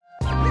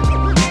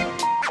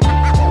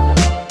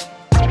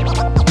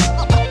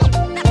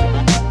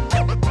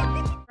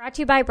brought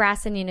to you by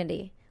Brass and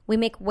Unity. We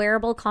make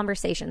wearable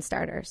conversation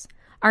starters.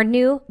 Our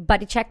new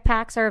Buddy Check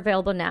packs are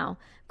available now.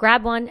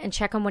 Grab one and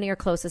check on one of your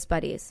closest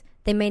buddies.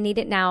 They may need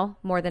it now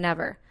more than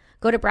ever.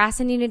 Go to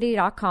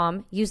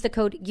brassandunity.com, use the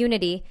code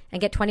UNITY,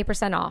 and get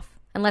 20% off.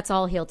 And let's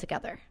all heal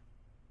together.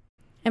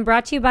 And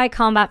brought to you by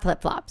Combat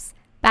Flip-Flops.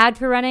 Bad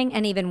for running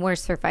and even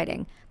worse for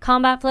fighting.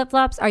 Combat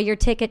Flip-Flops are your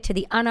ticket to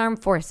the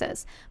unarmed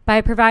forces by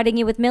providing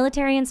you with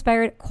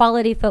military-inspired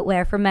quality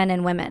footwear for men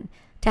and women.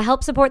 To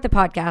help support the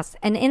podcast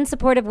and in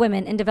support of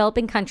women in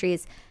developing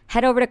countries,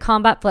 head over to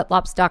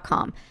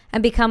combatflipflops.com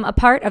and become a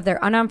part of their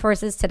unarmed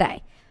forces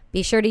today.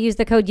 Be sure to use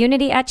the code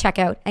UNITY at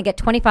checkout and get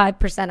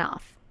 25%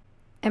 off.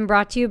 And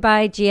brought to you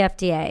by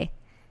GFDA.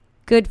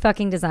 Good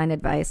fucking design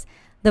advice.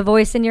 The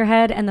voice in your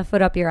head and the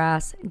foot up your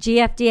ass.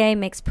 GFDA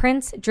makes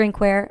prints,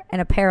 drinkware,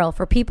 and apparel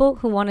for people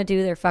who want to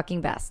do their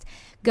fucking best.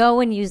 Go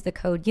and use the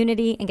code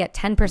UNITY and get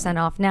 10%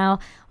 off now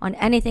on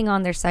anything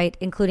on their site,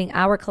 including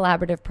our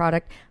collaborative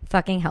product,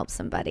 Fucking Help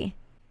Somebody.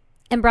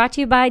 And brought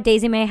to you by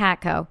Daisy May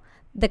Hat Co.,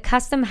 the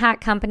custom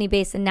hat company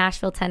based in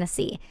Nashville,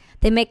 Tennessee.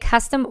 They make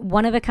custom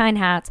one-of-a-kind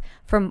hats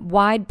from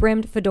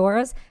wide-brimmed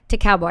fedoras to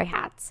cowboy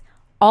hats.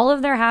 All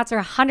of their hats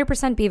are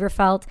 100% beaver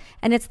felt,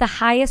 and it's the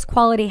highest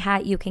quality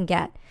hat you can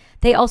get.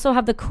 They also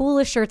have the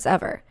coolest shirts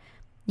ever.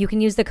 You can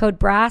use the code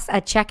BRASS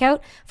at checkout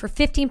for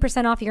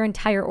 15% off your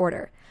entire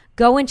order.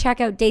 Go and check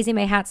out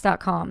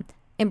daisymayhats.com.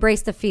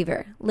 Embrace the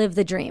fever. Live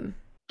the dream.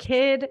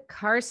 Kid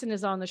Carson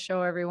is on the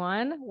show,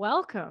 everyone.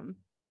 Welcome.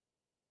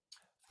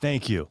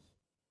 Thank you.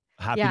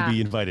 Happy to be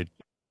invited.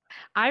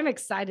 I'm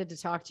excited to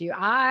talk to you.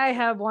 I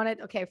have wanted,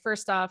 okay,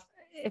 first off,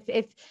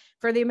 if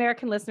for the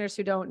American listeners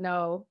who don't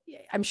know,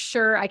 I'm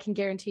sure I can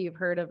guarantee you've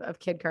heard of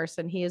Kid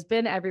Carson. He has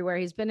been everywhere.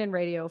 He's been in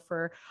radio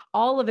for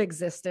all of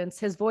existence.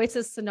 His voice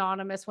is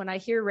synonymous. When I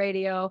hear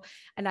radio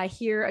and I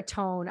hear a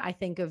tone, I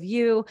think of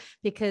you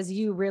because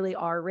you really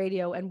are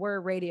radio and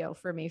were radio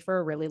for me for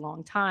a really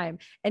long time.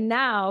 And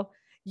now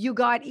you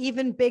got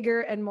even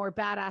bigger and more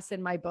badass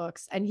in my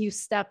books, and you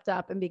stepped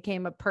up and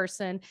became a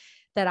person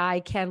that I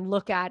can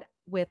look at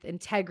with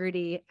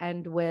integrity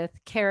and with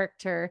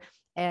character.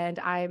 And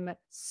I'm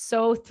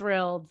so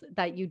thrilled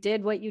that you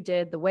did what you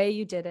did, the way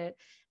you did it.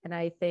 And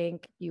I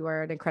think you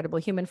are an incredible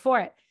human for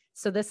it.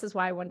 So this is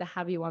why I wanted to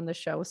have you on the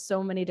show.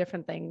 So many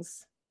different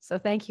things. So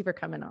thank you for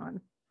coming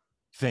on.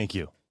 Thank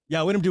you.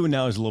 Yeah, what I'm doing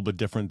now is a little bit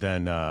different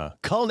than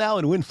call now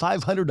and win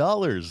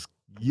 $500.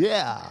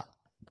 Yeah.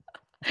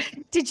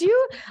 Did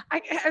you,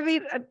 I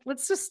mean,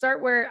 let's just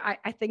start where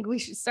I think we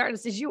should start.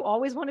 Did you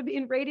always want to be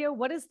in radio?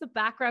 What is the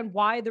background?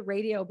 Why the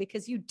radio?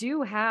 Because you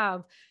do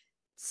have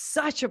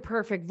such a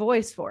perfect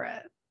voice for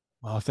it.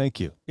 Well, thank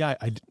you. Yeah,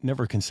 I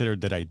never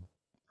considered that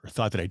or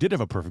thought that I did have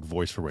a perfect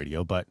voice for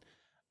radio, but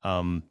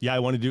yeah, I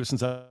wanted to do it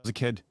since I was a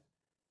kid.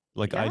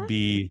 Like I'd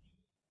be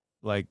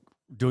like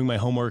doing my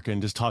homework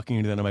and just talking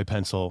into the end of my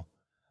pencil,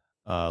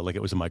 like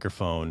it was a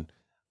microphone,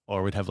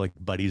 or we'd have like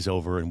buddies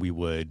over and we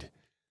would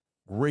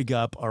rig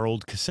up our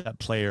old cassette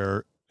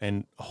player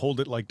and hold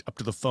it like up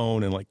to the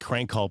phone and like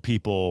crank call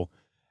people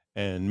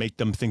and make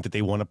them think that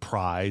they won a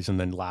prize and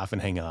then laugh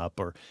and hang up,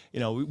 or, you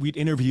know, we'd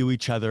interview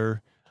each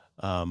other.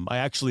 I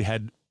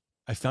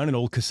found an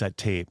old cassette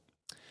tape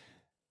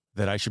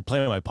that I should play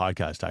on my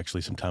podcast.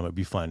 Actually, sometime it'd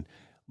be fun.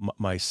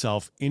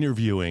 Myself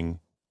interviewing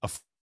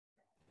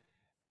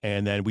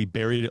and then we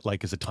buried it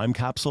like as a time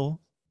capsule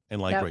and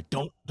like, right,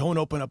 don't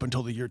open up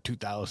until the year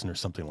 2000 or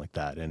something like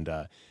that. And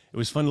it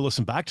was fun to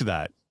listen back to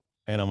that.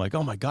 And I'm like,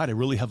 oh my God, I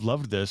really have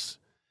loved this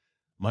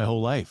my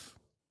whole life.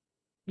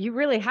 You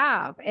really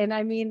have. And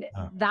I mean,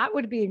 that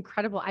would be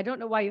incredible. I don't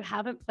know why you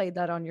haven't played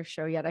that on your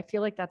show yet. I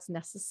feel like that's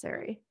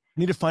necessary. I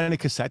need to find a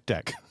cassette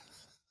deck.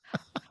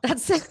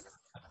 That's it.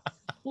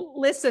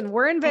 Listen,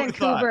 we're in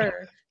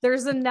Vancouver.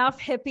 There's enough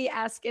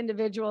hippie-esque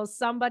individuals.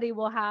 Somebody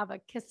will have a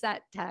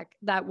cassette deck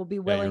that will be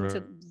willing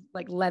to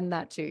like lend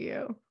that to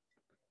you.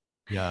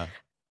 Yeah.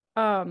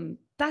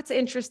 That's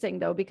interesting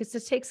though, because to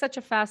take such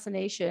a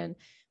fascination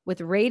with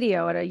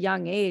radio at a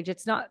young age,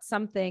 it's not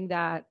something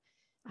that,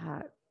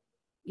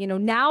 you know,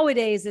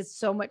 nowadays it's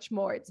so much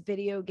more. It's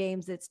video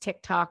games, it's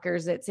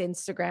TikTokers, it's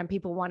Instagram.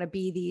 People want to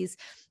be these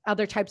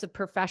other types of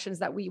professions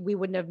that we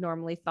wouldn't have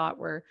normally thought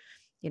were,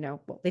 you know,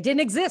 well, they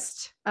didn't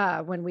exist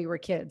when we were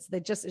kids.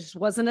 It just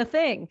wasn't a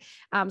thing.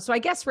 So I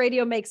guess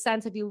radio makes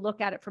sense if you look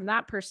at it from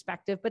that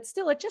perspective, but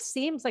still, it just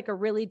seems like a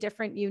really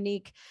different,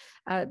 unique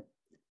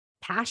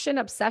passion,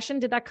 obsession.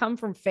 Did that come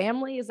from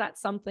family? Is that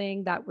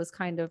something that was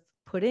kind of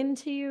put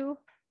into you?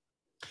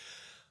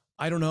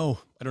 I don't know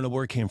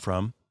where it came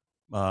from.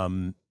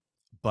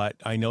 But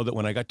I know that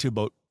when I got to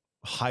about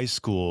high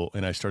school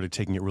and I started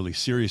taking it really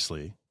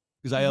seriously,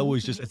 because I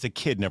always just, as a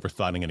kid, never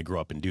thought I'm going to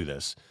grow up and do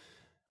this.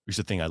 It was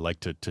the thing I like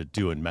to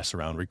do and mess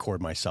around,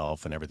 record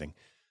myself and everything.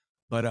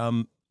 But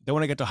then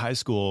when I got to high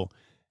school,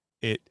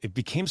 it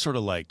became sort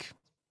of like,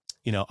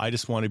 you know, I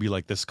just want to be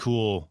like this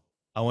cool.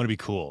 I want to be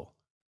cool.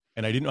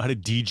 And I didn't know how to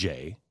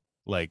DJ,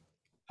 like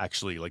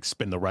actually like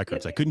spin the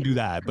records. I couldn't do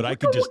that, but I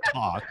could just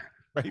talk.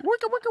 Right?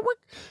 Work.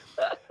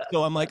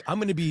 So I'm like, I'm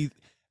going to be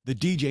the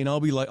DJ and I'll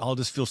be like, I'll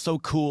just feel so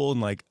cool.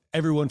 And like,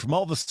 everyone from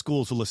all the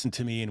schools would listen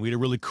to me. And we had a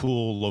really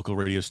cool local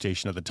radio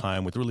station at the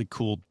time with really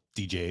cool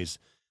DJs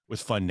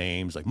with fun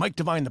names like Mike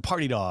Devine, the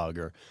Party Dog,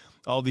 or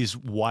all these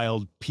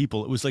wild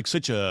people. It was like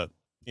such a,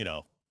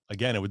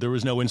 again, there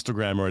was no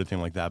Instagram or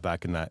anything like that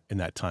back in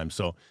that time.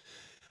 So,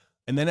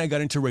 and then I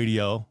got into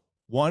radio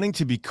wanting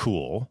to be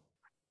cool,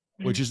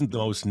 which isn't the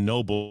most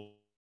noble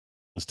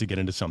to get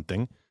into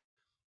something.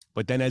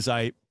 But then as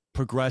I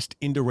progressed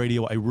into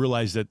radio, I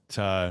realized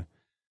that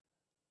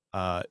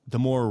the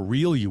more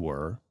real you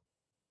were,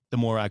 the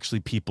more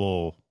actually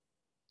people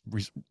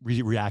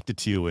reacted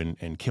to you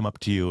and came up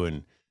to you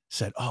and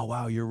said, oh,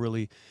 wow, you're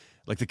really,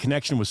 like, the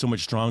connection was so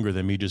much stronger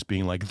than me just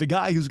being like the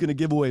guy who's going to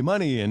give away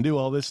money and do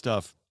all this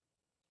stuff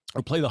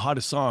or play the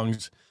hottest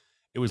songs.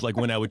 It was like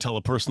when I would tell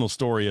a personal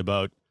story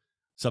about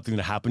something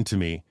that happened to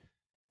me.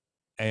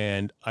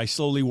 And I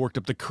slowly worked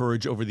up the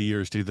courage over the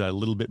years to do that a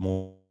little bit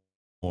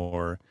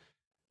more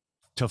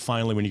to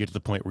finally, when you get to the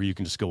point where you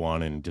can just go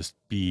on and just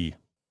be,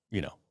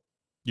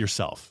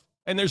 yourself.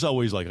 And there's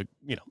always like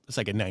it's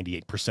like a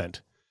 98%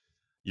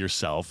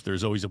 yourself.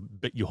 There's always a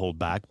bit you hold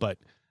back, but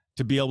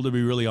to be able to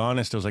be really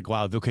honest, I was like,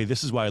 wow, okay,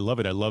 this is why I love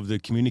it. I love the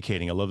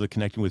communicating. I love the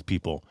connecting with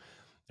people.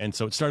 And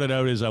so it started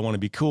out as I want to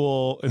be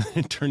cool, and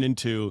then it turned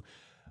into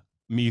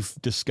me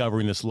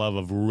discovering this love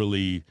of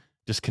really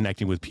just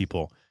connecting with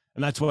people.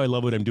 And that's why I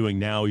love what I'm doing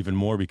now even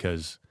more,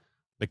 because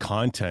the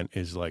content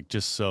is like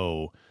just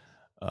so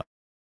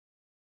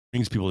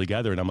brings people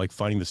together. And I'm like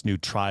finding this new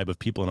tribe of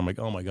people. And I'm like,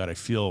 oh my God, I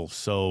feel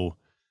so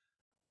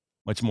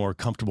much more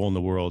comfortable in the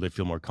world. I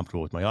feel more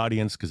comfortable with my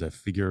audience because I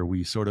figure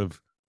we sort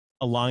of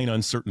align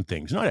on certain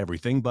things, not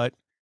everything, but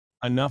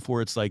enough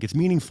where it's like, it's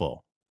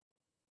meaningful.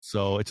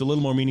 So it's a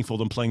little more meaningful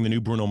than playing the new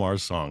Bruno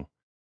Mars song.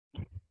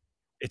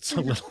 It's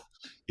a little,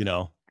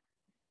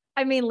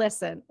 I mean,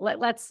 listen,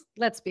 let's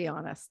be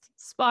honest.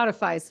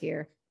 Spotify's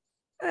here.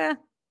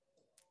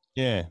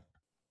 Yeah.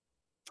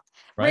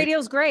 Right?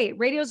 Radio's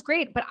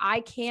great, but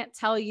I can't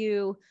tell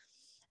you.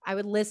 I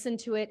would listen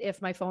to it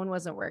if my phone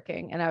wasn't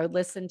working, and I would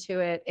listen to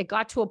it. It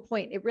got to a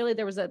point.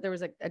 There was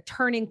a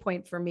turning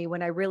point for me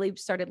when I really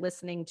started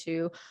listening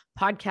to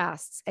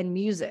podcasts and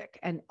music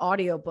and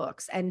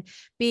audiobooks and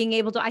being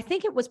able to, I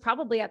think it was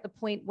probably at the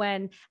point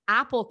when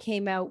Apple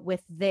came out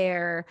with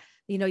their,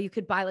 you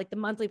could buy like the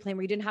monthly plan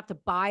where you didn't have to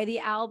buy the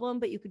album,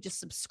 but you could just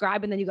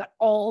subscribe and then you got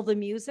all the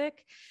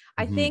music.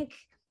 Mm-hmm.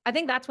 I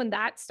think that's when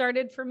that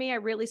started for me. I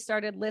really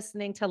started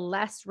listening to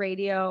less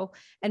radio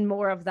and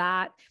more of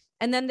that.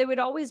 And then there would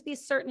always be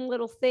certain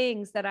little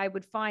things that I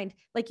would find,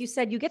 like you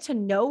said, you get to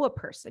know a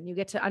person, you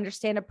get to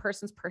understand a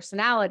person's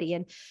personality.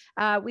 And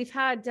we've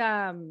had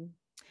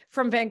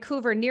from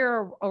Vancouver,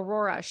 near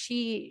Aurora,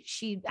 she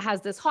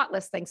has this hot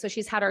list thing. So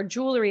she's had our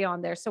jewelry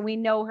on there. So we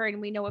know her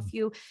and we know a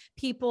few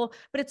people,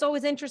 but it's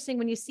always interesting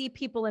when you see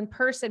people in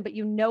person, but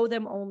you know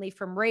them only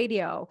from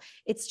radio.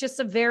 It's just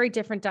a very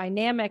different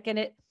dynamic.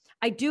 And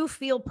I do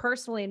feel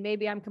personally, and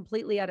maybe I'm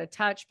completely out of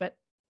touch, but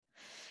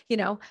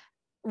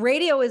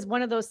radio is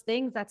one of those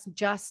things that's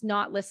just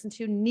not listened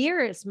to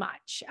near as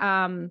much.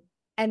 And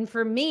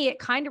for me, it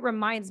kind of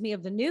reminds me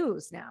of the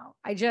news now.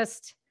 I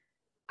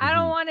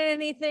don't want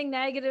anything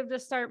negative to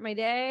start my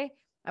day.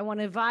 I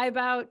want to vibe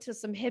out to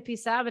some hippie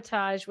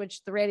sabotage,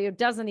 which the radio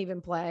doesn't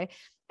even play.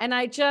 And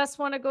I just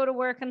want to go to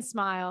work and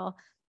smile.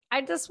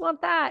 I just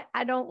want that.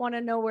 I don't want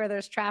to know where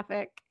there's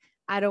traffic.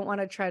 I don't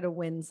want to try to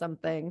win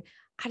something.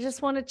 I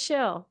just want to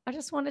chill.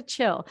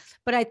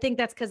 But I think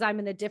that's because I'm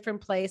in a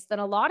different place than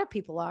a lot of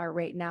people are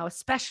right now,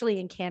 especially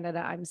in Canada.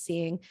 I'm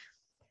seeing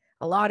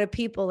a lot of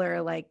people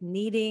are like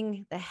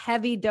needing the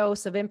heavy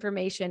dose of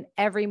information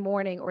every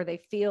morning, or they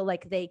feel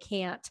like they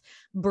can't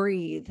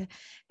breathe.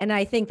 And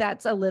I think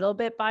that's a little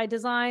bit by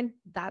design.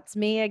 That's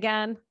me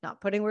again,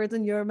 not putting words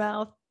in your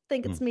mouth. I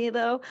think it's me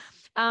though.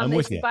 I'm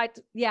with you. But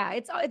yeah,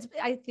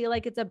 I feel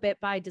like it's a bit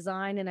by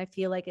design, and I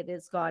feel like it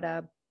has got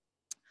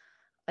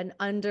an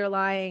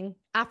underlying,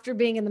 after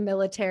being in the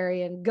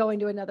military and going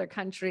to another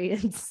country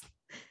and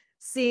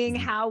seeing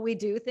how we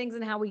do things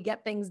and how we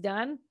get things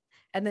done,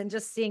 and then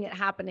just seeing it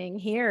happening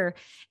here,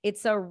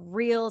 it's a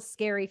real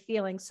scary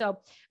feeling. So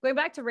going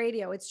back to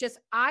radio, it's just,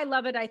 I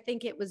love it. I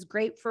think it was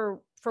great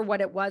for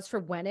what it was, for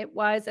when it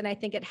was. And I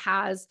think it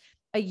has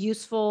a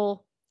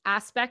useful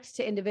aspect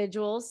to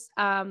individuals,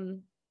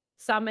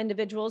 some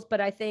individuals, but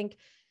I think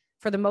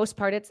for the most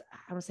part,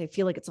 I don't say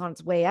feel like it's on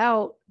its way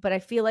out, but I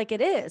feel like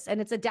it is,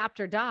 and it's adapt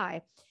or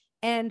die.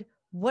 And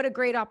what a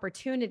great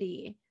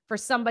opportunity for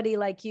somebody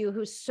like you,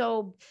 who's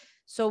so,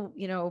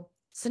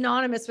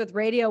 synonymous with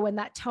radio and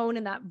that tone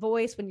and that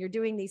voice when you're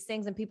doing these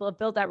things, and people have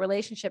built that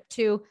relationship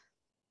to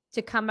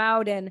come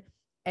out and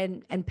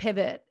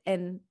pivot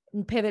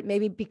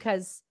maybe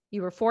because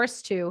you were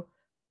forced to,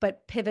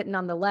 but pivot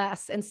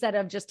nonetheless, instead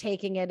of just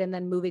taking it and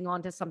then moving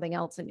on to something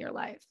else in your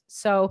life.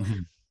 So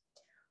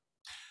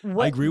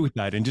I agree with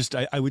that. And just,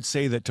 I would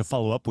say that to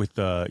follow up with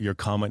your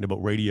comment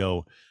about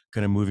radio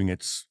kind of moving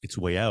its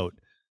way out,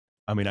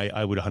 I mean,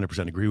 I would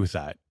 100% agree with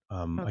that.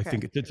 Okay. I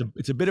think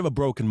it's a bit of a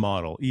broken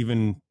model,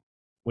 even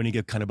when you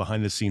get kind of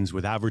behind the scenes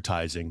with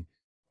advertising.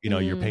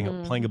 You're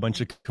playing a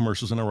bunch of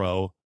commercials in a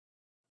row.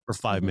 for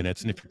 5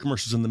 minutes. And if your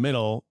commercial's in the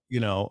middle,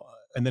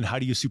 and then how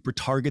do you super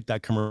target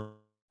that commercial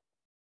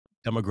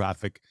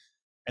demographic?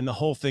 And the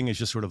whole thing is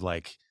just sort of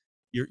like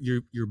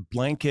you're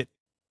blanket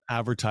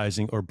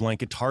advertising or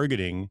blanket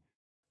targeting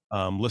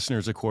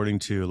listeners according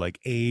to like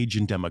age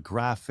and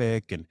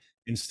demographic, and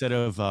instead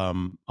of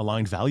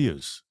aligned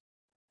values,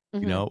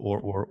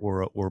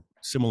 or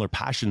similar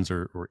passions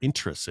or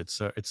interests.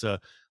 It's a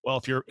well,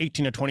 if you're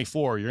 18 or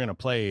 24, you're gonna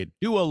play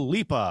Dua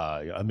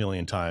Lipa a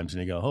million times,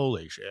 and you go,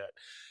 holy shit,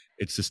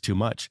 it's just too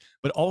much.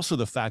 But also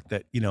the fact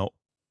that the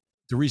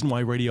reason why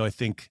radio, I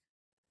think,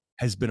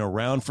 has been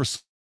around for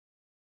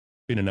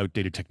been an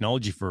outdated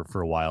technology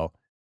for a while,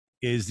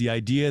 is the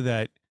idea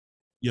that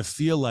you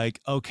feel like,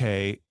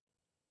 okay,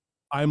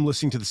 I'm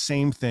listening to the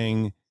same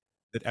thing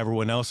that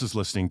everyone else is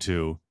listening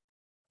to,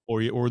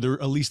 or there,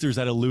 at least there's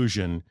that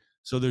illusion.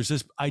 So there's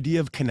this idea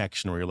of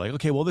connection where you're like,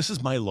 okay, well, this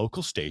is my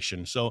local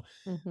station, so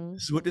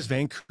this is what this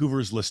Vancouver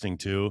is listening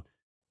to,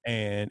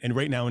 and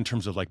right now in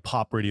terms of like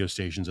pop radio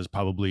stations, is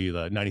probably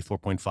the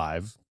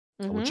 94.5,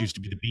 which used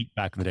to be the Beat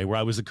back in the day, where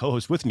I was a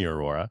co-host with Nia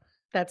Aurora.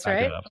 That's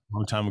right, a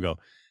long time ago,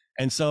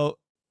 and so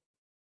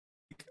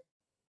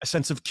a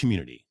sense of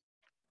community.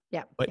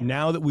 Yeah. But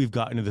now that we've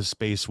gotten to this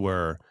space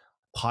where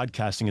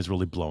podcasting has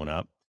really blown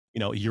up,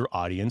 your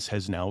audience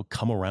has now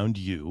come around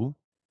you,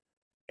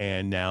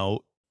 and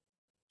now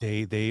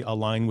they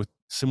align with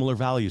similar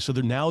values. So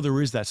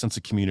there is that sense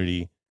of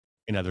community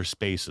in other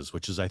spaces,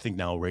 which is, I think,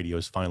 now radio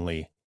is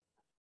finally,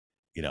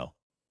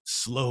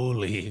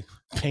 slowly,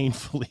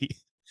 painfully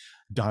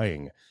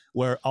dying,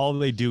 where all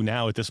they do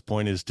now at this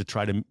point is to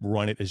try to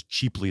run it as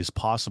cheaply as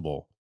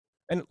possible.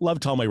 And love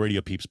to all my radio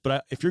peeps,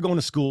 but if you're going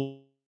to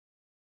school,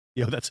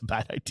 that's a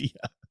bad idea.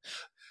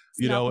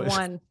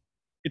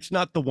 It's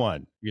not the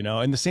one,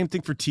 and the same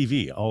thing for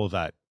TV. All of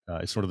that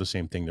is sort of the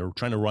same thing. They're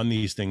trying to run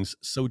these things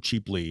so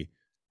cheaply,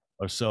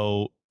 or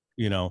so,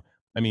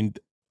 I mean,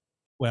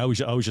 well,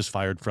 I was just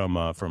fired from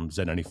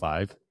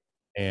Z95,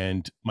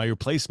 and my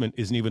replacement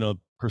isn't even a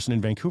person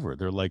in Vancouver.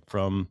 They're like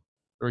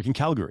in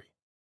Calgary,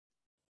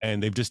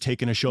 and they've just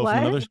taken a show from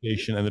another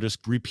station and they're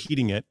just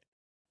repeating it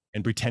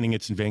and pretending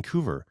it's in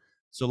Vancouver.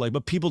 So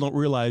but people don't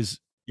realize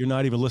you're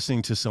not even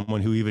listening to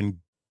someone who even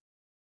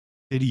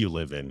city you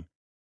live in,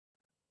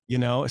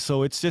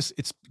 so it's just,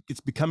 it's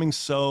becoming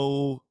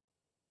so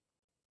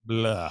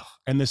blah.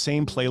 And the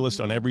same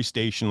playlist on every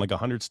station, like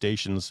 100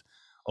 stations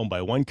owned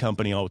by one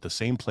company, all with the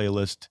same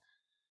playlist.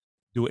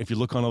 If you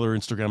look on other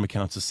Instagram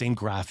accounts, the same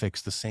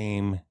graphics, the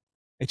same,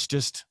 it's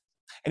just,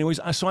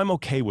 anyways. So I'm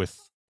okay with,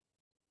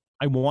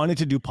 I wanted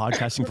to do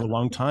podcasting for a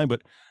long time,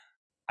 but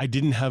I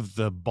didn't have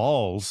the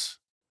balls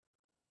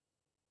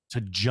to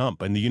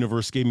jump, and the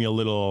universe gave me a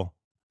little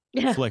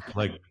flick,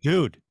 like,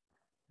 dude,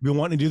 we've been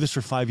wanting to do this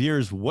for 5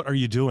 years. What are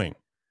you doing?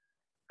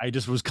 I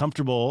just was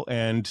comfortable,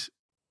 and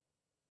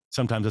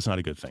sometimes that's not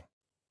a good thing.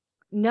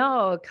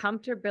 No,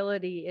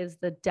 comfortability is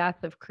the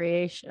death of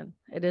creation.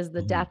 It is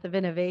the death of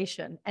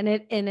innovation, and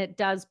it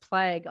does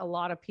plague a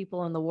lot of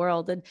people in the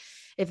world. And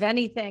if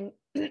anything,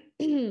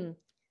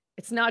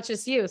 it's not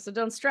just you, so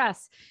don't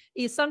stress.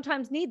 You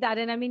sometimes need that,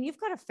 and I mean, you've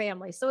got a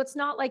family, so it's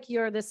not like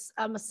you're this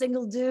a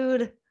single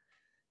dude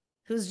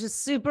who's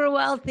just super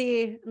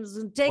wealthy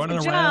and take a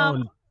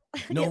job.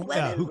 No,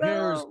 who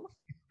cares?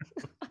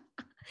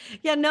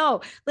 Yeah,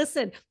 no,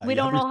 listen, we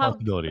don't all have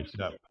responsibilities.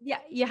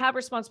 You have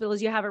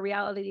responsibilities. You have a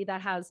reality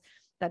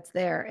that's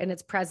there, and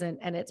it's present,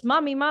 and it's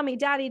mommy,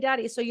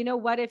 daddy. So you know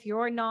what, if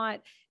you're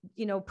not,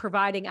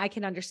 providing, I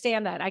can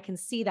understand that. I can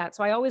see that.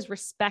 So I always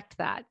respect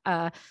that.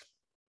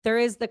 There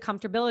is the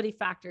comfortability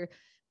factor,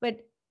 but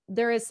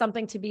there is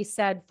something to be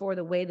said for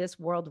the way this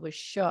world was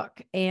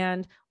shook,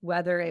 and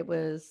whether it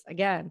was,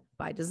 again,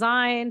 by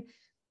design,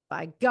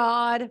 by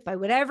God, by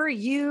whatever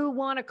you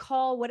want to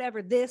call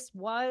whatever this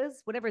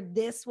was,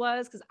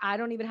 because I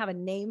don't even have a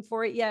name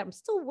for it yet. I'm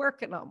still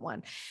working on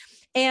one.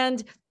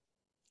 And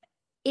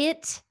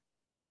it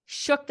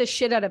shook the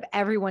shit out of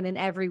everyone in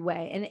every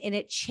way. And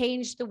it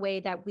changed the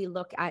way that we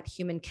look at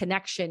human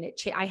connection.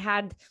 I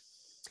had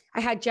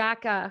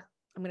Jack, I'm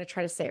going to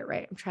try to say it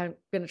right. I'm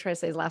going to try to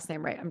say his last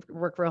name right. I'm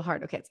work real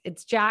hard. Okay.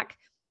 It's Jack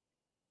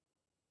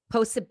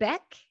Posobiec.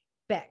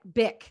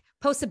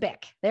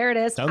 Posobiec. There it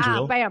is. Sounds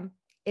real. Bam.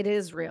 It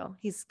is real.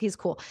 He's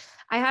cool.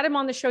 I had him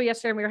on the show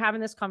yesterday, and we were having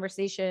this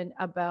conversation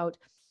about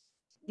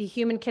the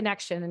human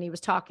connection. And he was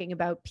talking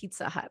about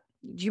Pizza Hut.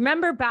 Do you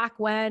remember back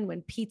when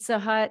Pizza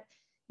Hut,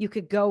 you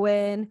could go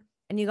in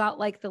and you got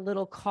like the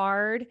little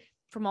card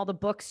from all the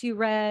books you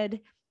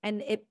read,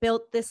 and it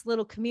built this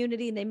little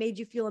community, and they made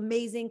you feel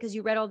amazing because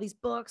you read all these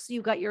books.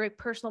 You got your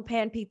personal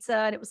pan pizza,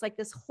 and it was like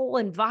this whole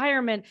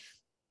environment,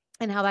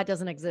 and how that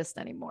doesn't exist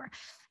anymore.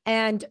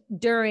 And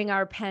during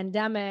our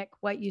pandemic,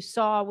 what you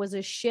saw was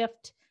a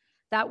shift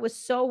that was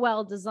so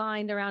well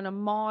designed around a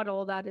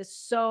model that is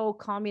so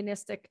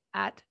communistic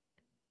at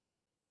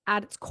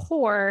its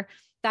core,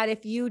 that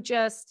if you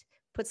just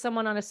put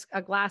someone on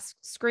a glass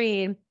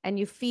screen and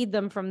you feed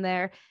them from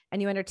there,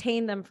 and you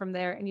entertain them from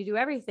there, and you do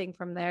everything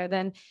from there,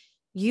 then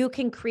you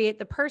can create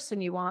the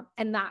person you want.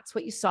 And that's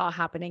what you saw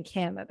happen in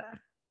Canada.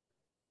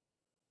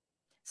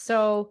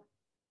 So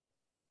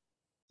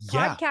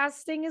Yeah.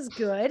 Podcasting is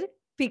good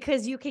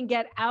because you can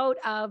get out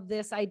of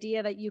this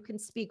idea that you can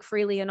speak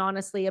freely and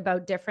honestly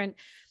about different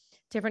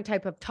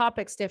type of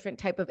topics, different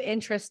type of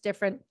interests,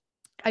 different.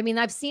 I mean,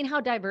 I've seen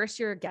how diverse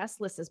your guest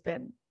list has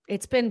been.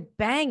 It's been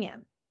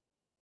banging.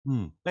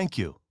 Thank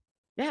you.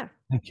 Yeah.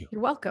 Thank you.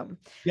 You're welcome.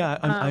 Yeah.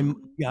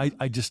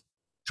 I just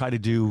try to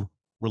do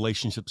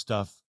relationship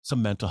stuff,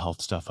 some mental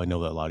health stuff. I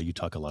know that a lot of you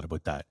talk a lot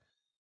about that.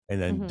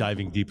 And then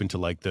diving deep into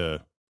like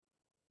the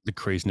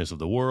craziness of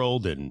the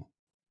world and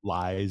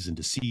lies and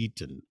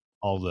deceit and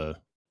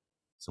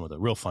some of the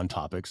real fun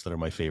topics that are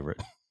my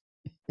favorite.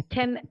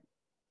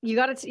 You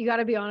got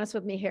to be honest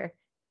with me here.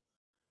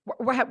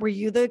 Were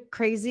you the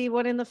crazy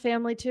one in the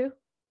family too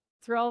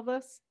through all of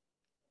this?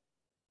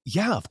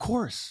 Yeah, of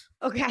course.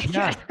 Okay.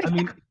 Yeah. I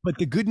mean, but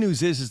the good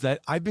news is that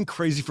I've been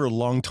crazy for a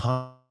long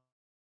time.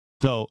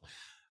 So,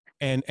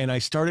 and I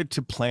started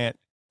to plant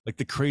like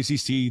the crazy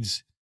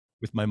seeds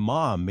with my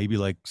mom, maybe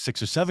like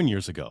 6 or 7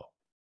 years ago.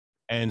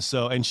 And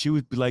she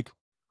would be like,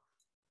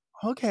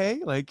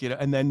 okay, like,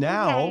 and then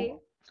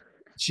now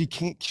she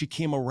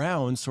came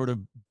around sort of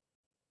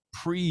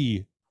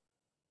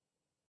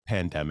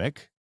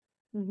pre-pandemic.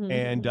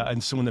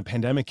 And so when the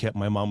pandemic hit,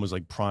 my mom was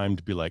like primed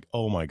to be like,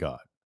 oh my God.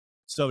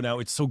 So now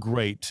it's so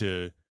great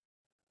for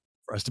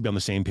us to be on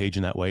the same page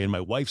in that way. And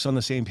my wife's on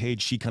the same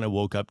page. She kind of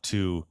woke up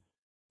to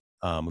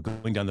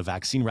going down the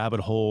vaccine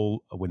rabbit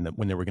hole when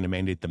they were going to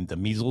mandate the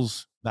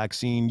measles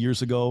vaccine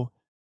years ago.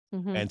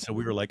 And so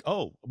we were like,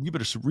 oh, we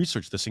better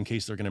research this in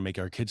case they're going to make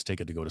our kids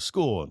take it to go to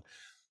school. And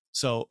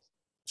so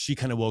she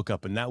kind of woke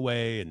up in that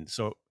way. And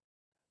so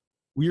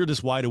we were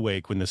just wide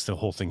awake when the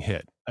whole thing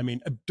hit. I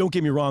mean, don't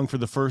get me wrong,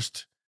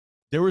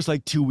 there was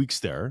like 2 weeks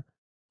there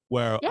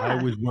where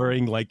I was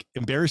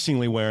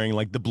embarrassingly wearing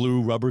like the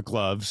blue rubber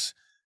gloves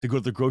to go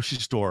to the grocery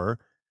store.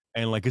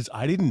 And like,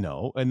 I didn't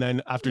know. And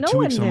then after 2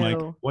 weeks, I'm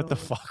like, what the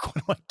fuck?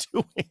 What am I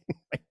doing?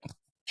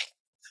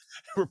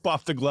 Rip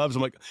off the gloves.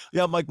 I'm like,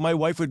 yeah, my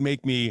wife would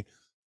make me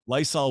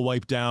Lysol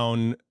wipe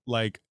down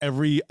like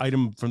every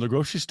item from the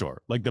grocery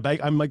store. Like the bag,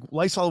 I'm like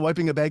Lysol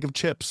wiping a bag of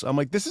chips. I'm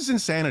like, this is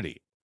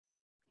insanity,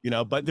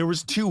 but there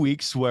was 2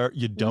 weeks where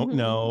you don't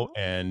know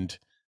and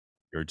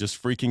you're just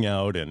freaking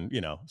out. And,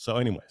 so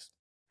anyways,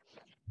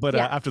 but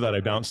after that, I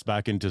bounced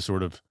back into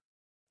sort of,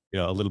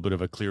 a little bit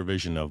of a clear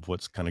vision of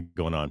what's kind of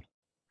going on.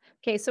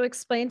 Okay. So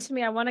explain to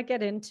me, I want to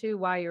get into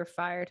why you're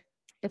fired,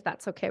 if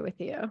that's okay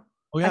with you.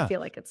 Oh, yeah. I feel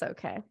like it's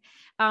okay.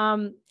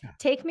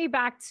 Take me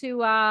back to,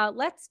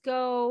 let's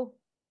go.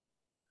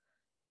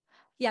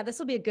 Yeah, this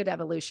will be a good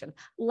evolution.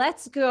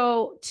 Let's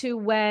go to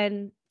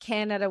when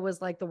Canada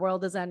was like, the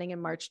world is ending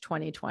in March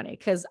 2020.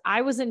 Because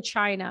I was in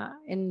China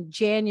in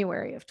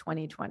January of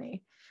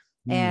 2020.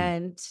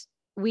 And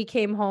we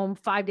came home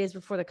 5 days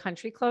before the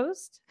country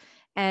closed.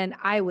 And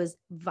I was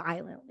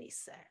violently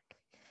sick,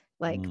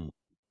 like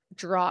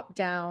dropped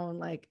down,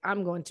 like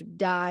I'm going to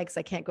die because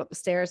I can't go up the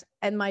stairs.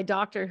 And my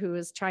doctor, who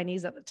was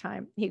Chinese at the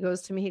time, he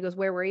goes to me, he goes,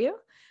 where were you?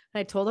 And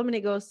I told him, and he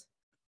goes,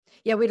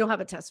 yeah, we don't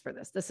have a test for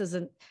this.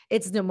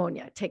 It's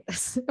pneumonia. Take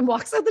this. And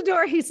walks out the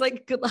door. He's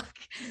like, good luck.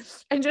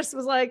 And just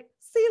was like,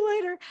 see you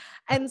later.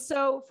 And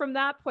so from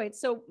that point,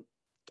 so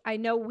I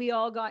know we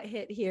all got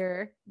hit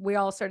here. We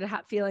all started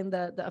feeling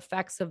the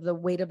effects of the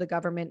weight of the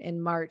government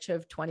in March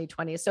of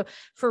 2020. So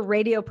for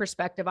radio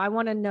perspective, I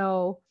want to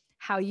know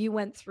how you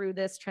went through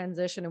this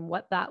transition and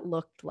what that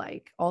looked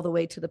like all the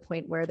way to the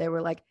point where they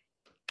were like,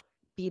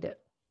 beat it.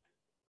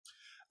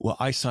 Well,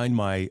 I signed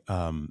my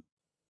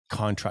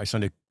contract. I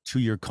signed a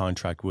 2-year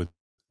contract with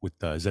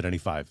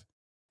Z95,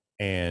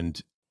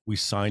 and we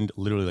signed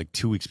literally like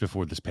 2 weeks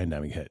before this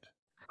pandemic hit.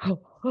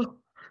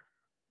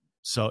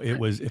 So it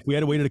was, if we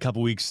had waited a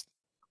couple of weeks,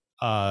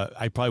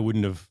 I probably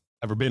wouldn't have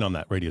ever been on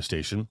that radio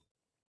station,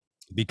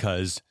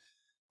 because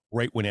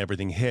right when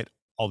everything hit,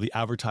 all the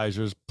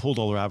advertisers pulled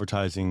all their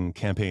advertising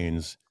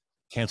campaigns,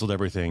 canceled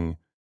everything,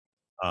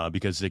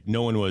 because like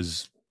no one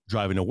was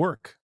driving to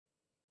work.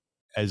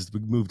 As we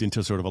moved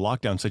into sort of a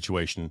lockdown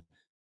situation,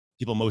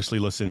 people mostly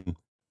listen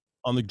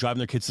on driving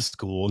their kids to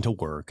school and to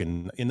work.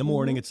 And in the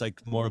morning, it's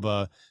like more of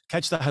a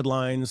catch the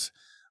headlines,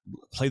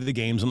 play the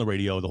games on the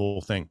radio, the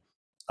whole thing.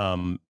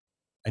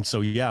 And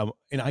so, yeah,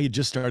 and I had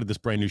just started this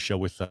brand new show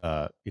with, one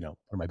of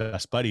my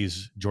best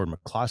buddies, Jordan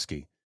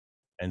McCloskey.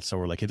 And so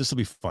we're like, hey, this will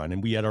be fun.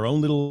 And we had our own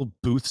little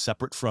booth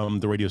separate from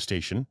the radio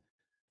station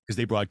because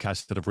they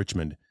broadcast out of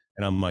Richmond.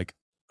 And I'm like,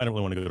 I don't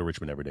really want to go to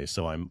Richmond every day.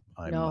 So I'm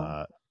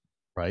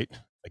right,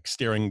 like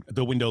staring,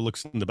 the window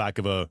looks in the back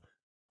of a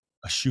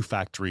shoe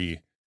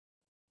factory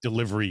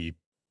delivery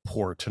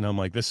port. And I'm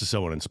like, this is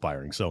so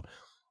uninspiring. So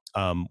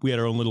we had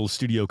our own little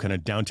studio kind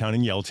of downtown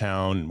in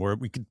Yaletown, where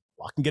we could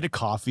walk and get a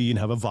coffee and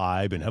have a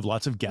vibe and have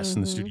lots of guests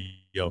in the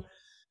studio.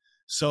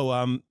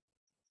 So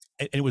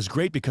and it was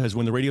great because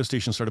when the radio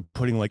station started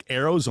putting like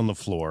arrows on the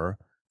floor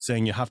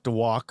saying you have to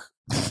walk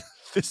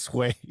this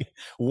way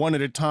one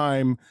at a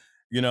time,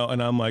 and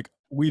I'm like,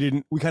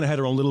 we kind of had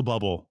our own little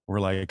bubble. We're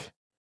like,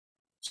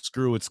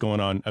 screw what's going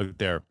on out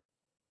there.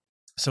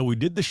 So we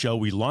did the show,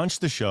 we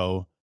launched the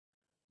show.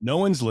 No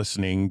one's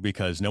listening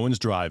because no one's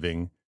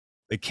driving.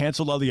 They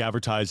canceled all the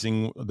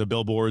advertising, the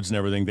billboards and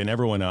everything. They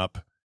never went up.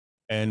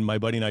 And my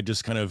buddy and I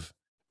just kind of,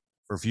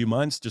 for a few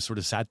months, just sort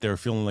of sat there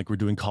feeling like we're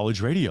doing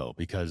college radio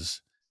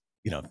because,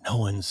 no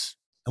one's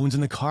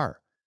in the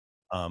car,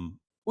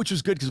 which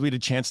was good because we had a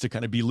chance to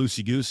kind of be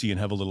loosey goosey and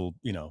have a little,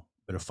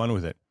 bit of fun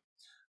with it.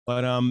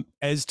 But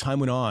as time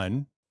went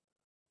on,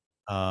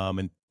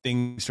 and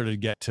things started to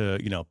get to,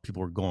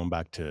 people were going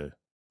back to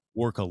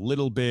work a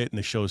little bit, and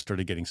the show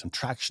started getting some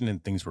traction,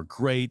 and things were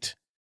great.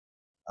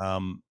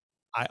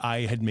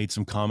 I had made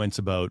some comments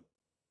about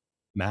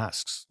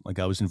masks. Like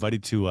I was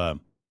invited to a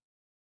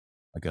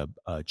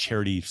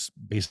charity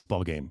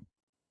baseball game,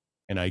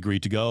 and I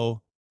agreed to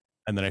go.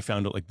 And then I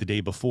found out like the day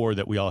before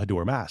that we all had to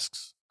wear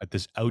masks at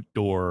this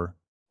outdoor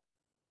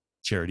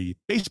charity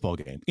baseball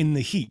game in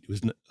the heat. It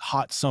was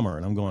hot summer,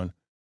 and I'm going.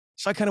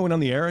 So I kind of went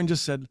on the air and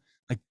just said,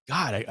 like,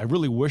 God, I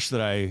really wish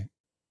that I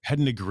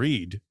hadn't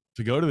agreed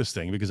to go to this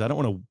thing because I don't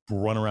want to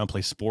run around,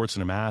 play sports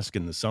in a mask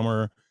in the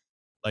summer.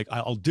 Like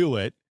I'll do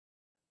it,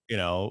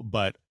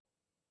 but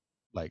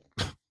like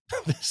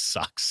this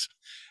sucks.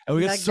 And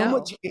we got so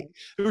much,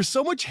 there was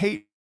so much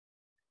hate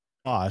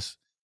us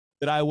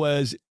that I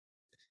was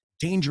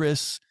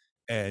dangerous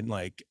and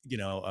like,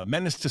 a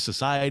menace to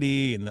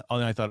society. And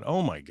I thought,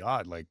 oh my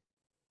God, like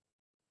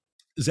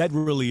Zed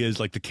really is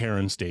like the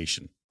Karen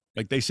station.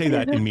 Like they say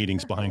that in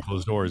meetings behind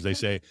closed doors. They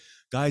say,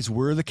 guys,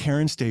 we're the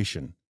Karen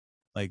station.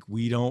 Like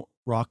we don't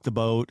rock the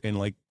boat and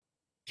like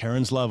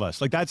Karens love us.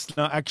 Like that's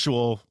not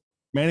actual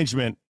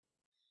management.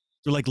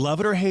 They're like, love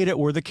it or hate it,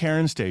 we're the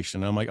Karen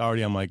station. I'm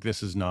like,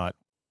 this is not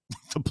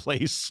the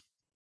place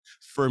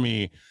for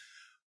me.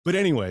 But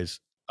anyways,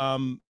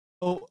 and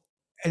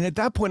at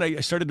that point I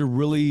started to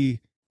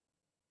really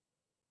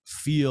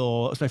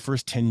feel, it was my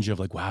first tinge of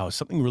like, wow,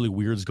 something really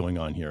weird's going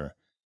on here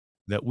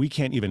that we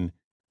can't even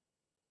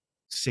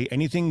say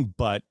anything,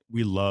 but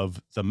we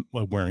love them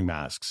wearing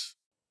masks.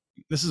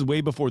 This is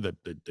way before the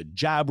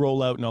jab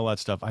rollout and all that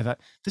stuff. I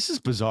thought, this is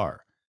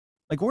bizarre.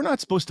 Like, we're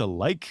not supposed to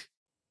like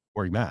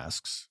wearing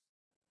masks.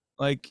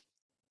 Like,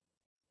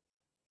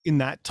 in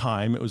that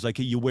time, it was like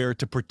you wear it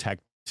to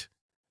protect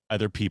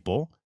other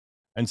people.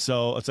 And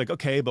so it's like,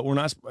 okay, but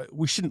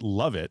we shouldn't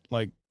love it.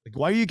 Like,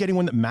 why are you getting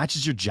one that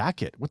matches your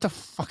jacket? What the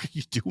fuck are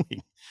you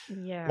doing?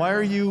 Yeah. Why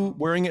are you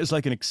wearing it as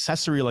like an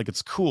accessory, like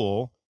it's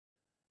cool?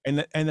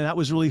 And that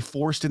was really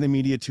forced in the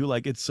media too.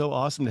 Like, it's so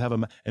awesome to have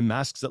and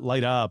masks that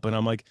light up. And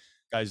I'm like,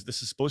 guys,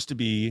 this is supposed to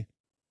be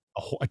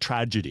a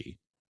tragedy,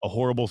 a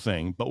horrible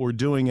thing, but we're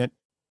doing it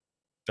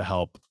to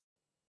help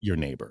your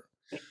neighbor.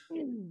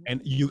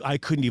 And I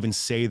couldn't even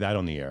say that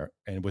on the air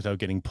and without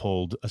getting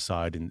pulled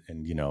aside and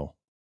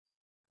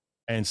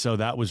and so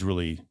that was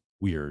really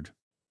weird.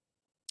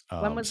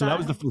 When was so that? That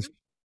was the first.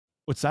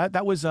 What's that?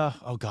 That was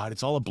oh God,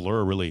 it's all a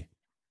blur really.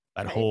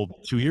 That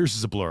whole 2 years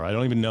is a blur. I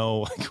don't even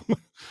know.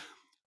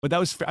 But that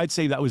was, I'd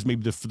say that was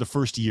maybe the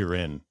first year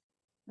in,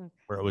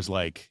 where it was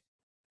like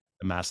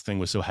the mask thing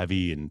was so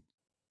heavy and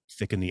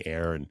thick in the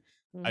air. And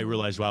I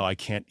realized, wow, I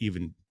can't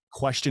even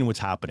question what's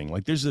happening.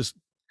 Like there's this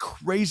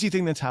crazy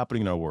thing that's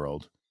happening in our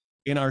world,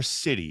 in our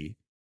city.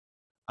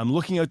 I'm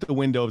looking out the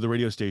window of the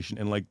radio station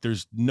and like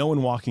there's no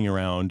one walking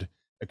around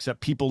except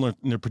people in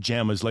their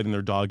pajamas letting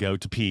their dog out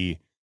to pee.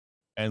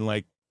 And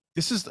like,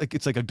 this is like,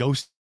 it's like a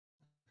ghost.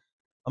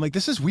 I'm like,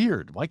 this is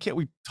weird. Why can't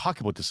we talk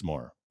about this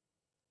more?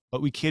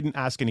 But we couldn't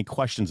ask any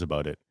questions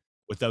about it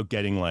without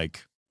getting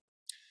like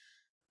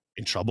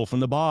in trouble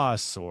from the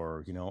boss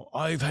or,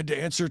 I've had to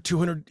answer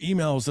 200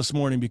 emails this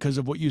morning because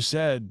of what you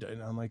said.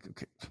 And I'm like,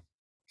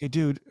 okay,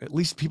 dude, at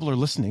least people are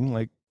listening.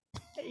 Like,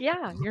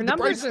 yeah, your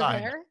numbers are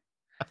there.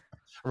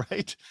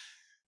 Right.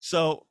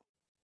 So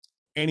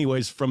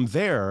anyways, from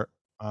there,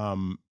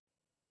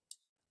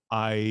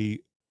 I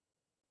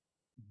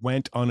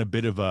went on a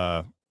bit of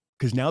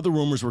because now the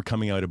rumors were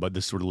coming out about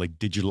this sort of like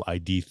digital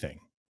ID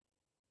thing.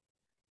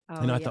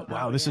 And I thought,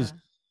 wow, this is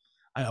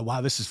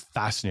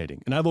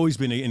fascinating. And I've always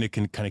been in a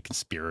kind of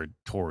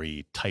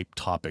conspiratory type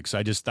topic.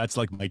 So that's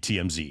like my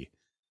TMZ.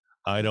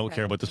 I don't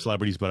care about the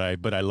celebrities, but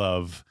I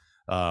love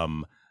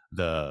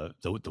the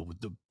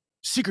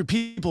secret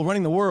people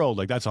running the world.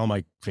 Like that's all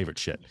my favorite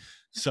shit.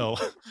 So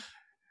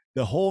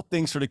the whole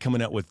thing started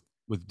coming out with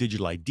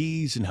digital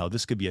IDs and how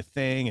this could be a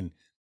thing. And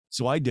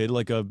so I did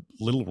like a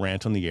little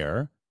rant on the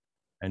air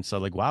and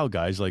said like, wow,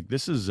 guys, like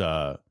this is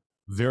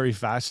very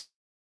fast.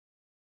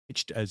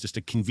 As just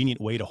a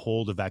convenient way to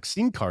hold a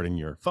vaccine card in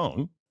your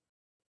phone,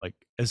 like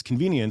as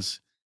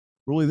convenience,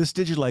 really this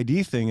digital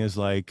ID thing is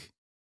like,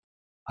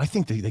 I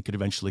think they could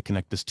eventually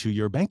connect this to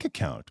your bank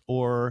account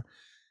or,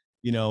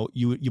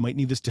 you might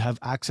need this to have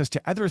access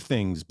to other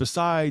things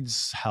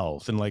besides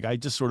health. And like, I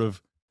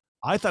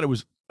thought it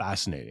was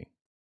fascinating.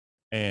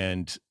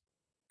 And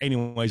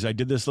anyways, I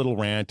did this little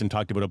rant and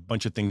talked about a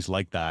bunch of things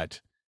like that.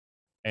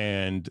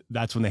 And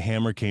that's when the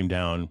hammer came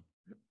down,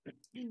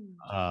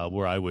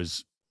 where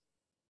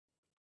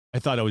I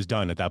thought I was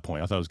done at that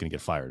point. I thought I was going to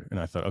get fired. And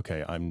I thought,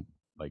 okay, I'm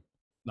like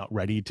not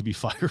ready to be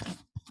fired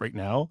right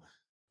now.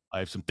 I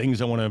have some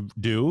things I want to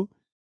do.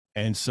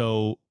 And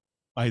so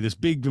I had this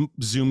big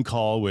Zoom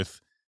call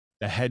with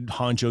the head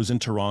honchos in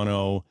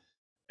Toronto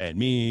and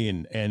me.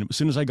 And as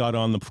soon as I got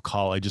on the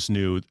call, I just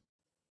knew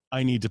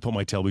I need to put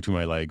my tail between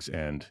my legs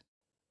and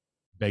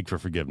beg for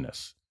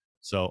forgiveness.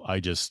 So I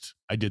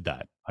did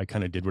that. I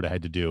kind of did what I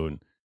had to do.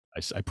 And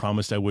I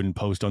promised I wouldn't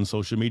post on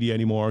social media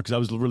anymore because I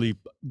was really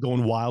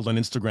going wild on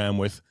Instagram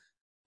with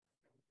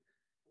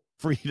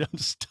freedom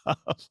stuff.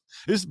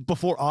 This is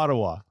before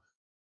Ottawa.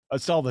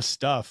 That's all the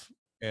stuff.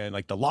 And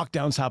like the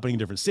lockdowns happening in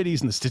different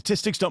cities and the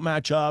statistics don't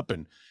match up.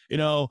 And, you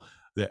know,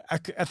 the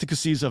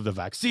efficacies of the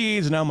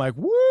vaccines. And I'm like,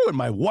 woo. And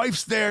my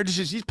wife's there.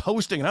 She's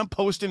posting and I'm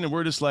posting. And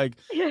we're just like,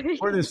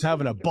 we're just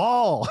having a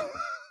ball.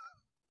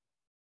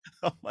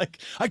 I'm like,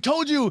 I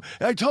told you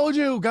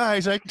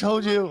guys, I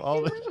told you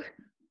all this.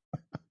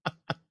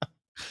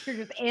 You're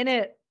just in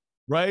it.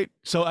 Right.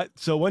 So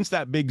once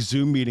that big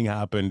Zoom meeting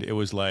happened, it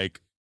was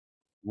like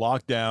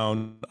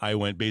lockdown. I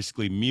went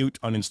basically mute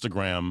on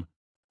Instagram.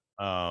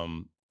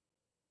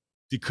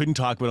 You couldn't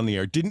talk about it on the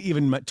air. Didn't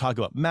even talk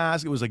about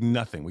masks. It was like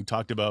nothing. We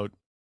talked about,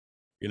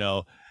 you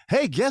know,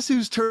 hey, guess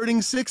who's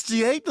turning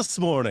 68 this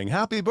morning?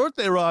 Happy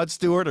birthday, Rod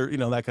Stewart, or, you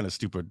know, that kind of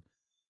stupid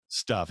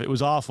stuff. It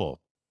was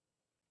awful.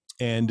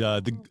 And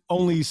the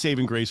only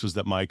saving grace was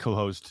that my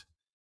co-host,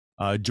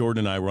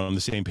 Jordan, and I were on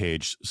the same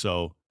page.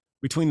 So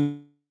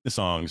between the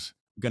songs,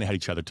 we kind of had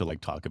each other to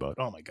like talk about,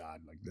 oh my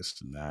God, like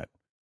this and that.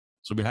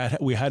 So I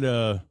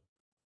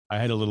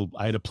had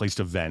a place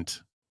to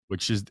vent,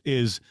 which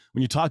is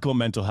when you talk about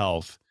mental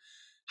health,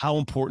 how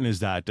important is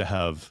that to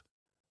have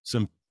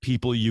some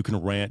people you can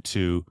rant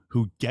to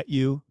who get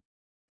you,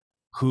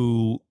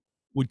 who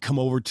would come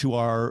over to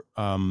our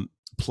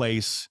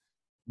place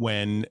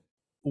when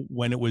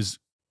it was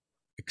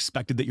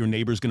expected that your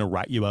neighbor's going to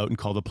rat you out and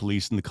call the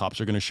police and the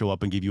cops are going to show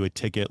up and give you a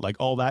ticket, like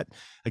all that,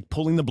 like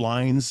pulling the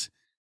blinds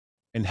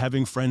and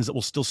having friends that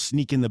will still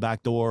sneak in the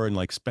back door and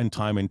like spend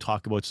time and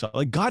talk about stuff.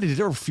 Like, God, did it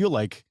ever feel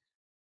like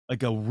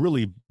a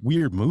really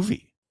weird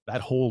movie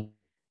that whole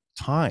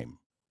time,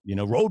 you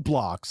know,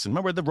 Roadblocks, and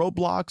remember the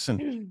Roadblocks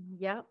and,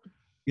 yeah,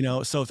 you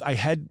know, so I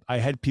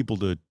had people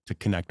to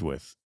connect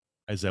with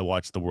as I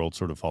watched the world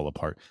sort of fall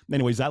apart.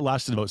 Anyways, that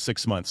lasted about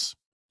 6 months.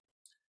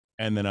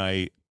 And then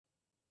I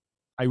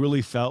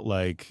really felt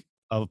like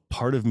a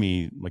part of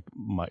me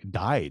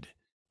died.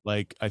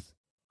 Like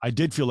I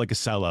did feel like a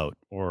sellout,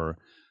 or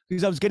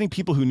because I was getting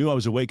people who knew I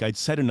was awake. I'd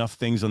said enough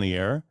things on the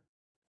air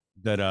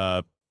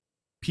that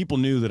people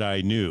knew that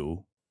I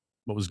knew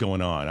what was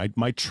going on.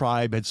 My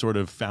tribe had sort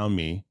of found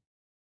me.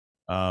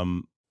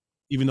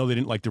 Even though they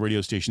didn't like the radio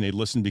station, they'd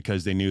listen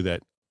because they knew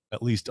that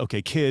at least, okay,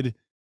 kid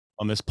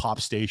on this pop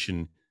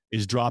station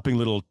is dropping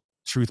little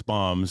truth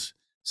bombs.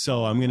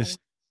 So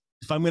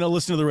if I'm going to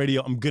listen to the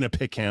radio, I'm going to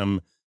pick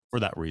him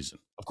for that reason.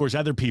 Of course,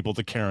 other people,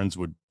 the Karens,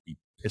 would be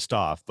pissed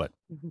off, but,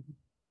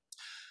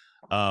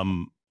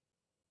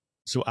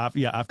 so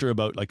after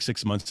about like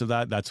 6 months of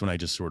that, that's when I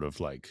just sort of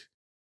like,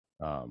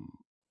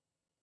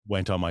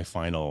 went on my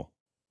final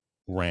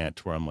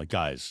rant where I'm like,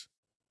 guys,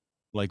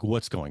 like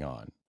what's going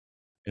on?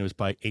 And it was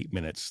by 8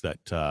 minutes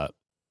that,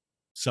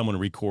 someone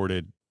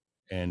recorded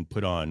and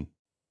put on,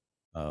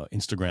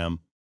 Instagram.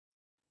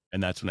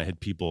 And that's when I had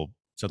people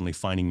suddenly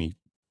finding me,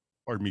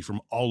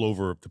 from all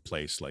over the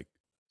place, like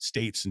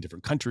states and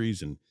different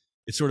countries. And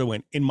it sort of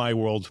went in my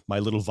world, my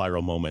little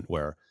viral moment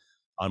where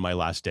on my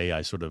last day,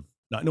 I sort of,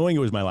 not knowing it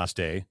was my last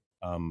day,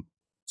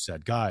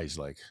 said, guys,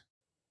 like,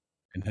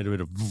 and had a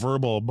bit of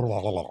verbal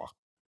blah, blah, blah.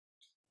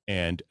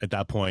 And at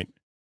that point,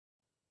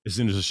 as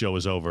soon as the show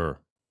was over,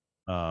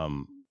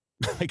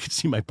 I could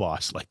see my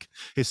boss, like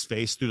his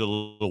face through the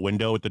little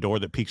window at the door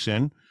that peeks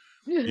in,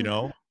 you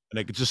know, and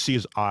I could just see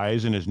his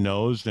eyes and his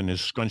nose and his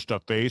scrunched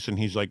up face. And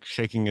he's like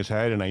shaking his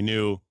head. And I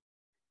knew,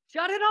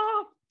 shut it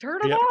off, turn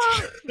it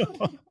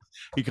off.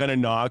 He kind of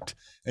knocked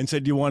and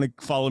said, do you want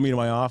to follow me to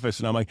my office?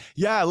 And I'm like,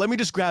 yeah, let me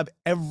just grab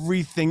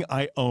everything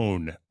I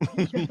own.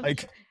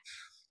 Like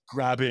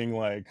grabbing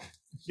like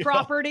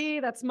property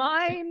that's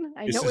mine.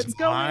 I know it's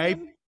going. My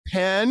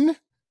pen,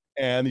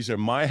 and these are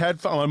my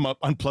headphones.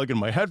 I'm unplugging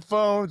my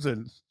headphones,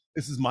 and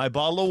this is my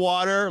bottle of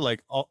water,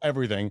 like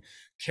everything,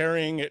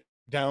 carrying it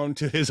down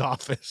to his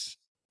office,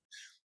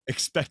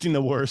 expecting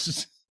the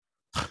worst.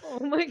 Oh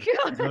my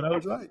God. But I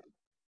was right.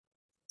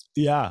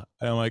 Yeah.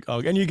 And I'm like,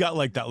 oh, and you got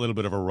like that little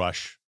bit of a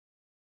rush,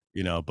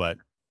 you know, but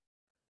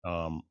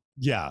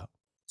yeah.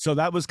 So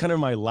that was kind of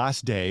my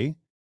last day.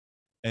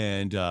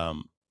 And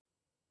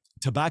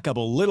to back up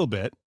a little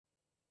bit,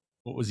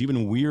 what was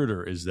even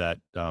weirder is that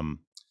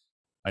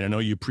I know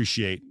you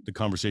appreciate the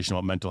conversation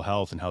about mental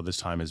health and how this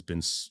time has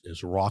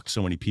rocked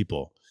so many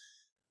people.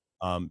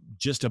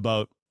 Just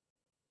about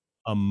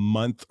a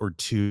month or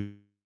two,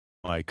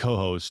 my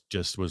co-host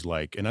just was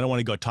like, and I don't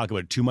want to go talk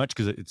about it too much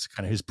because it's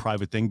kind of his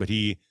private thing, but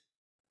he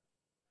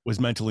was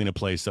mentally in a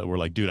place that we're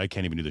like, dude, I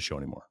can't even do the show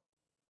anymore.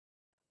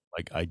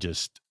 Like,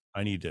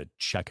 I need to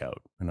check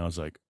out. And I was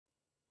like,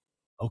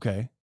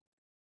 okay.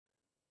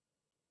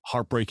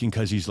 Heartbreaking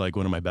because he's like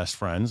one of my best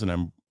friends, and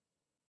I'm,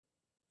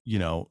 you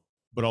know,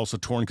 but also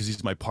torn because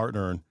he's my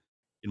partner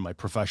in my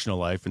professional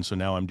life. And so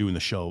now I'm doing the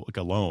show like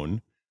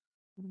alone.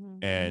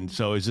 Mm-hmm. And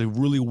so it's a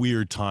really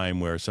weird time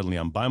where suddenly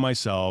I'm by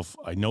myself.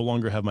 I no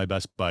longer have my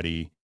best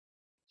buddy.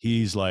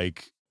 he's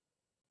like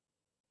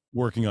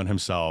working on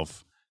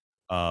himself.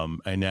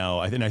 And now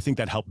I think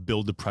that helped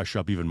build the pressure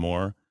up even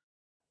more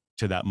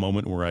to that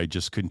moment where I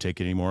just couldn't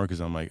take it anymore. Cause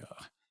I'm like,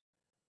 ugh,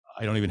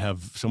 I don't even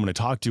have someone to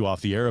talk to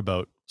off the air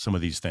about some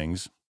of these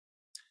things.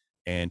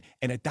 And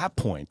at that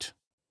point,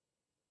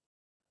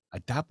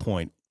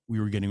 we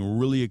were getting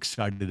really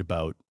excited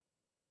about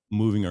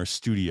moving our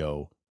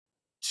studio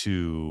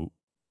to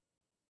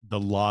the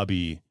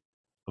lobby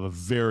of a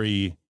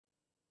very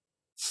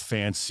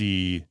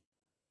fancy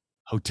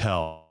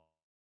hotel.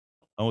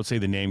 I won't say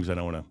the name because I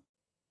don't want to,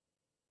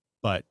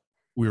 but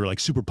we were like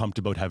super pumped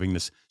about having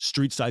this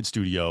street side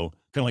studio,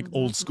 kind of like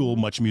old school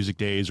Much Music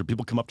days, where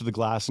people come up to the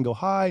glass and go,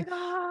 "Hi,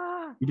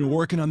 we've been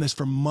working on this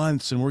for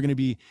months, and we're going to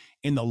be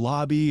in the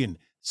lobby, and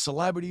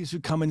celebrities who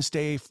come and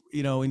stay,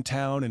 in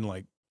town, and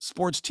like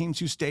sports teams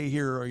who stay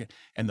here,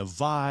 and the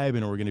vibe,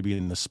 and we're going to be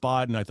in the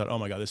spot." And I thought, oh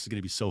my God, this is going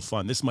to be so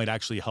fun. This might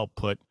actually help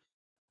put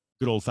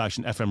good old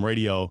fashioned FM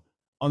radio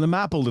on the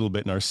map a little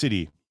bit in our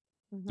city.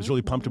 I was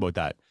really pumped about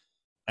that.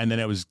 And then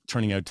it was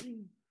turning out,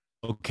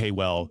 okay,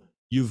 well,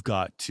 you've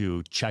got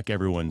to check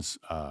everyone's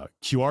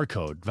QR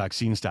code,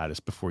 vaccine status,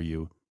 before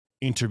you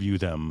interview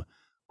them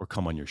or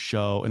come on your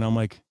show. And I'm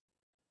like,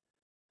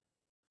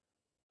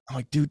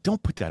 dude,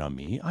 don't put that on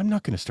me. I'm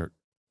not going to start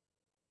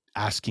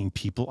asking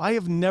people. I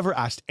have never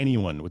asked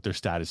anyone what their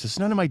status is. It's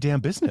none of my damn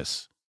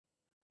business.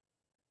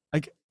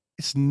 Like,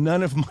 it's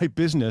none of my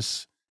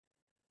business,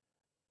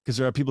 because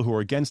there are people who are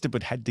against it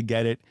but had to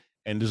get it.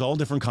 And there's all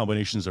different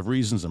combinations of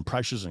reasons and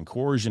pressures and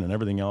coercion and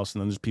everything else.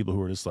 And then there's people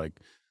who are just like,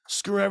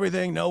 screw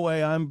everything. No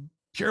way. I'm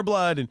pure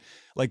blood. And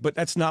like, but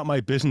that's not my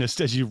business.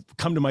 As you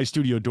come to my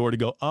studio door to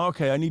go, oh,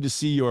 okay, I need to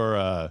see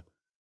your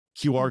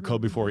QR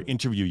code before I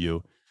interview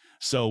you.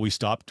 So we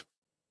stopped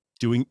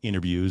doing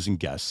interviews and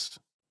guests,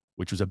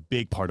 which was a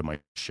big part of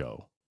my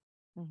show.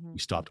 We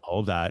stopped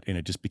all of that, and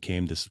it just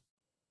became this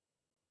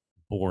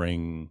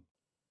boring,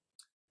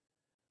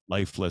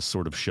 lifeless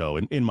sort of show.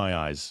 And in my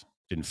eyes,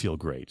 didn't feel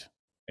great.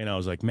 And I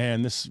was like,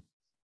 man,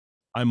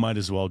 I might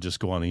as well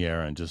just go on the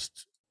air and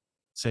just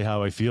say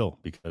how I feel,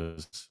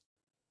 because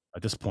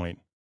at this point,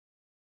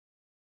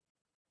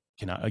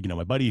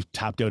 my buddy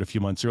tapped out a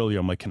few months earlier.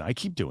 I'm like, can I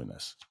keep doing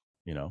this?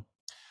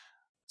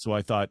 So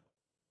I thought,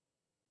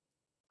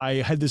 I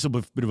had this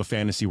bit of a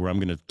fantasy where I'm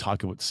going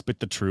to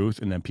spit the truth,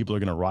 and then people are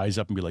going to rise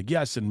up and be like,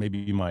 yes. And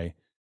maybe my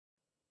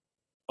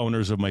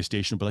owners of my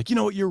station will be like, you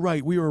know what, you're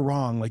right. We were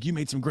wrong. Like, you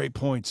made some great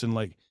points. And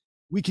like,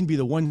 we can be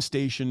the one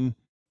station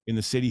in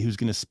the city who's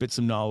going to spit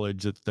some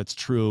knowledge that's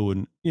true.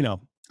 And,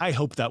 I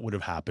hope that would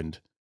have happened,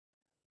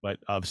 but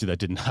obviously that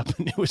didn't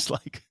happen. It was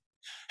like,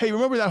 hey,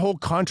 remember that whole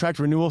contract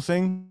renewal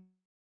thing?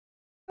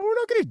 We're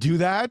not going to do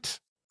that.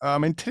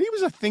 And today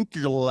was, I think,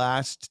 your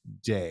last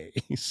day.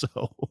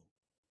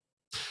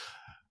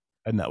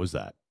 And that was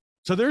that.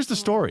 So there's the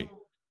story. Is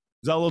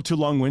that a little too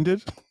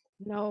long-winded?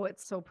 No,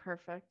 it's so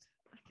perfect.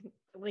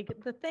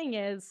 The thing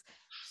is,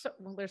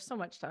 there's so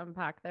much to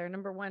unpack there.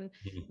 Number one,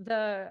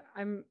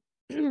 I'm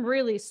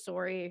really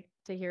sorry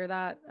to hear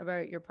that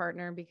about your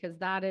partner, because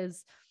that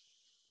is,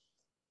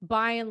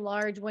 by and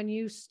large, when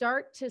you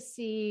start to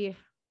see,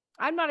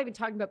 I'm not even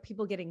talking about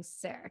people getting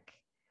sick.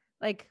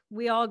 Like,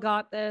 we all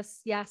got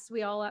this. Yes,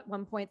 we all at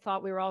one point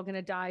thought we were all going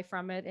to die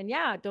from it. And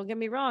yeah, don't get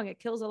me wrong, it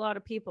kills a lot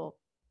of people.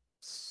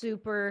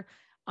 Super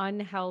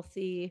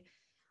unhealthy,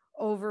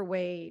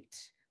 overweight,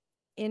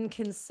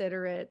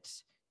 inconsiderate,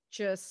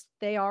 just,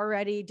 they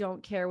already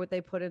don't care what they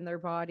put in their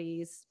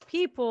bodies.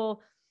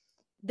 People,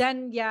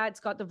 then yeah, it's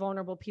got the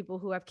vulnerable people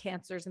who have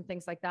cancers and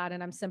things like that.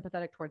 And I'm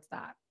sympathetic towards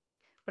that,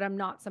 but I'm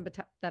not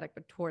sympathetic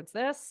towards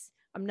this.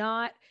 I'm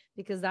not,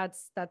 because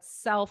that's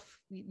self,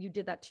 you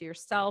did that to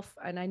yourself.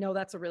 And I know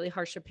that's a really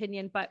harsh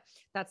opinion, but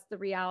that's the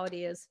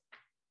reality. Is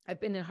I've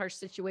been in harsh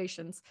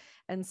situations.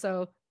 And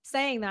so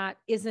saying that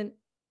isn't,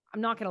 I'm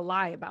not going to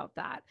lie about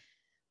that,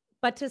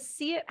 but to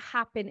see it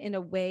happen in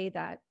a way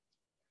that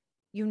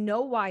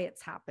why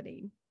it's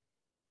happening,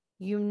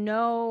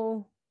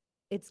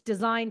 it's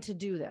designed to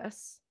do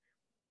this,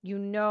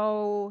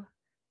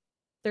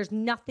 there's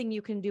nothing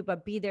you can do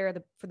but be there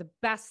for the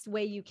best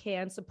way you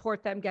can,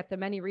 support them, get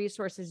them any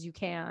resources you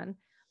can.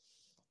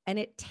 And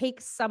it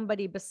takes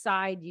somebody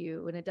beside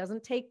you, and it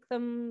doesn't take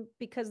them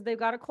because they've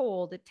got a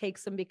cold. It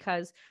takes them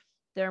because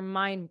their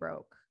mind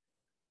broke,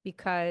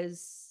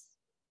 because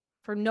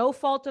for no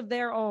fault of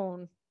their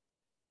own,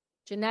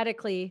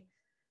 genetically,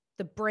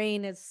 the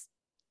brain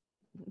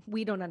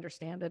we don't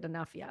understand it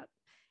enough yet.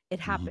 It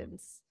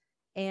happens.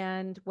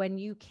 And when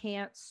you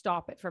can't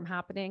stop it from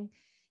happening,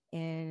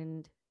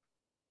 and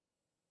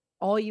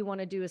all you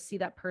want to do is see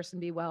that person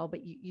be well,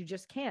 but you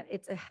just can't.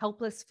 It's a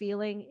helpless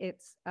feeling.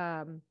 It's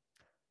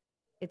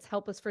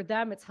helpless for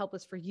them. It's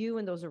helpless for you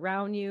and those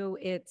around you.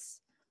 It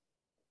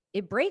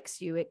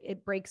breaks you.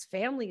 It breaks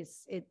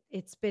families.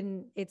 It's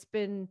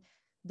been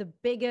the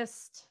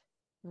biggest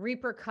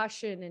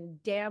repercussion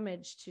and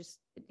damage to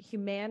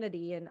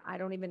humanity. And I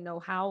don't even know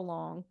how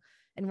long,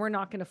 and we're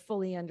not going to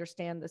fully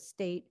understand the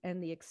state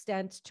and the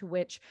extent to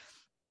which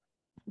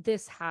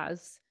this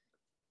has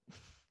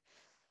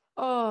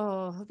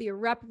Oh, the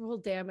irreparable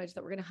damage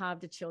that we're going to have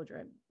to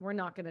children. We're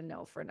not going to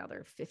know for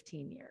another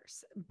 15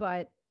 years.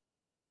 But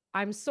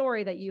I'm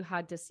sorry that you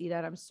had to see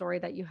that. I'm sorry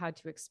that you had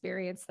to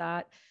experience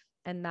that.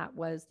 And that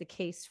was the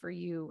case for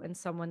you and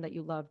someone that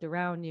you loved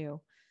around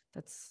you.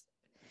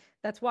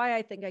 That's why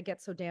I think I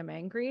get so damn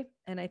angry.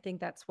 And I think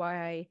that's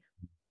why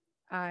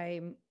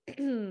I'm,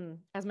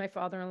 as my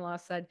father-in-law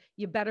said,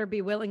 you better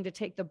be willing to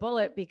take the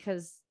bullet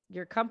because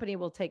your company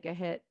will take a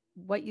hit.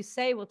 What you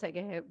say will take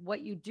a hit.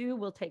 What you do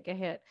will take a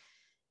hit.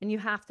 And you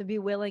have to be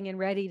willing and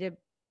ready to,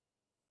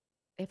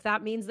 if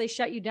that means they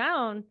shut you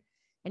down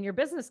and your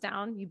business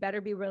down, you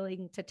better be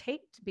willing to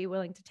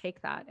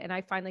take that. And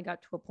I finally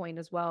got to a point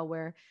as well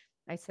where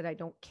I said, I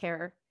don't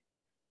care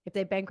if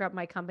they bankrupt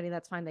my company,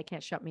 that's fine. They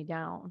can't shut me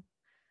down.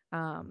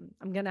 I'm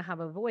going to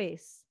have a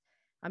voice.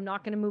 I'm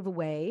not going to move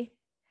away.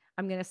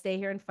 I'm going to stay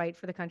here and fight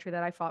for the country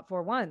that I fought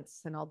for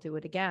once, and I'll do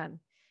it again.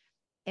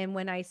 And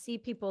when I see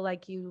people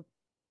like you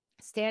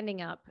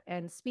standing up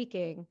and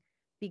speaking,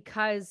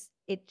 because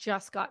it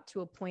just got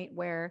to a point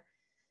where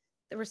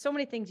there were so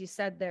many things you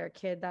said there,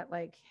 kid, that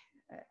like,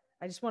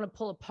 I just want to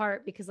pull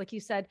apart because like you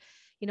said,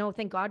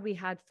 thank God we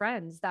had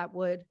friends that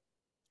would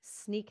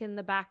sneak in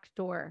the back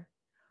door,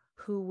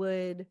 who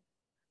would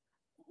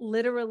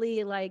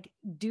literally like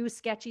do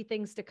sketchy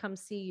things to come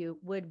see you,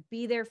 would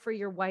be there for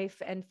your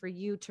wife and for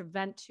you to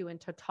vent to and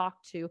to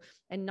talk to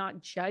and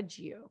not judge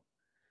you.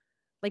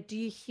 Like, do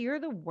you hear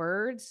the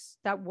words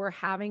that we're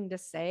having to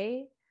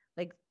say?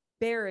 Like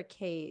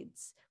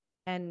barricades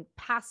and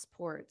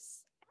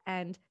passports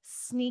and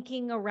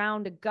sneaking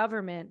around a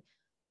government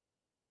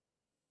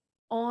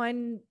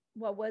on,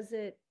 what was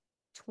it,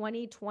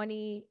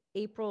 2020,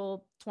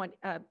 April 20.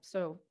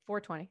 So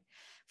 420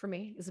 for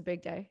me is a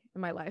big day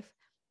in my life.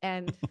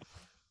 And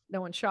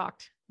no one's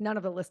shocked. None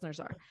of the listeners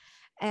are.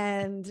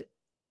 And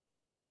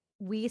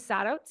we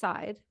sat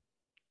outside,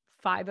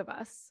 5 of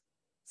us,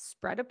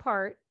 spread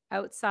apart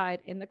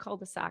outside in the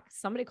cul-de-sac.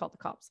 Somebody called the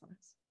cops on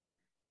us.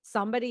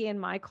 Somebody in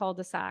my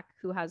cul-de-sac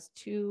who has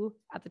 2,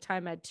 at the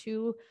time had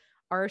 2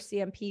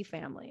 RCMP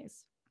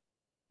families,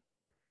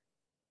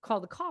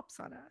 called the cops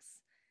on us.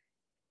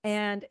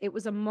 And it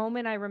was a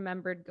moment I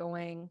remembered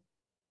going,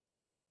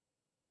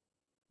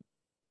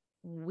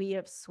 we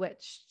have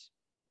switched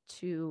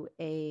to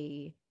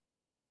a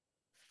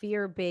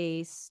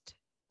fear-based,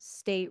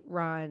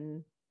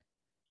 state-run,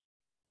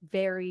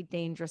 very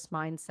dangerous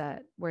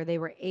mindset where they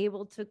were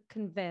able to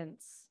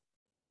convince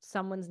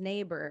someone's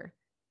neighbor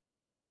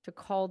to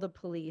call the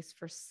police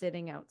for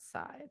sitting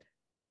outside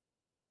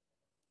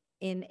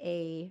in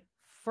a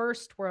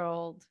first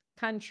world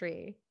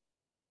country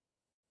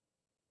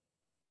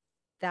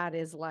that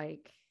is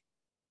like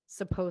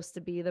supposed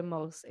to be the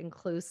most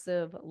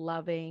inclusive,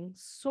 loving.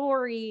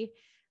 Sorry,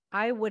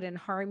 I wouldn't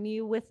harm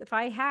you with if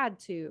I had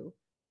to.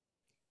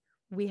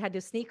 We had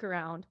to sneak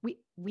around.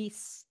 We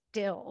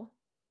still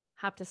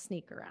have to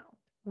sneak around.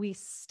 We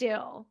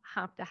still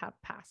have to have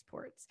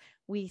passports.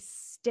 We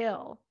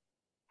still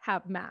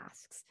have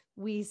masks.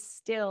 We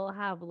still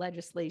have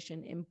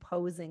legislation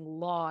imposing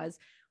laws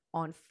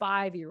on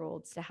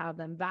 5-year-olds to have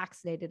them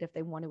vaccinated if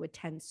they want to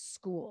attend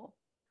school.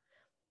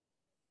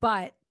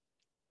 But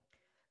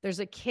there's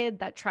a kid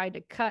that tried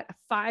to cut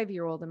a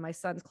 5-year-old in my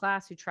son's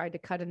class who tried to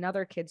cut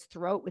another kid's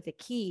throat with a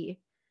key.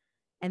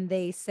 And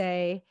they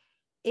say,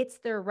 it's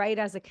their right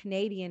as a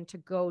Canadian to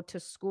go to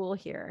school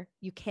here.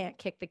 You can't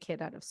kick the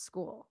kid out of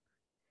school,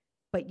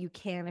 but you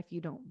can if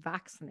you don't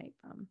vaccinate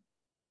them.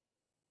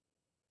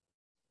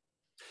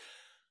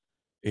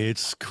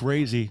 It's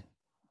crazy.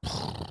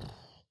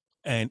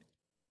 And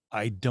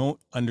I don't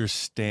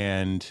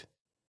understand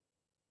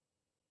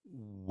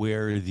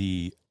where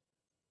the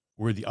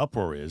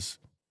uproar is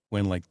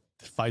when like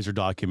the Pfizer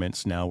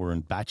documents now we're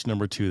in batch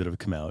number 2 that have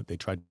come out. They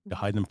tried to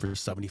hide them for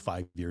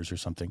 75 years or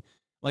something.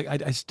 Like, I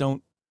just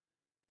don't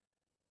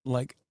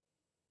like,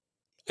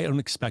 I don't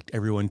expect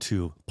everyone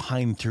to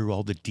pine through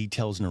all the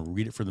details and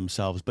read it for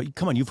themselves, but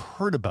come on, you've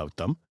heard about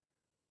them.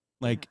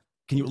 Like,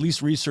 can you at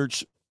least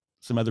research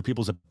some other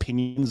people's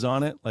opinions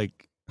on it?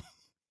 Like,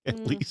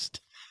 at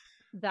least.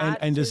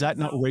 And does that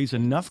not raise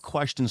enough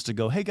questions to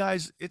go, hey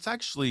guys, it's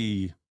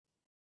actually,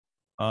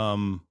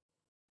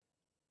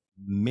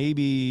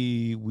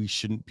 maybe we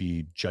shouldn't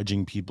be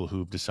judging people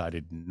who've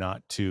decided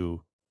not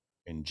to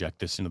inject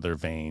this into their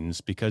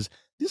veins because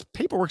this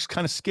paperwork's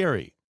kind of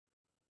scary.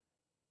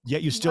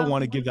 Yet you still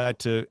want to give that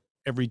to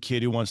every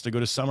kid who wants to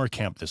go to summer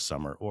camp this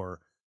summer or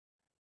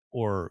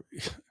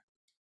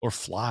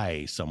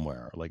fly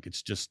somewhere. Like,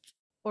 it's just,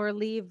 or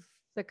leave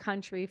the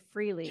country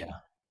freely.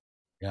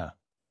 Yeah.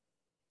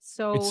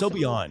 So it's so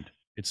beyond.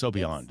 It's so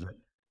beyond.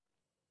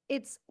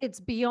 It's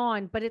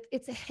beyond, but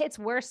it's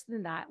worse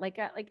than that. Like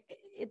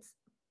it's,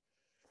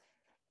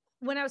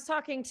 when I was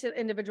talking to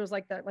individuals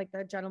like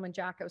the gentleman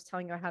Jack I was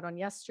telling you I had on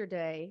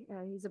yesterday,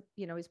 he's a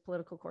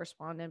political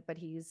correspondent, but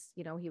he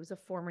was a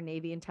former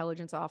Navy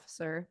intelligence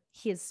officer.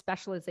 His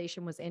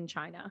specialization was in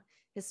China.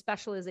 His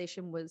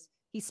specialization was,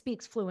 he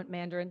speaks fluent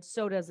Mandarin.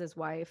 So does his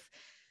wife.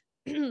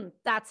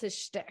 That's his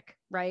shtick,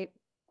 right?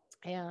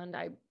 And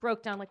I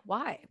broke down like,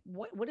 why?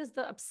 What is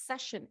the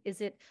obsession?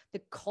 Is it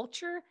the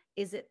culture?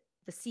 Is it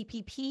the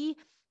CPP?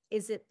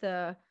 Is it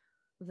the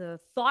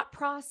thought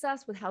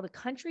process with how the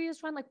country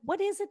is run? Like,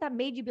 what is it that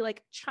made you be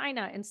like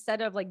China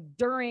instead of like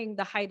during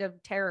the height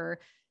of terror,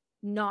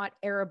 not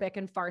Arabic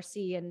and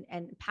Farsi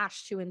and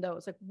Pashto and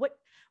those? Like,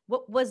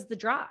 what was the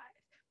drive?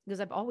 Because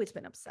I've always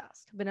been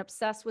obsessed. I've been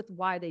obsessed with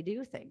why they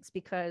do things,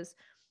 because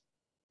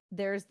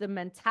there's the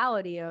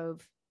mentality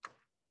of,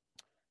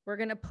 we're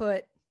going to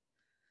put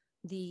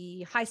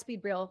the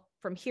high-speed rail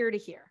from here to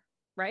here,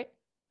 right?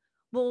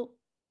 Well,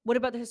 what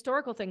about the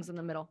historical things in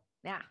the middle?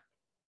 Nah,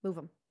 move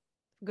them.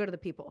 Go to the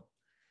people.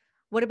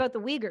 What about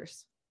the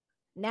Uyghurs?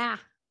 Nah,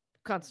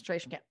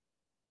 concentration camp.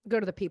 Go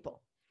to the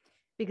people,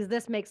 because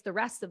this makes the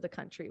rest of the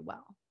country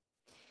well.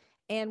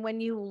 And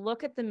when you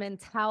look at the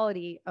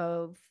mentality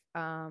of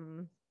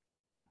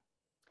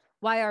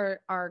why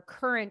our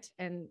current,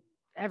 and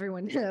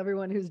everyone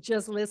who's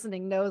just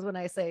listening knows when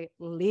I say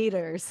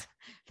leaders,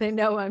 they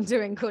know I'm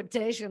doing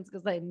quotations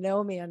because they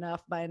know me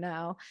enough by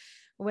now.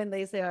 When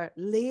they say our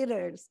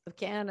leaders of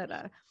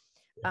Canada,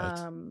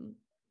 Right.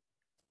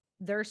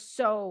 They're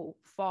so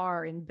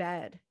far in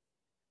bed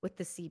with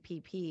the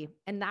CPP.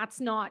 And that's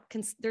not,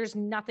 there's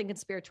nothing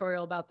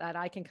conspiratorial about that.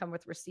 I can come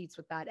with receipts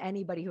with that.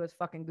 Anybody who has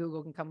fucking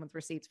Google can come with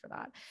receipts for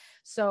that.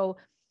 So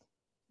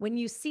when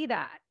you see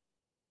that,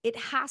 it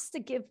has to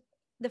give,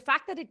 the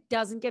fact that it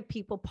doesn't give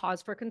people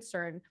pause for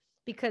concern,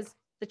 because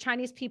the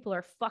Chinese people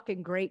are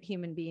fucking great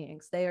human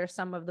beings. They are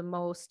some of the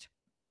most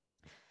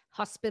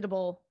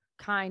hospitable,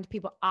 kind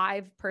people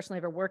I've personally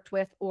ever worked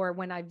with, or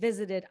when I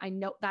visited, I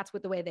know that's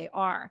what the way they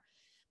are.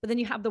 But then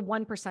you have the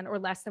 1% or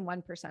less than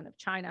 1% of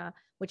China,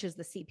 which is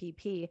the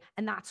CPP.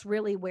 And that's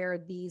really where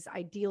these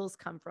ideals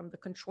come from. The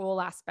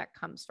control aspect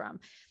comes from.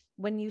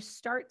 When you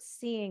start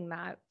seeing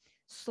that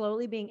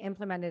slowly being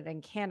implemented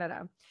in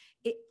Canada,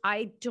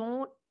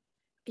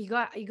 you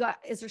got,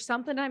 is there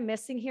something I'm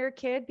missing here,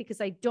 kid? Because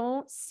I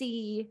don't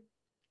see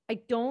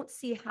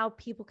how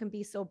people can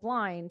be so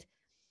blind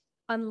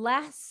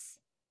unless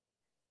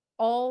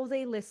all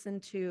they listen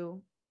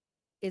to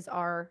is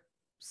our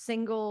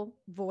single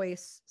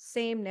voice,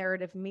 same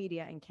narrative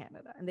media in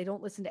Canada. And they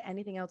don't listen to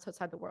anything else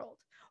outside the world,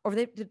 or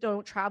they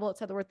don't travel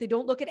outside the world. They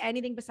don't look at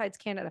anything besides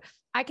Canada.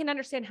 I can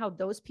understand how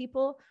those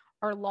people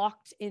are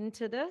locked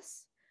into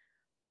this,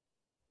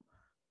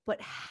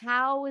 but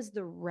how is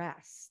the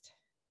rest?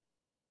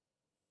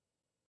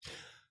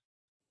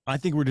 I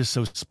think we're just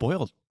so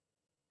spoiled.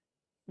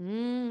 I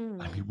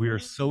mean, we are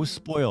so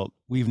spoiled.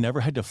 We've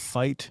never had to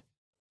fight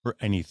for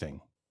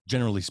anything,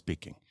 generally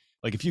speaking.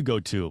 Like if you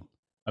go to,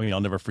 I mean,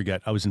 I'll never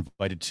forget, I was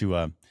invited to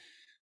an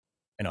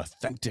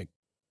authentic,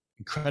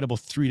 incredible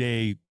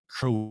 3-day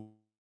Crow.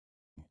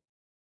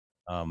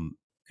 And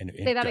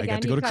Say that I again.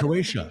 got to go to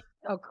Croatia.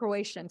 Oh,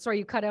 Croatian. Sorry,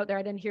 you cut out there.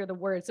 I didn't hear the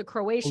word. So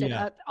Croatian,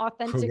 yeah.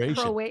 authentic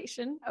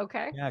Croatian.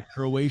 Okay. Yeah,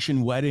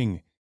 Croatian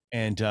wedding.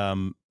 And,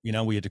 you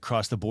know, we had to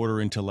cross the border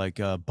into like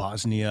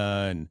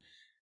Bosnia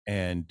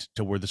and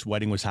to where this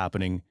wedding was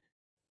happening.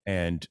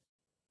 And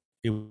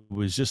it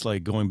was just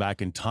like going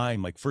back in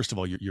time. Like, first of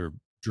all, you're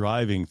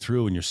driving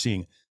through and you're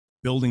seeing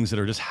buildings that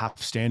are just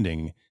half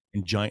standing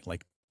and giant,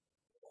 like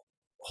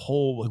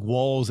whole like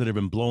walls that have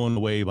been blown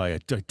away by a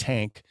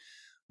tank,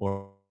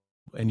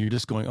 and you're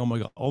just going, oh my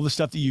God, all the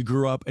stuff that you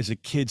grew up as a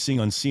kid seeing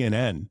on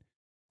CNN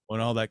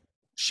when all that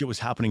shit was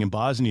happening in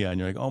Bosnia. And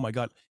you're like, oh my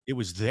God, it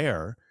was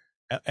there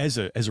as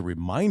a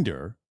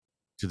reminder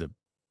to the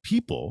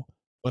people.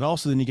 But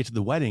also then you get to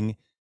the wedding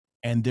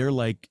and they're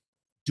like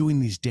doing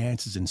these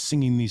dances and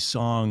singing these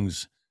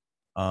songs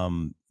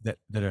that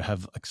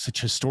have like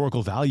such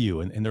historical value.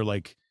 And they're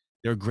like,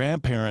 their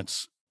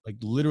grandparents, like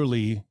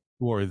literally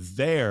who are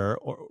there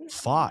or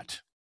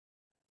fought.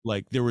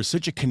 Like there was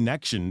such a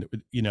connection,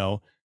 you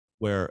know,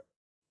 where,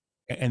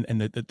 and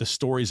the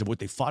stories of what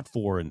they fought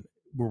for and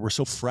were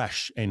so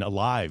fresh and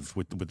alive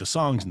with the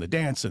songs and the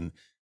dance and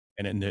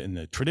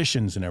the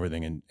traditions and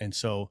everything. And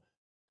so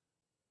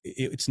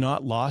it's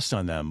not lost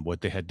on them what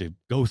they had to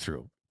go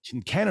through.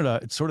 In Canada,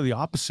 it's sort of the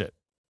opposite.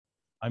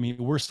 I mean,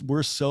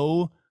 we're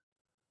so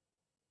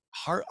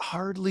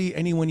hardly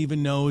anyone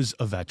even knows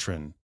a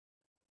veteran,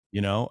 you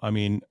know? I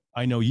mean,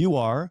 I know you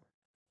are,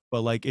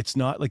 but like, it's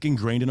not like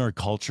ingrained in our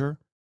culture.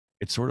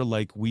 It's sort of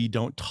like, we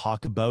don't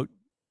talk about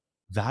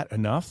that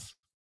enough.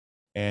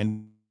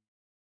 And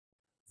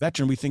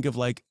veteran, we think of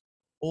like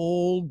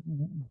old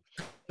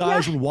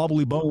guys with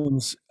wobbly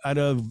bones out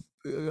of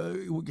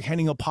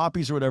handing out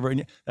poppies or whatever.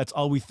 And that's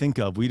all we think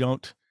of. We've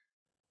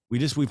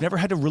never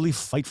had to really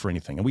fight for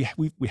anything. And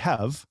we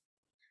have,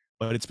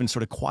 but it's been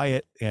sort of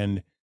quiet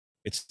and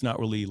it's not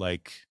really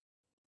like,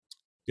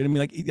 you know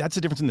what I mean? Like that's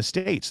the difference in the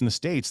States. In the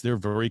States, they're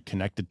very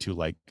connected to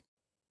like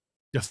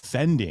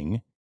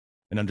defending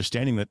and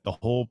understanding that the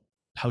whole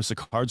house of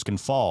cards can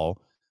fall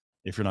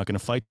if you're not going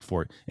to fight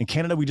for it. In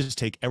Canada, we just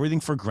take everything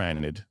for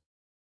granted.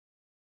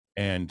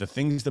 And the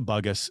things that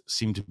bug us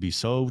seem to be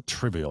so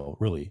trivial,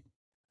 really.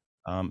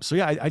 So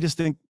yeah, I just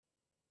think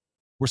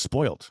we're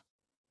spoiled.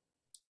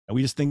 And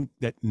we just think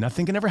that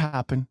nothing can ever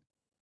happen.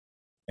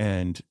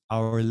 and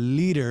our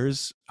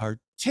leaders are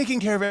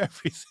taking care of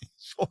everything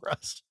for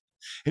us,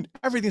 and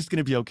everything's going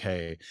to be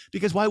okay.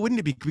 Because why wouldn't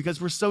it be? Because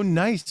we're so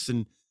nice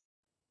and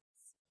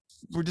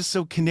we're just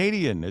so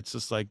Canadian. It's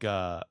just like,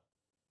 I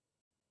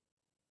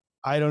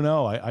don't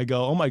know. I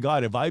go, oh my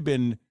God, have I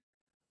been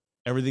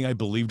everything I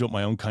believed about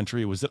my own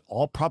country? Was it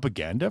all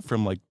propaganda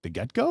from like the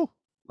get go?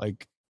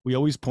 Like we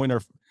always point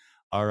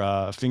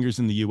our fingers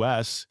in the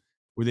U.S.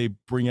 where they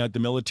bring out the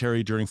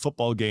military during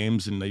football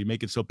games and they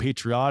make it so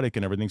patriotic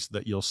and everything so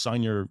that you'll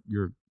sign your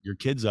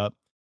kids up.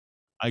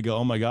 I go,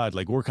 oh my God,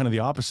 like we're kind of the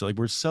opposite. Like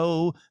we're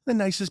so the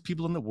nicest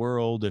people in the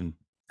world. And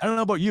I don't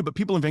know about you, but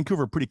people in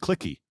Vancouver are pretty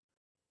cliquey.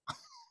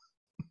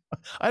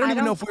 I don't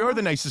even know if we are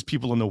the nicest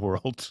people in the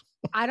world.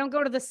 I don't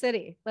go to the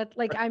city.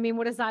 I mean,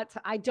 what is that?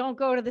 I don't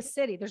go to the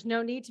city. There's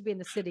no need to be in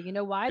the city. You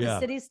know why? The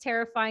city's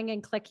terrifying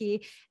and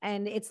cliquey.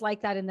 And it's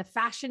like that in the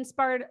fashion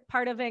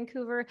part of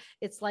Vancouver.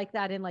 It's like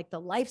that in like the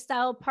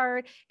lifestyle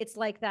part. It's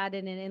like that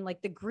in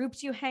like the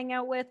groups you hang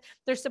out with.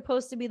 They're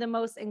supposed to be the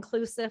most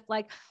inclusive.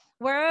 Like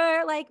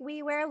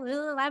we wear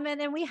Lululemon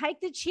and we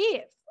hike the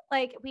Chief.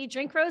 Like we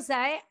drink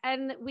rosé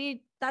and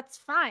that's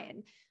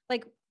fine.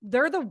 Like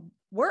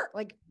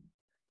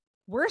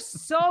we're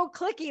so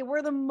cliquey.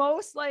 We're the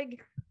most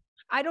like,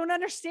 I don't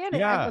understand it.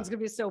 Yeah. Everyone's going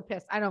to be so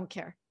pissed. I don't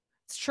care.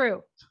 It's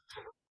true.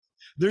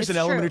 There's an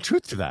element of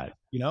truth to that.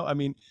 You know, I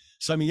mean,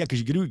 yeah,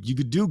 because you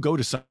could go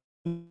to some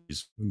when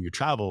you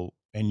travel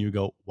and you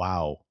go,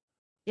 wow,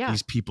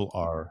 these people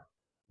are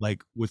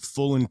like with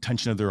full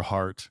intention of their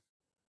heart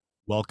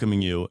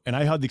welcoming you. And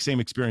I had the same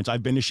experience.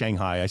 I've been to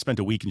Shanghai. I spent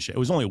a week in Shanghai. It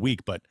was only a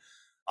week, but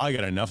I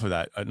got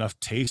enough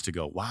taste to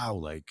go, wow,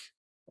 like,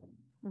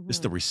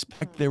 just the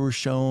respect that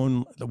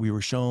we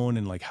were shown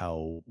and like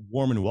how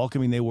warm and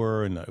welcoming they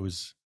were. And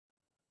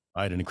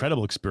I had an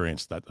incredible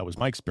experience. That was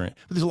my experience.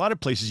 But there's a lot of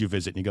places you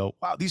visit and you go,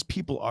 wow, these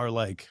people are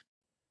like,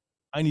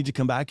 I need to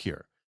come back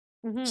here.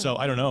 Mm-hmm. So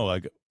I don't know,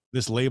 like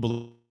this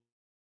label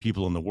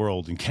people in the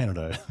world in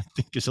Canada, I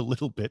think is a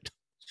bit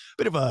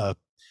of a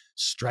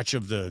stretch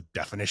of the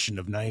definition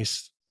of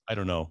nice. I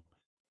don't know.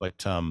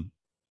 But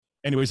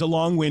anyways, a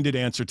long-winded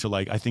answer to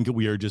like, I think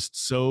we are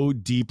just so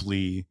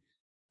deeply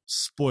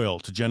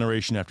spoiled to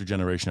generation after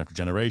generation after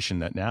generation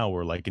that now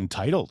we're like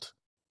entitled.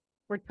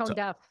 We're tone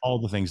deaf. All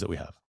the things that we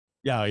have.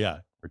 Yeah.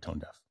 We're tone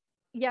deaf.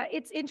 Yeah.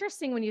 It's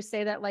interesting when you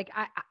say that, like,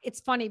 it's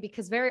funny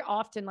because very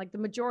often, like the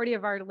majority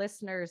of our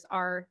listeners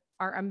are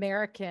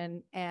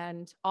American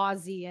and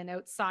Aussie and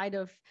outside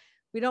of,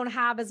 we don't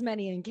have as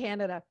many in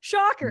Canada.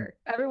 Shocker.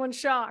 Everyone's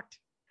shocked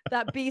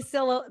that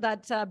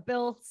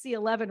Bill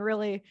C-11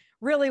 really,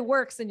 really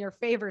works in your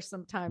favor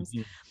sometimes.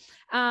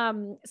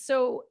 Mm-hmm.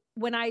 So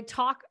when I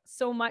talk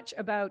so much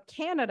about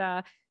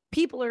Canada,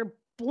 people are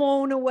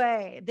blown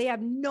away. They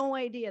have no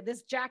idea.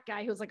 This Jack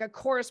guy who's like a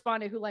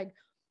correspondent who like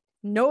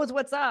knows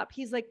what's up.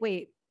 He's like,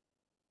 wait,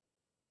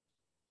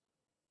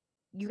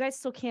 you guys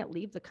still can't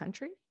leave the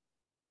country?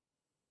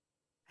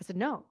 I said,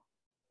 no.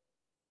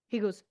 He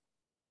goes,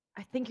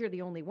 I think you're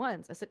the only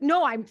ones. I said,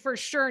 no, I'm for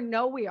sure.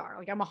 No, we are.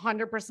 Like, I'm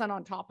 100%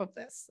 on top of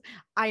this.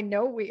 I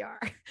know we are.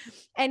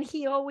 And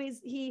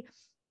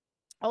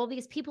all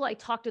these people I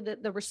talk to,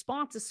 the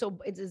response is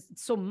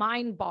so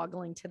mind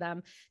boggling to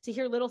them to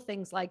hear little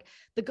things like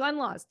the gun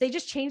laws. They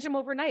just changed them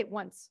overnight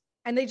once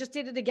and they just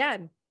did it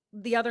again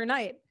the other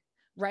night.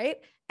 Right.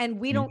 And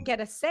we don't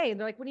get a say. And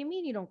they're like, what do you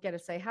mean you don't get a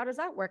say? How does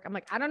that work? I'm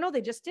like, I don't know. They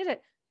just did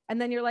it.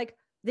 And then you're like,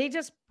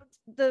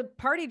 the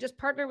party just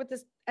partnered with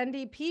this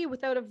NDP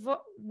without a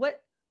vote.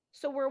 What?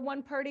 So we're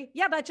one party.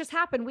 Yeah, that just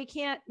happened. We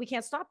can't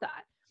stop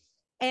that.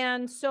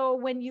 And so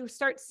when you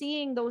start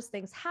seeing those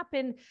things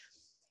happen,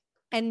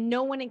 and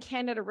no one in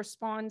Canada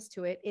responds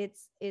to it,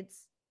 it's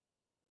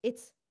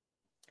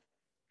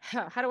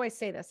how do I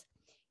say this?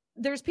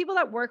 There's people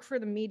that work for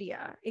the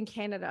media in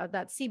Canada,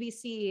 that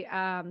CBC,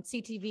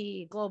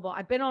 CTV, Global.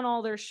 I've been on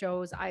all their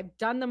shows. I've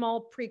done them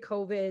all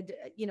pre-COVID.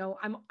 You know,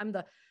 I'm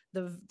the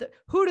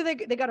who do they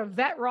got a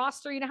vet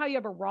roster? You know how you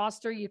have a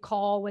roster you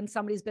call when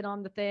somebody's been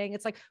on the thing?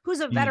 It's like,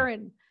 who's a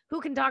veteran? Who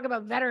can talk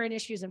about veteran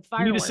issues and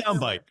fireworks?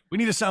 We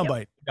need a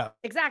soundbite. Yeah,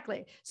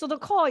 exactly. So they'll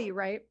call you,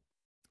 right?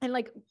 And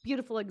like,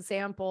 beautiful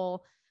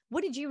example.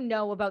 What did you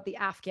know about the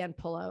Afghan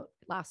pullout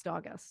last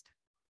August?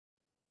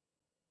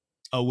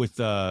 Oh, with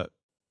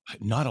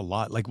not a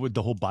lot. Like with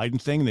the whole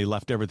Biden thing, they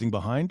left everything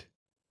behind.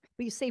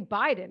 But you say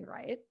Biden,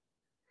 right?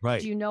 Right.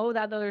 Do you know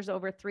that there's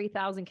over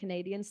 3,000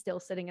 Canadians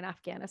still sitting in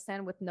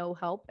Afghanistan with no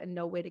help and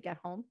no way to get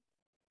home?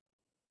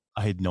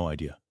 I had no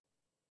idea.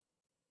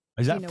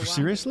 Is that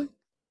seriously?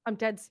 I'm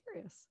dead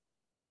serious.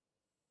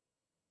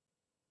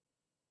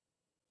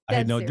 I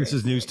had no. This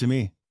is news to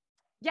me.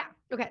 Yeah.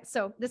 Okay.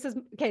 So this is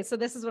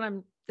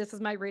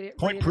my radio.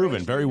 Point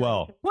proven. Very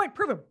well. Point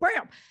proven.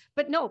 Bam.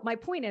 But no, my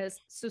point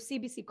is, so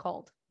CBC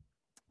called.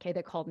 Okay.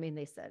 They called me and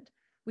they said,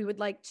 we would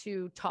like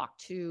to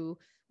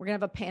we're going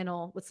to have a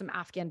panel with some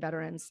Afghan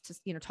veterans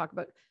to, talk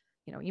about,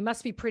 you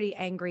must be pretty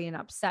angry and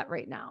upset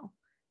right now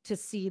to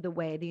see the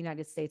way the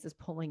United States is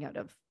pulling out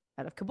of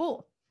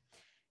Kabul.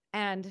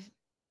 And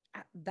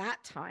at that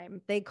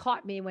time they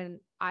caught me when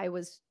I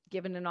was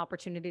given an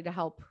opportunity to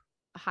help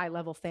high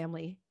level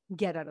family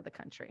get out of the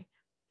country.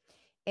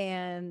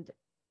 And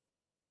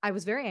I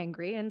was very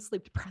angry and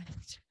sleep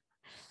deprived.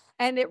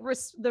 And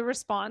the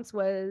response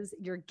was,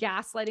 you're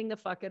gaslighting the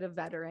fuck out of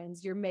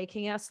veterans. You're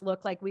making us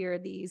look like we are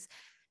these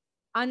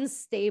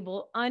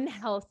unstable,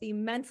 unhealthy,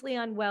 mentally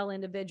unwell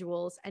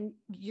individuals. And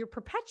you're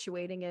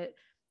perpetuating it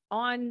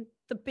on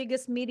the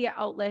biggest media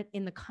outlet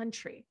in the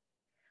country.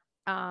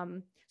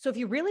 So if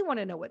you really want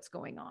to know what's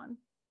going on,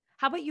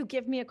 how about you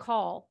give me a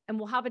call and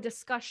we'll have a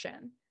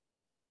discussion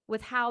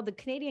with how the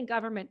Canadian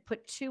government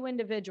put 2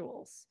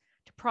 individuals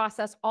to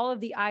process all of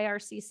the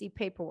IRCC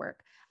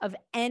paperwork of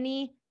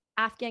any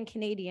Afghan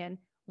Canadian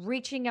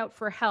reaching out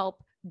for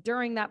help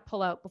during that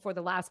pullout before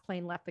the last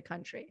plane left the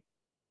country.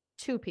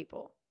 2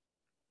 people.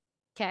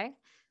 Okay.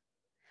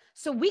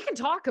 So we can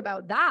talk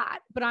about that,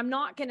 but I'm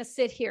not going to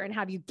sit here and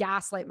have you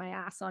gaslight my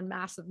ass on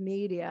massive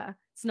media.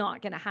 It's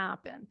not going to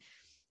happen.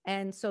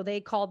 And so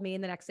they called me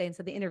in the next day and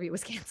said the interview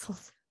was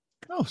canceled.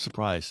 Oh,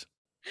 surprise.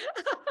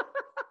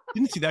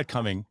 Didn't see that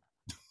coming.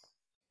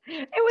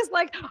 It was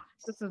like,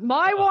 this is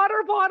my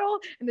water bottle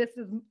and this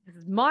is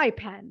my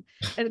pen.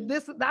 And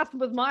that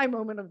was my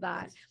moment of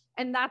that.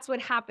 And that's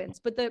what happens.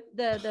 But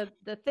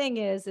the thing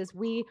is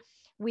we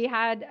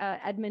had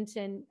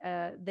Edmonton,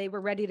 they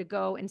were ready to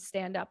go and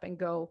stand up and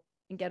go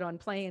and get on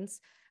planes.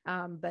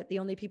 But the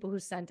only people who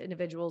sent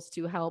individuals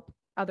to help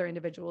other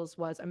individuals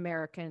was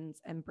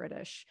Americans and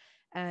British.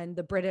 And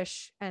the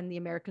British and the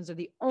Americans are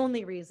the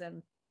only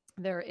reason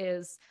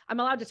I'm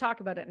allowed to talk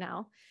about it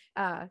now.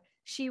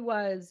 She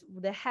was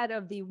the head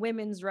of the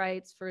women's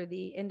rights for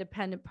the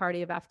Independent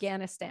Party of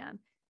Afghanistan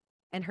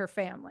and her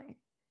family.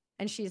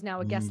 And she's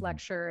now a guest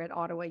lecturer at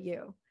Ottawa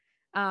U.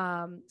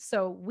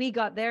 So we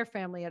got their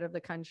family out of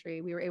the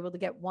country. We were able to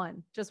get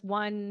just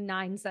one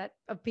 9 set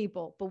of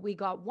people, but we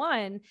got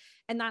one.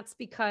 And that's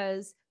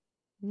because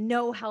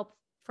no help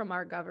from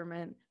our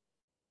government,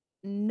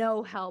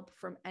 no help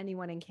from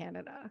anyone in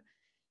Canada.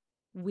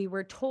 We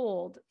were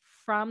told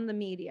from the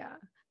media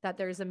that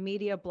there's a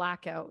media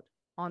blackout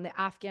on the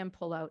Afghan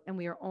pullout, and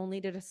we are only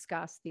to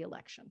discuss the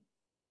election.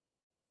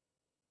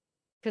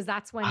 Because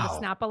that's when the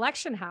snap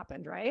election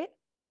happened, right?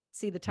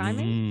 See the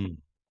timing?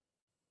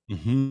 I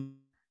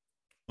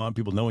want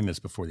people knowing this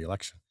before the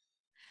election.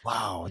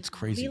 Wow, it's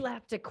crazy. We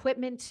left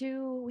equipment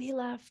too. We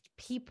left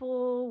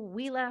people.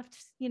 We left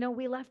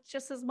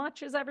just as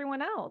much as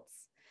everyone else.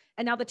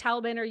 And now the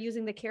Taliban are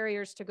using the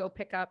carriers to go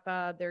pick up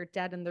their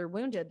dead and their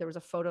wounded. There was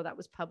a photo that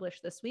was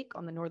published this week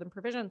on the Northern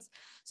Provisions.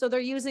 So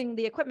they're using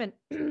the equipment.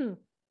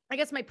 I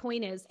guess my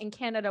point is, in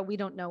Canada, we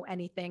don't know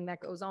anything that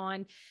goes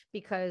on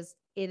because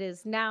it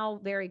is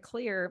now very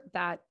clear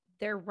that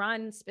they're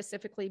run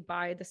specifically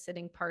by the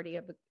sitting party,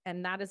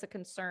 and that is a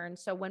concern.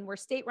 So when we're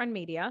state-run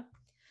media,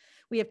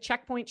 we have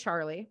Checkpoint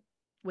Charlie,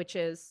 which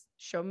is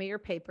show me your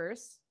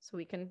papers so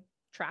we can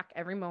track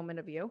every moment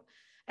of you.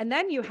 And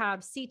then you have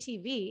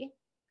CTV,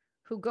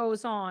 who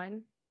goes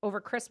on over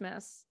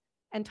Christmas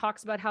and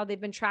talks about how they've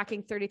been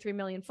tracking 33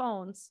 million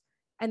phones,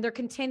 and they're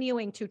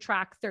continuing to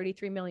track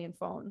 33 million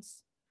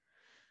phones.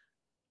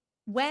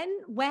 When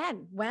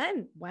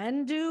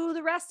do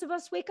the rest of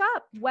us wake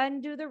up?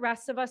 When do the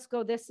rest of us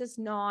go, this is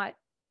not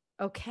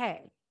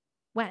okay?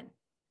 When?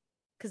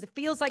 Because it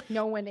feels like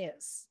no one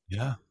is.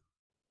 Yeah.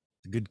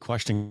 Good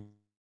question.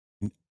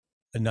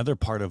 Another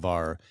part of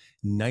our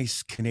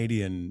nice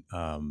Canadian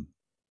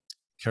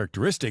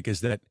characteristic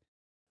is that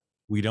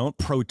we don't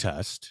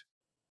protest.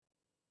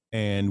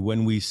 And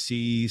when we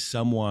see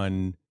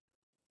someone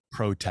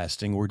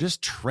protesting, we're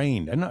just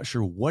trained. I'm not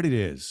sure what it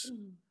is.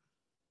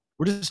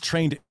 We're just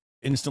trained to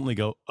instantly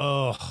go,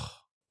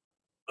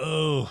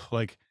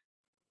 like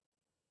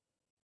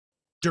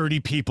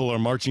dirty people are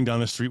marching down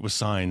the street with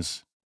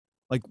signs.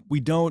 Like we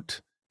don't,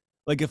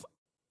 like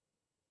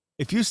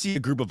if you see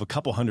a group of a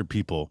couple hundred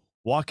people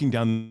walking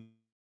down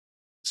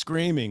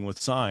screaming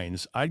with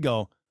signs, I'd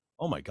go,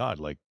 oh my God,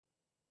 like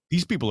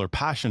these people are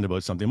passionate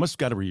about something. There must have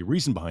got to be a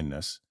reason behind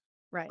this.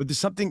 Right. But there's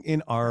something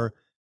in our,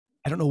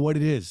 I don't know what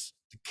it is.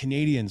 The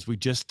Canadians, we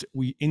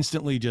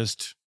instantly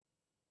just,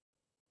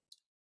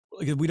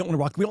 like, we don't want to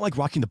rock. We don't like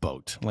rocking the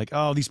boat. Like,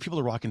 oh, these people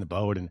are rocking the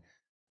boat, and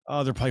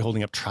oh, they're probably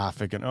holding up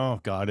traffic, and oh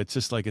God, it's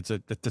just like that's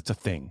a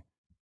thing.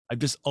 I've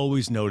just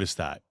always noticed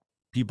that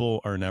people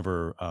are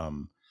never.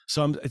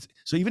 So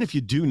even if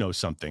you do know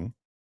something,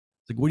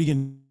 it's like, what are you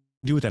going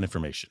to do with that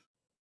information?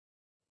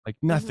 Like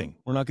nothing.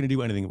 We're not going to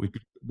do anything.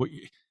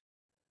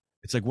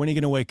 It's like, when are you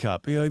going to wake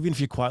up? Even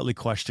if you quietly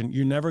question,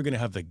 you're never going to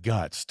have the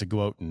guts to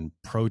go out and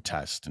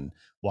protest and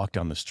walk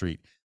down the street.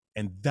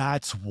 And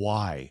that's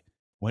why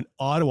when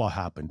Ottawa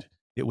happened,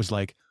 it was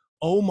like,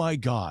 oh my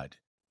God,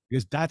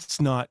 because that's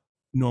not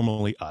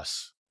normally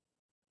us.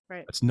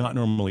 Right. That's not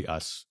normally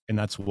us. And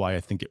that's why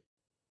I think it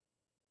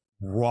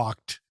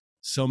rocked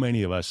so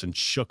many of us and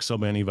shook so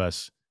many of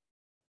us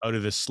out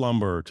of this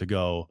slumber to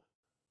go,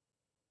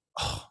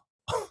 oh.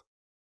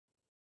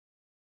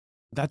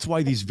 That's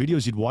why these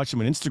videos, you'd watch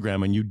them on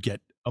Instagram and you'd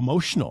get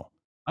emotional.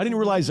 I didn't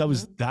realize I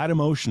was that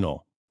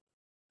emotional.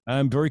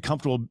 I'm very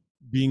comfortable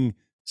being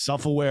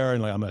self-aware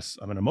and like I'm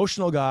an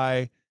emotional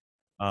guy.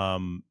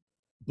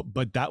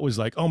 but that was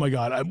like, oh my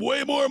God, I'm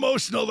way more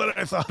emotional than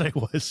I thought I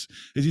was.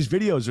 These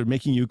videos are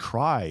making you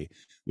cry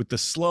with the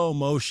slow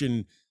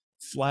motion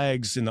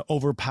flags and the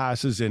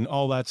overpasses and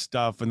all that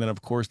stuff. And then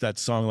of course that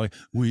song, like,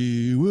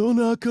 we will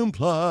not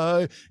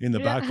comply in the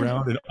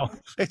background.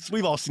 And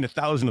we've all seen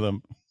 1,000 of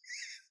them.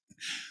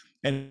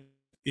 And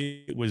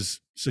it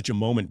was such a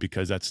moment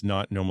because that's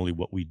not normally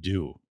what we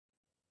do.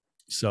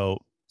 So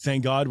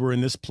thank God we're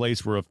in this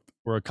place where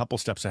we're a couple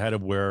steps ahead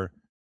of where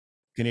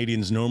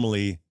Canadians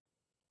normally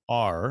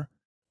are.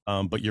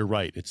 But you're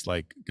right. It's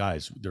like,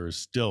 guys, there's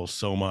still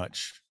so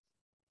much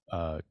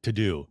to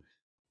do.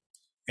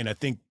 And I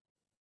think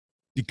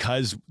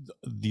because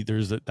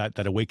there's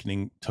that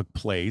awakening took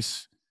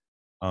place,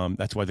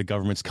 that's why the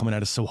government's coming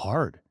at us so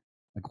hard.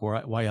 Like,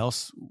 why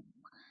else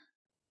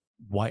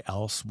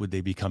would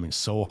they be coming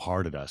so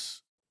hard at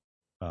us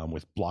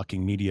with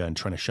blocking media and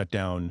trying to shut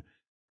down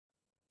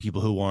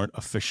people who aren't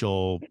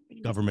official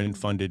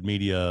government-funded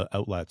media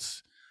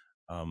outlets,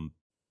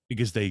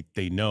 because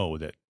they know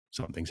that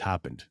something's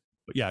happened.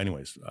 But yeah,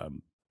 anyways,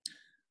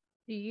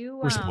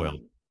 we're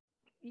spoiled.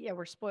 Yeah,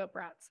 we're spoiled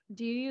brats.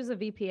 Do you use a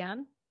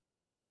VPN?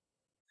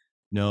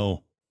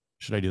 No.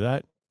 Should I do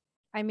that?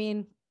 I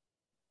mean,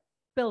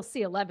 Bill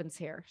C-11's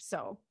here,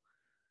 so.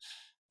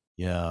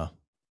 Yeah.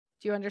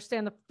 Do you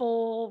understand the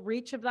full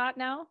reach of that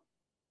now?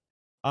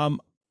 A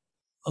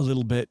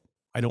little bit.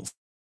 I don't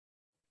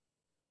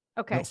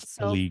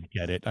fully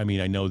get it. I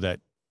mean, I know that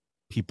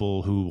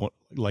people who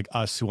like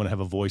us who want to have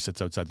a voice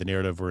that's outside the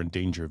narrative are in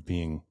danger of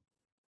being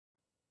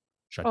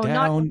shut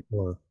down,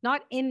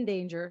 not in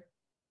danger,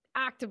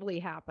 actively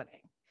happening.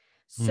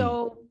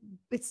 So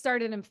it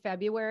started in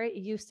February.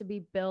 It used to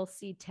be Bill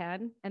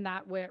C-10, and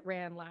that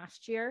ran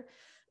last year.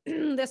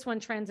 This one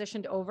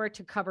transitioned over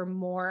to cover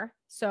more.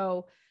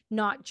 So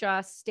not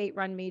just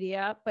state-run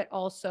media, but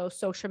also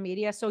social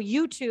media. So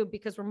YouTube,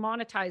 because we're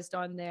monetized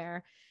on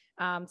there,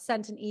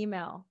 sent an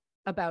email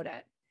about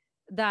it,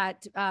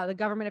 that the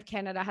government of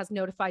Canada has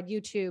notified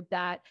YouTube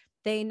that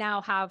they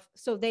now have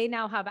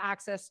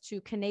access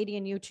to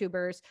Canadian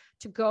YouTubers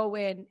to go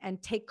in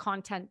and take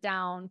content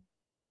down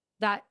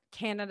that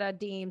Canada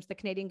deems, the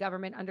Canadian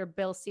government under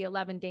Bill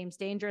C-11 deems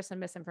dangerous and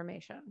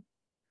misinformation.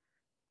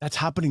 That's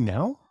happening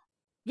now?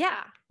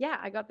 Yeah.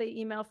 I got the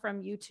email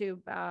from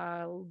YouTube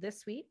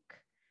this week.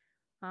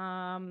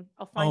 I'll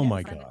find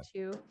it to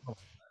you.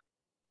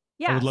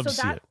 Yeah, I would love to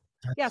see it.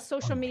 Yeah,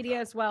 social media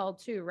as well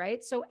too,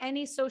 right? So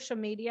any social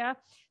media,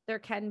 there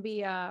can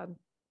be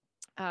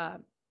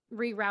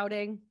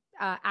rerouting,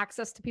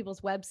 access to people's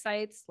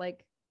websites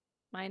like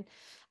mine,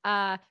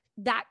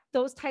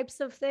 those types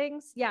of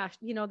things. Yeah,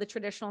 the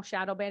traditional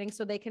shadow banning.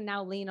 So they can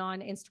now lean on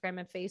Instagram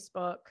and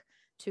Facebook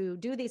to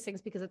do these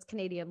things because it's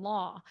Canadian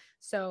law.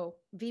 So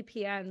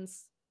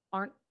VPNs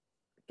aren't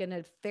going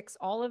to fix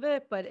all of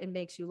it, but it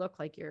makes you look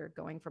like you're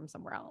going from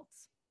somewhere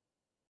else.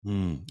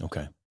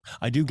 Okay.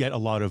 I do get a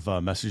lot of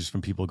messages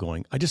from people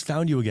going, I just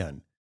found you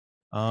again.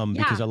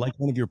 Because I like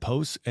one of your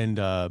posts and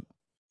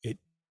it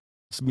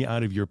gets me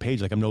out of your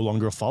page. Like I'm no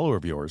longer a follower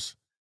of yours.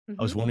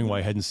 I was wondering why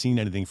I hadn't seen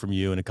anything from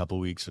you in a couple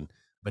of weeks and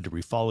I had to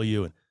refollow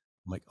you. And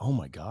I'm like, oh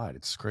my God,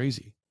 it's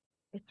crazy.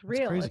 It's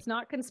real. It's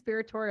not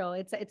conspiratorial.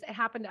 It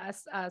happened to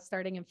us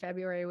starting in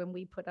February when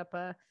we put up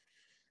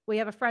we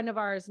have a friend of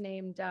ours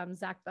named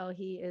Zach Bell.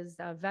 He is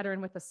a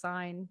veteran with a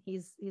sign.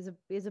 He's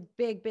a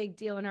big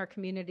deal in our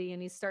community,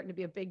 and he's starting to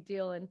be a big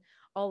deal and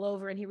all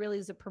over. And he really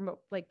is a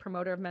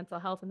promoter of mental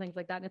health and things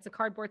like that. And it's a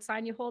cardboard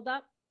sign you hold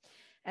up.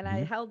 And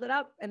I held it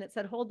up and it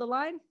said, hold the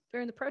line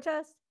during the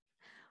protest.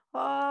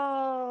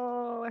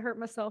 Oh, I hurt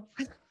myself.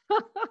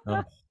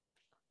 Oh.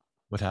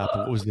 What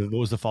happened? What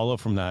was the follow-up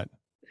from that?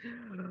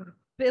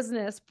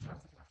 Business,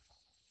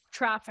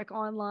 traffic,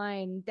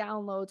 online,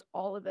 downloads,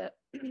 all of it.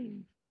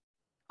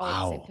 All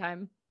at the same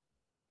time.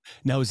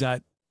 Now, is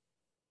that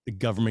the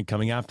government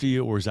coming after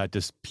you, or is that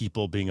just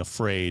people being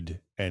afraid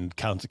and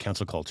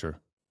cancel culture?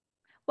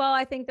 Well,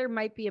 I think there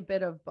might be a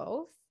bit of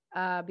both,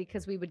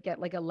 because we would get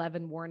like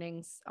 11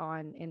 warnings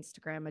on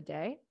Instagram a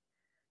day.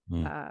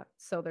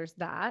 So there's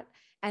that.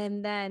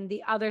 And then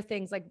the other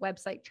things like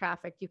website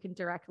traffic, you can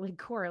directly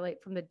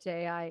correlate from the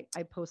day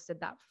I posted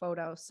that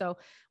photo. So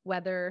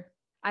whether,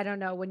 I don't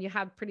know, when you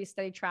have pretty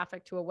steady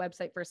traffic to a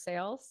website for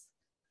sales,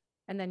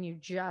 and then you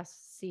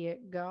just see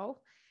it go.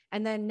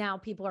 And then now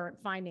people aren't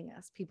finding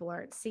us. People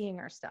aren't seeing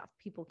our stuff.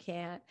 People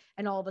can't.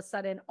 And all of a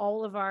sudden,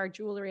 all of our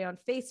jewelry on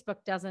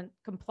Facebook doesn't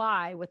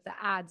comply with the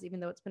ads, even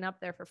though it's been up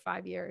there for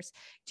 5 years.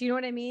 Do you know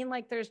what I mean?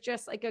 Like there's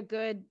just like a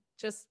good,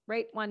 just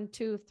right 1,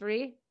 2,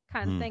 3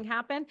 kind of thing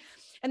happen.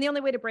 And the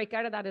only way to break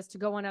out of that is to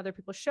go on other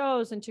people's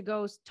shows and to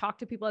go talk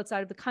to people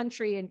outside of the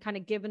country and kind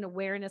of give an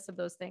awareness of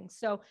those things.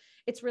 So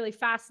it's really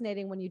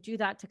fascinating when you do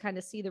that to kind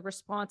of see the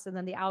response and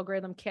then the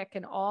algorithm kick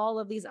and all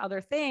of these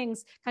other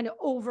things kind of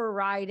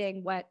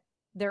overriding what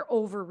their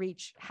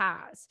overreach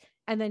has.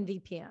 And then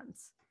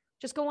VPNs.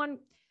 Just go on.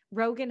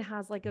 Rogan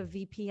has like a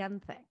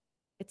VPN thing.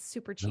 It's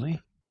super cheap.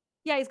 Really?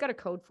 Yeah, he's got a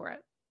code for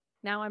it.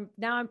 Now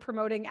I'm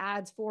promoting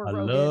ads for I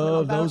Rogan.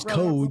 love about those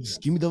Rogan. codes.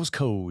 Give me those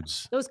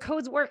codes. Those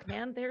codes work,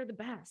 man. They're the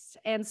best.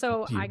 And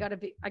so I got a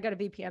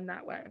VPN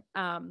that way.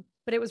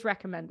 But it was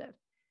recommended.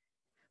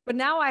 But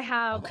now I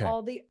have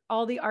all the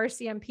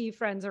RCMP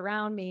friends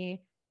around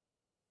me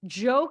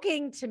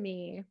joking to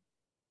me,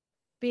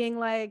 being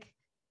like,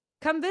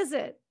 come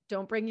visit.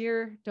 Don't bring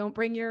your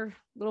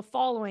little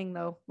following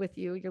though with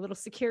you, your little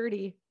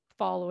security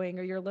following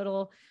or your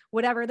little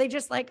whatever. They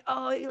just like,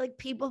 oh, you like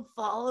people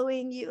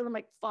following you. And I'm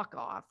like, fuck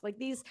off. Like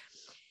these,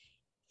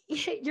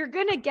 you're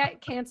going to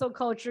get cancel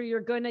culture.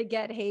 You're going to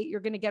get hate. You're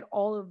going to get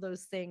all of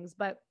those things.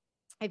 But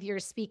if you're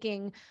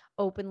speaking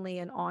openly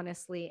and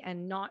honestly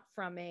and not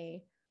from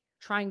a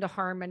trying to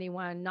harm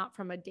anyone, not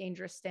from a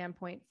dangerous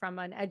standpoint, from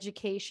an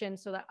education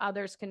so that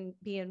others can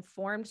be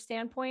informed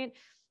standpoint,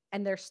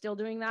 and they're still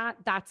doing that,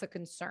 that's a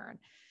concern.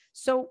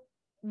 So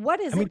what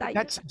is it that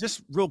that's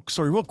just real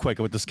quick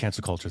with this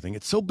cancel culture thing.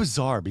 It's so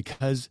bizarre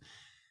because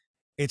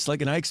it's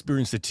like, and I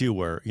experienced it too,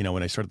 where, you know,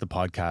 when I started the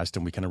podcast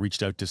and we kind of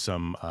reached out to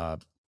some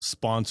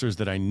sponsors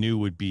that I knew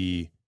would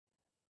be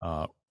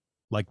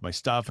like my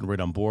stuff and right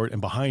on board, and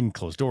behind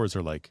closed doors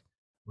are like,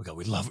 oh,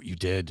 we love what you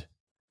did.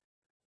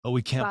 But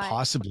we can't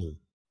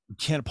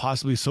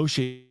possibly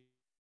associate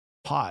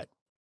pot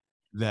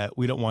that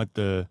we don't want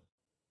the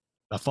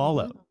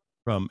fallout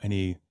from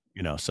any,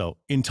 you know, so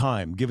in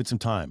time, give it some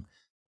time.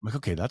 I'm like,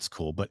 okay, that's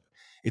cool. But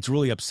it's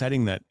really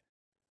upsetting that,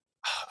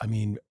 I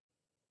mean,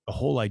 the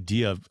whole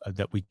idea of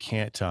that we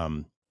can't,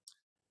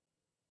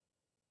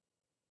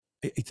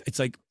 it's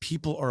like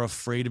people are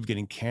afraid of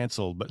getting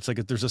canceled, but it's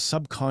like there's a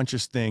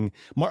subconscious thing.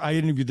 I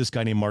interviewed this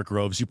guy named Mark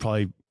Groves. You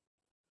probably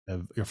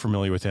you're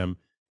familiar with him.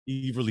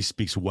 He really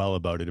speaks well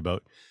about it,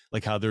 about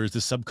like how there's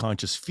this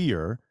subconscious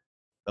fear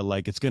that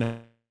like it's gonna,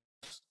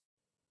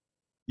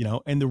 you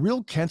know, and the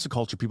real cancel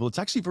culture people, it's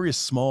actually very a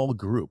small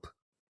group.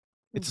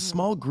 It's a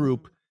small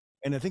group,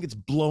 and I think it's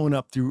blown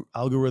up through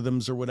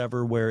algorithms or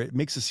whatever, where it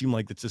makes it seem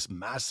like it's this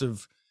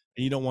massive,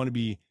 and you don't want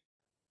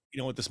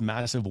this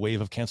massive wave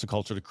of cancel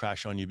culture to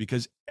crash on you,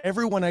 because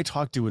everyone I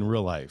talk to in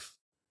real life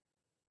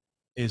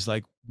is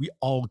like, we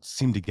all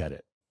seem to get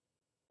it.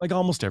 Like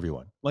almost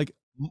everyone, like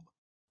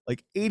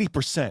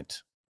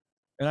 80%.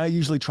 And I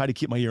usually try to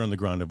keep my ear on the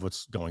ground of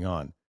what's going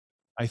on.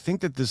 I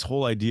think that this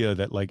whole idea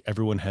that like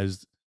everyone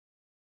has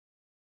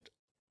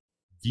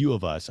view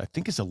of us, I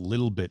think is a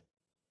little bit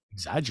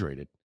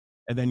exaggerated.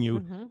 And then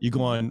you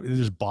go on,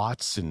 there's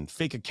bots and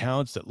fake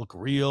accounts that look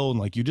real. And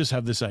like, you just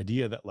have this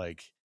idea that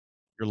like,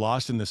 you're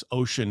lost in this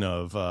ocean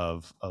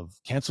of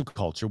cancel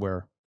culture,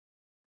 where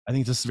I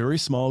think this very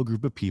small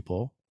group of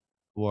people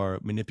who are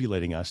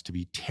manipulating us to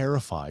be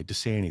terrified to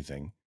say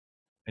anything.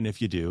 And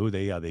if you do,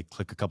 they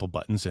click a couple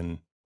buttons and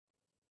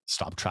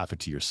stop traffic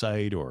to your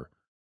site or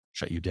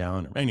shut you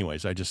down.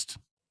 Anyways, I'm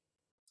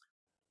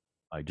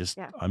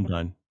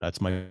done. That's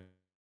my.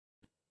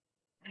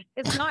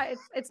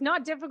 It's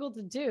not difficult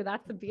to do.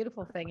 That's the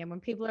beautiful thing. And when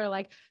people are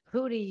like,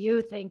 who do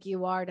you think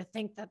you are to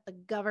think that the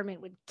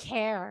government would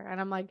care? And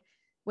I'm like,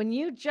 when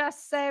you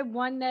just say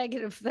one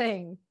negative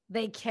thing,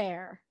 they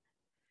care.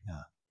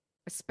 Yeah.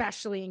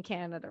 Especially in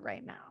Canada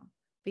right now,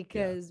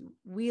 because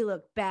we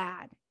look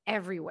bad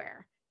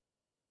everywhere.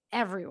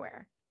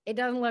 It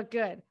doesn't look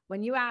good.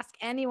 When you ask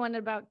anyone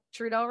about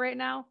Trudeau right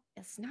now,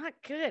 it's not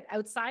good.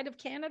 Outside of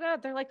Canada,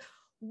 they're like,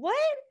 what?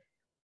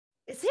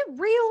 Is it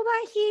real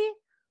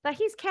that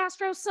he's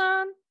Castro's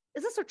son?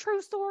 Is this a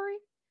true story?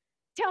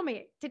 Tell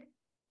me,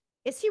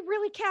 is he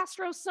really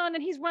Castro's son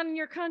and he's running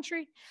your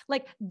country?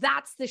 Like,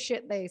 that's the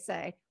shit they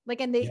say. Like,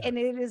 and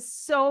it is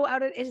so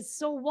it is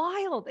so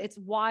wild. It's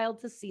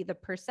wild to see the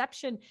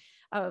perception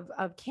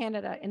of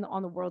Canada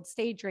on the world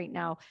stage right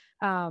now.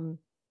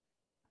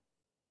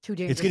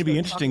 It's going to be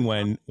interesting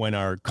when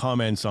our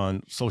comments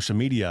on social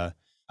media,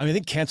 I mean, I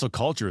think cancel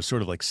culture is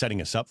sort of like setting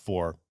us up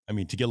for, I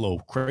mean, to get a little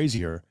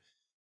crazier,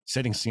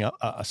 setting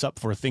us up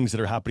for things that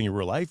are happening in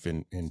real life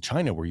in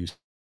China, where you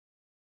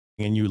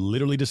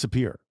literally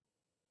disappear.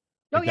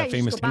 Like that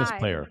famous tennis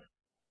player.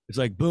 It's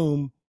like,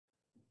 boom.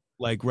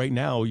 Like right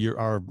now,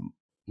 a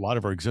lot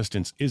of our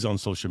existence is on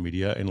social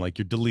media, and like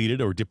you're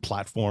deleted or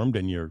deplatformed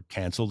and you're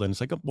canceled. And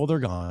it's like, well, they're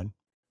gone.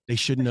 They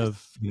shouldn't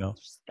have, you know.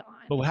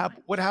 But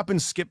what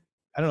happens, Skip,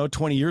 I don't know,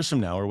 20 years from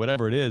now or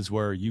whatever it is,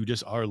 where you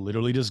just are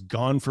literally just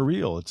gone for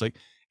real. It's like,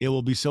 it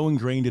will be so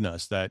ingrained in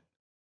us that,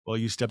 well,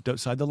 you stepped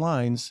outside the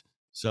lines,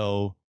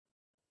 so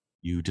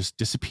you just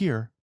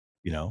disappear,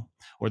 you know.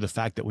 Or the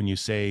fact that when you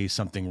say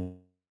something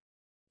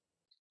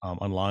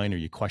online or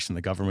you question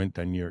the government,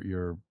 then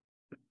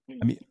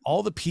I mean,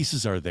 all the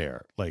pieces are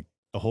there. Like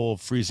the whole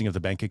freezing of the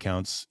bank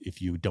accounts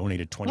if you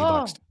donated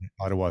 $20 to the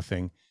Ottawa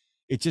thing.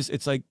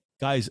 It's like,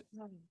 guys,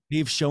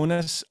 they've shown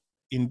us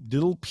in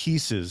little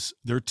pieces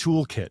their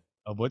toolkit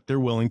of what they're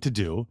willing to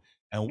do,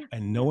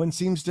 and no one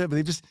seems to.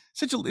 They just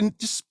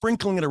just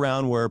sprinkling it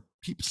around where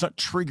it's not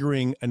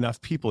triggering enough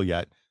people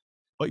yet.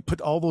 But you put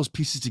all those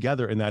pieces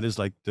together, and that is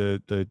like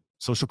the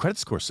social credit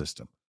score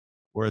system,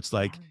 where it's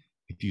like,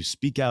 if you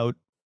speak out,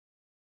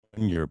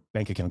 and your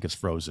bank account gets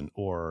frozen,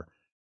 or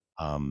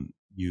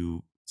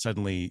you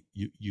suddenly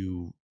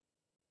you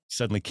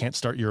suddenly can't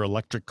start your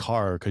electric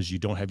car because you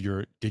don't have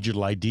your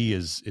digital ID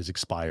is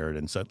expired.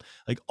 And so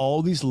like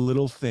all these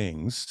little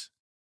things,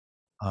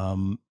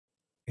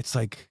 it's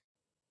like,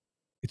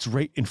 it's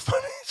right in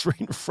front, it's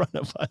right in front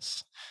of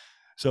us.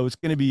 So it's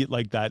going to be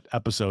like that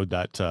episode,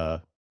 that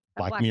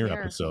Black Mirror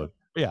episode.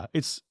 Yeah.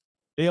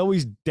 They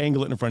always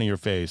dangle it in front of your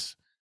face.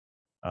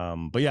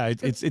 But yeah,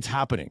 it's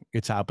happening.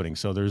 It's happening.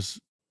 So there's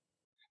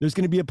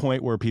going to be a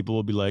point where people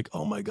will be like,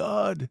 oh my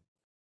God,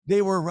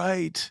 they were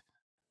right.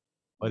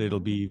 But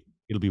it'll be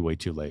way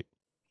too late.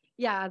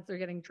 Yeah, they're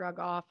getting drug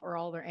off, or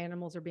all their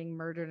animals are being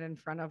murdered in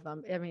front of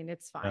them. I mean,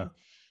 it's fine.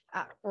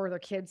 Yeah. Or their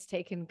kids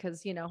taken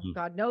because,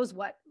 God knows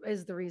what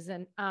is the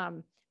reason.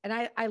 And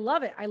I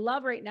love it. I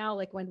love right now,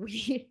 like when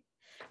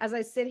as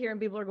I sit here and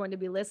people are going to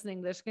be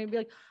listening, they're just going to be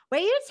like,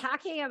 what are you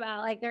talking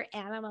about? Like their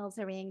animals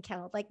are being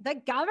killed. Like the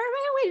government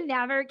would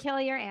never kill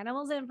your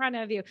animals in front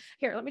of you.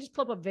 Here, let me just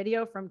pull up a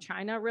video from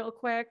China real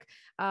quick.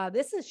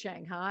 This is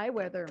Shanghai,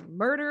 where they're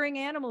murdering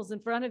animals in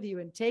front of you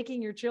and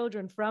taking your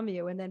children from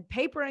you and then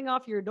papering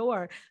off your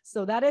door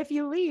so that if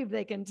you leave,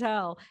 they can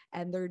tell.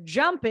 And they're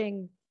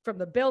jumping from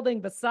the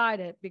building beside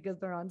it because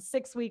they're on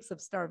 6 weeks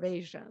of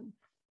starvation.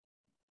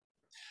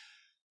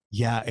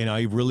 Yeah. And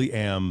I really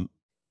am,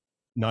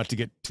 not to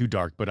get too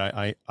dark, but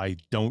I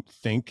don't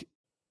think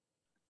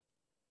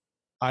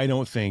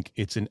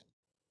it's an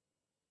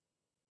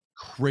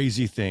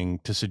crazy thing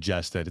to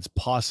suggest that it's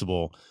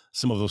possible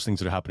some of those things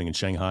that are happening in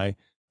Shanghai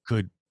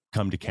could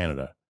come to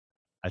Canada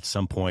at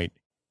some point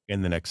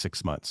in the next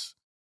 6 months.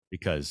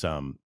 Because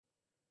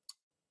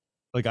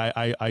like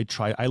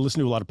I listen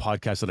to a lot of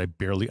podcasts that I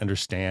barely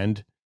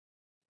understand,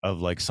 of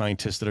like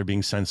scientists that are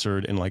being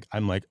censored, and like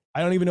I'm like,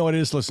 I don't even know what it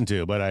is to listen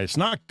to, but it's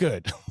not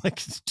good. Like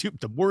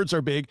the words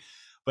are big.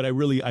 But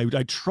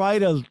I try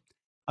to,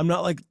 I'm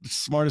not like the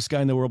smartest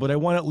guy in the world, but I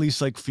want to at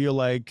least like feel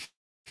like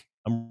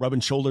I'm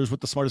rubbing shoulders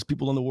with the smartest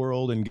people in the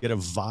world and get a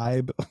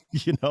vibe,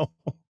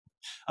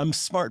 I'm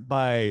smart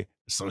by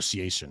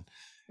association.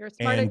 You're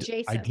smart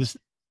adjacent.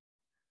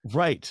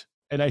 Right.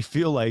 And I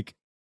feel like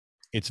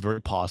it's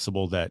very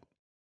possible that,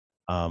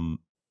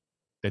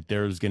 that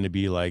there's going to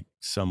be like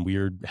some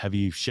weird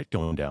heavy shit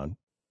going down,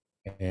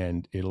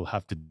 and it'll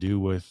have to do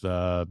with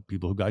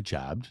people who got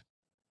jabbed,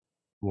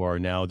 who are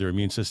now, their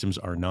immune systems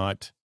are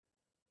not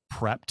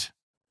prepped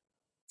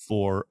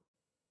for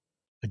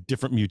a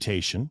different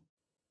mutation,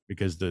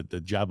 because the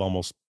jab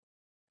almost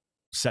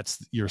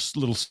sets your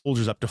little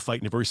soldiers up to fight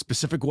in a very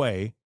specific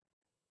way.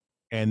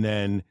 And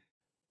then,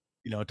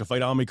 to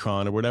fight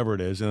Omicron or whatever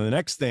it is. And the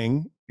next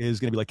thing is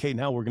going to be like, hey,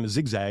 now we're going to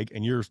zigzag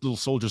and your little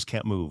soldiers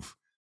can't move.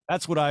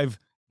 That's what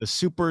the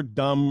super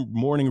dumb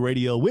morning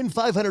radio win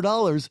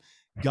 $500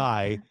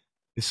 guy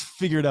is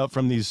figured out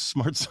from these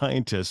smart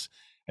scientists.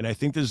 And I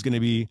think there's going to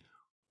be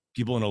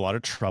people in a lot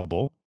of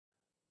trouble.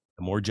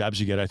 The more jabs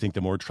you get, I think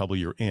the more trouble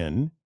you're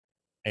in.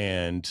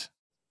 And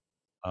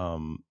I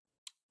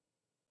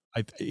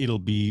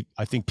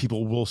think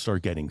people will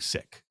start getting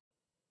sick.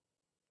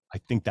 I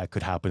think that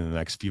could happen in the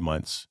next few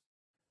months,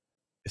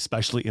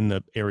 especially in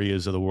the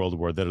areas of the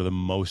world that are the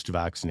most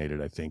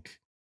vaccinated. I think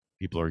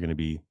people are going to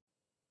be,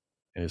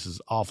 and this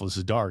is awful, this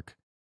is dark,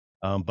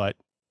 and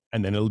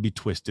then it'll be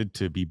twisted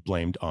to be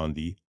blamed on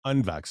the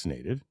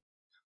unvaccinated.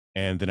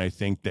 And then I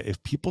think that if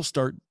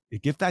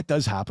that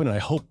does happen, and I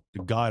hope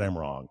to God I'm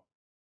wrong,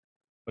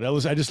 but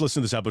I just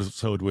listened to this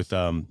episode with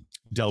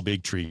Del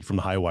Bigtree from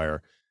the High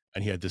Wire,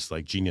 and he had this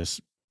like genius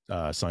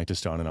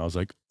scientist on, and I was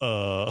like,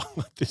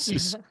 this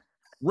is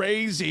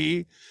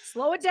crazy.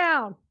 Slow it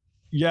down.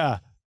 Yeah.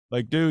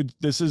 Like, dude,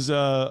 this is,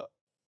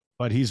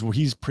 but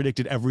he's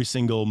predicted every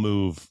single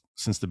move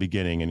since the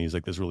beginning. And he's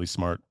like this really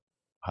smart,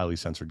 highly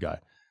censored guy.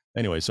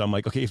 Anyway, so I'm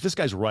like, okay, if this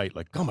guy's right,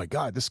 like, oh my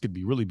God, this could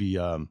really be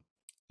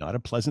not a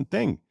pleasant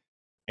thing.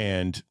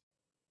 And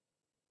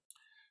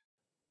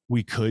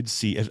we could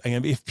see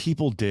if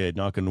people did,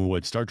 knock on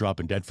wood, start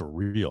dropping dead for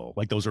real,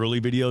 like those early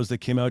videos that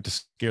came out to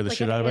scare the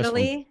shit out of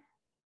us.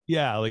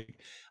 Yeah. Like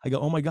I go,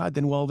 oh my God,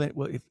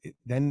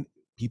 then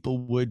people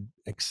would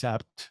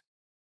accept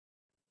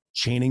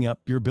chaining up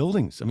your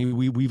buildings. I mean,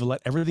 we've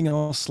let everything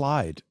else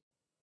slide.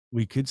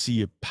 We could see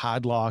you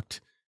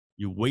padlocked.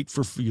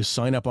 You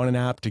sign up on an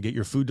app to get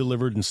your food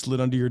delivered and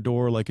slid under your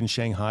door, like in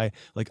Shanghai.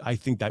 Like, I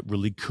think that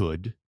really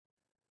could.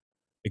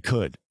 It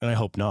could, and I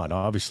hope not,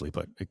 obviously,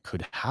 but it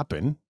could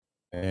happen.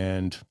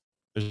 And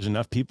there's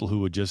enough people who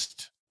would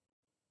just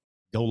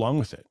go along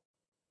with it,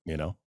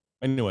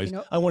 Anyways,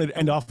 I wanted to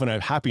end off on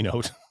a happy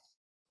note.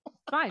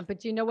 Fine,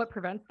 but do you know what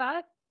prevents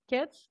that,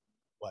 kids?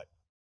 What?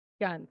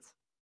 Guns.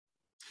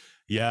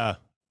 Yeah,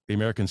 the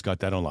Americans got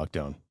that on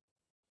lockdown.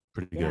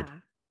 Pretty good.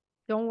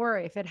 Don't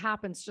worry. If it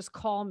happens, just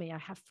call me. I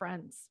have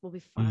friends. We'll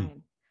be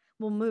fine.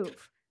 We'll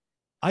move.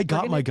 I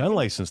got my gun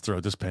license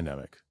throughout this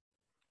pandemic.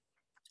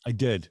 I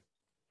did.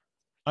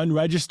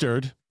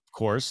 Unregistered, of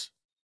course,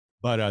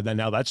 but then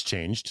now that's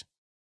changed.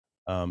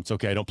 It's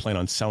okay. I don't plan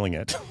on selling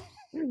it.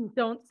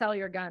 Don't sell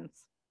your guns.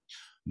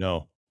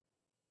 No.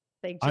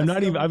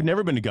 I've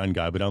never been a gun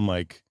guy, but I'm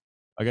like,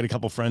 I got a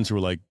couple friends who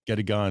were like, get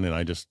a gun. And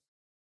I just,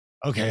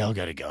 okay, I'll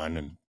get a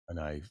gun. And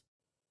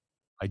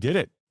I did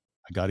it.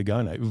 I got a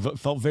gun.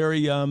 Felt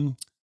very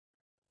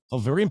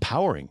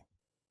empowering.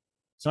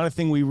 It's not a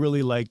thing we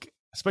really like,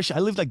 especially I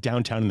live like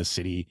downtown in the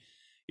city.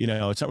 You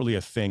know, it's not really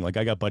a thing. Like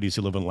I got buddies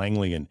who live in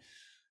Langley and,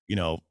 you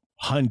know,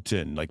 hunt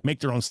and like make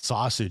their own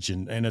sausage.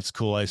 And it's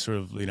cool. I sort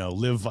of, you know,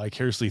 live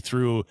vicariously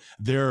through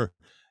their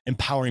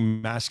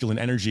empowering masculine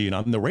energy. And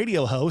I'm the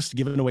radio host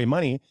giving away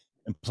money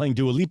and playing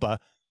Dua Lipa.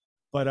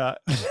 But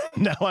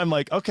now I'm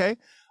like, okay,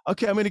 I'm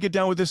going to get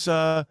down with this.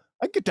 I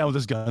get down with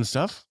this gun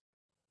stuff.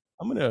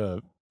 I'm going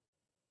to,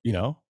 you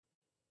know,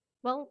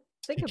 well,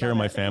 take care of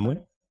my family.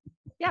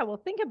 Yeah. Well,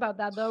 think about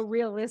that though.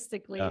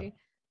 Realistically,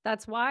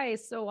 that's why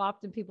so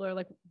often people are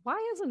like, why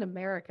hasn't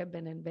America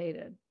been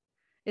invaded?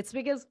 It's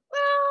because,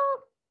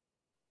 well,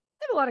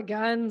 they have a lot of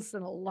guns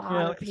and a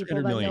lot of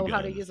people that know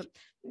how to use them.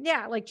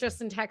 Yeah. Like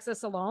just in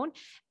Texas alone,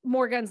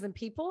 more guns than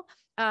people.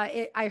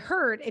 I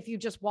heard if you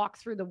just walk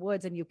through the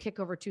woods and you kick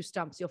over 2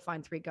 stumps, you'll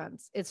find 3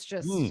 guns. It's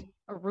just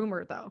a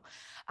rumor though.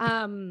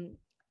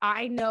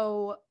 I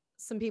know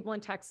some people in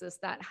Texas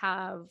that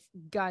have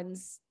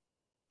guns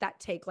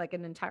that take like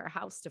an entire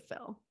house to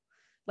fill.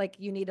 Like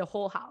you need a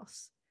whole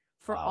house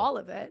for all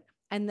of it.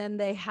 And then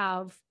they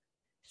have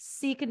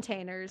sea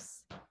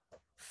containers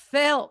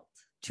filled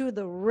to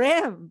the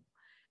rim.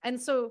 And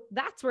so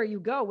that's where you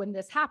go when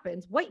this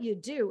happens. What you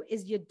do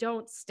is you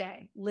don't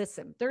stay.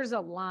 Listen, there's a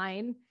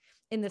line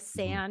in the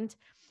sand.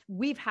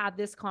 We've had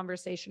this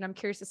conversation. I'm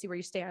curious to see where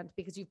you stand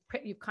because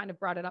you've kind of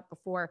brought it up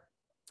before,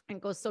 and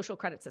it goes social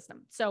credit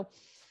system. So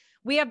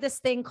we have this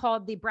thing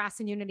called the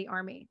Brass and Unity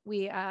Army.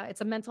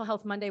 It's a mental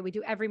health Monday. We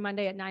do every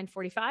Monday at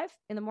 9:45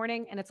 in the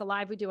morning, and it's a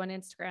live we do on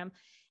Instagram.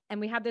 And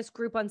we have this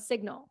group on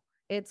Signal.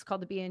 It's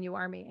called the BNU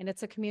Army, and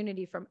it's a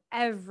community from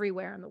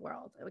everywhere in the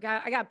world.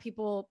 I got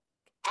people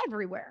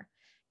everywhere.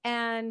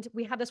 And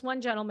we have this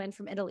one gentleman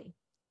from Italy.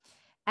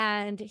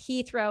 And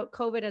he, throughout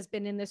COVID, has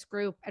been in this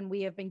group, and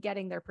we have been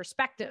getting their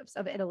perspectives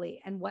of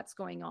Italy and what's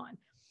going on.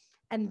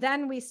 And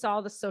then we saw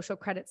the social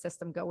credit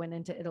system go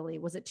into Italy.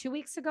 Was it 2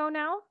 weeks ago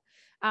now?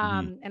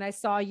 And I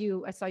saw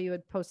you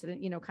had posted it,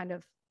 you know, kind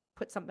of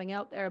put something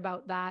out there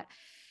about that.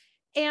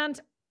 And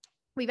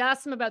we've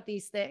asked him about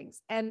these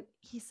things. And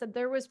he said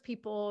there was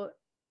people,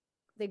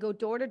 they go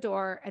door to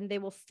door and they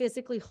will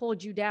physically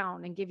hold you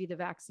down and give you the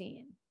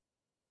vaccine.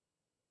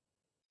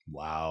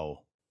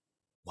 Wow.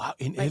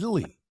 In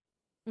Italy.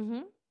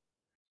 Mm-hmm.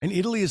 And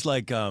Italy is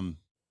like, I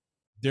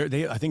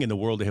think in the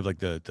world, they have like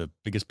the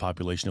biggest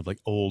population of like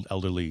old,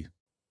 elderly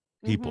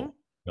people.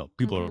 You know,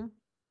 people are,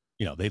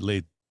 you know, they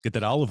get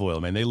that olive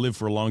oil, man. They live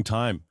for a long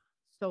time.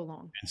 So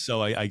long. And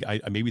so I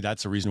maybe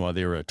that's the reason why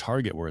they were a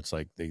target, where it's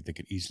like they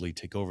could easily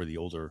take over the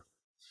older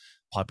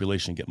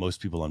population and get most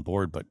people on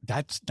board. But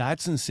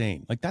that's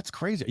insane. Like, that's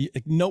crazy.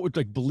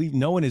 Believe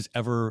no one is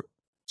ever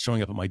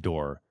showing up at my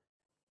door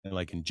and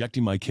like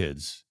injecting my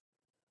kids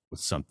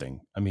with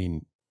something. I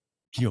mean,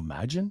 can you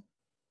imagine?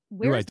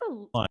 Where's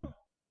the line?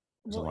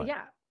 Well,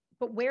 yeah,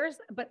 but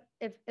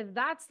if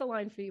that's the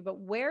line for you, but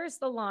where's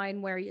the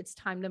line where it's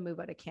time to move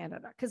out of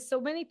Canada? Because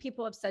so many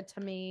people have said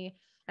to me,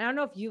 and I don't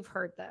know if you've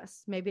heard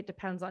this, maybe it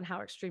depends on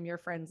how extreme your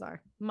friends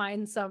are.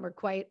 Mine, some are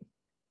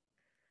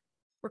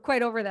we're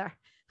quite over there.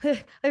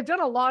 They've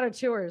done a lot of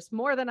tours,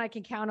 more than I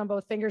can count on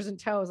both fingers and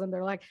toes. And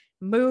they're like,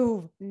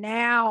 move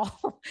now.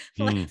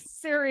 Like,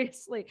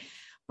 seriously.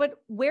 But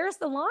where's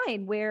the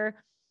line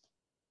where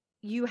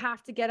you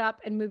have to get up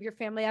and move your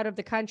family out of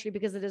the country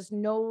because it is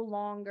no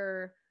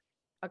longer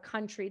a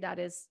country that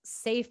is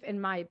safe,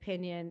 in my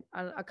opinion,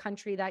 a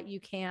country that you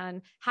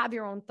can have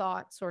your own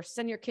thoughts or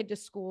send your kid to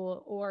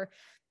school or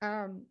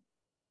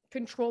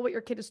control what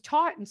your kid is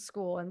taught in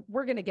school. And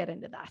we're going to get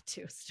into that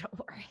too, so don't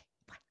worry.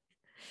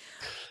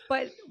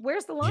 But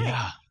where's the line?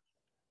 Yeah.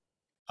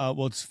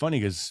 Well, it's funny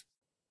because,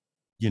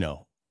 you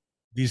know,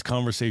 these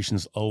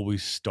conversations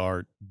always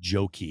start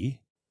jokey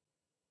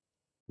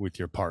with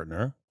your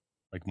partner.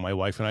 Like my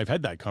wife and I've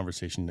had that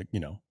conversation, you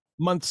know,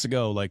 months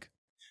ago, like,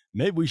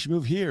 maybe we should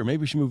move here,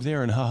 maybe we should move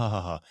there, and ha ha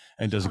ha ha.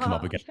 And it doesn't come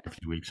up again for a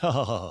few weeks. Ha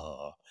ha ha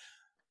ha.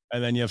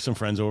 And then you have some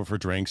friends over for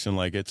drinks and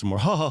like it's more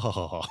ha ha ha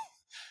ha.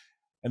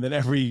 And then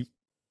every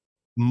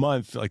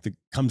month, like it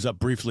comes up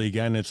briefly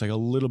again. It's like a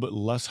little bit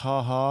less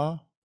ha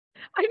ha.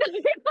 I know.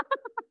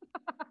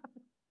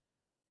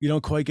 You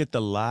don't quite get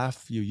the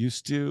laugh you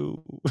used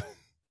to.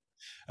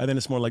 And then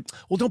it's more like,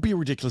 well, don't be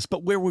ridiculous,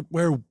 but where would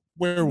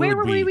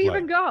we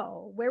even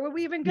go? Where would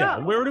we even go? Yeah,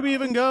 where do we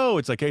even go?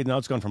 It's like, hey, now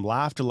it's gone from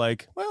laugh to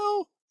like,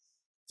 well,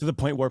 to the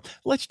point where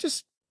let's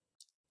just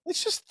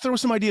throw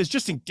some ideas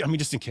just in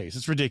case.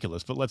 It's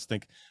ridiculous, but let's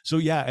think. So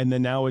yeah, and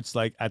then now it's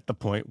like at the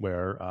point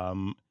where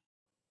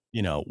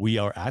you know, we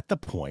are at the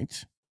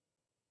point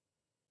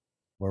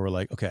where we're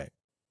like, okay,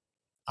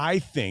 I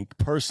think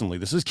personally,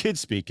 this is kid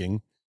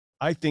speaking,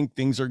 I think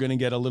things are going to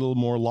get a little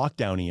more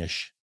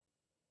lockdown-ish.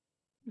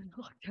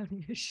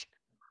 Lockdown-ish.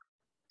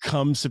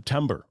 Come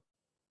September.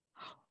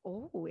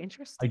 Oh,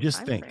 interesting.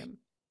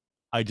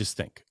 I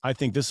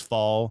think this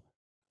fall,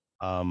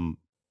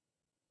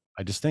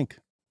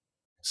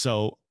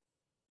 so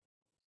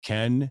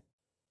can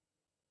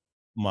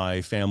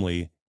my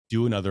family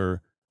do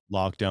another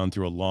lockdown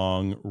through a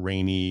long,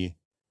 rainy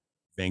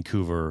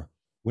Vancouver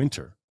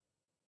winter.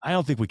 I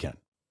don't think we can.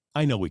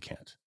 I know we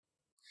can't.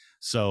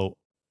 So,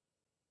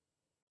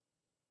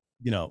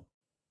 the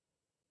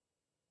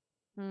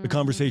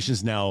conversation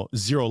is now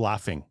zero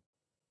laughing.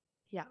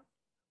 Yeah.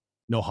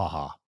 No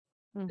haha.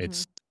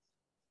 It's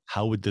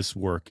how would this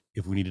work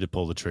if we needed to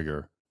pull the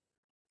trigger?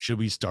 Should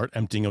we start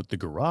emptying out the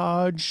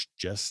garage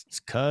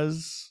just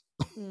because?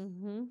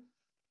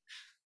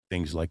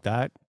 Things like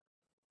that.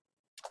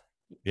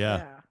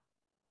 Yeah.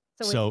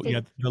 So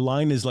the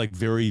line is like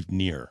very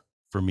near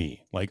for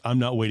me. Like I'm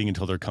not waiting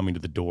until they're coming to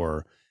the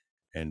door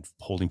and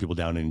holding people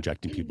down and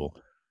injecting people.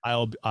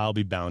 I'll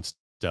be bounced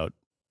out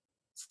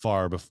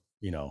far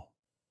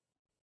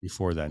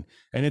before then.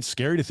 And it's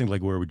scary to think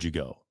like, where would you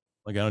go?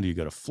 Like, do you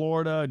go to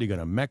Florida? Do you go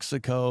to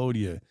Mexico?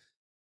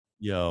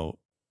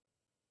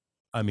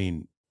 I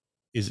mean,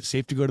 is it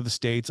safe to go to the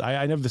States?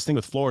 I have this thing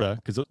with Florida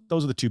because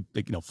those are the two,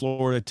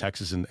 Florida,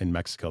 Texas, and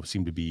Mexico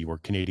seem to be where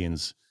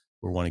Canadians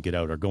who want to get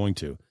out are going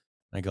to. And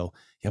I go,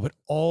 yeah, but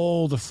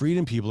all the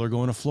freedom people are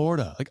going to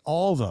Florida, like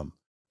all of them.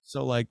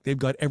 So like they've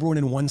got everyone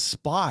in one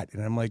spot.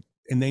 And I'm like,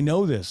 and they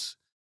know this.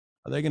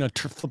 Are they going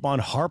to flip on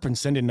HAARP and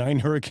send in 9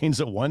 hurricanes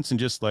at once and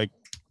just like,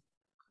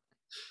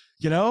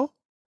 Yeah.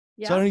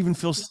 So I don't even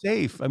feel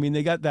safe. I mean,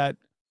 they got that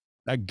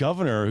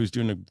governor who's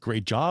doing a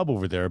great job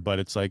over there, but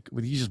it's like,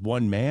 he's just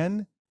one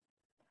man.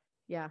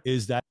 Yeah.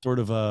 Is that sort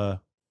of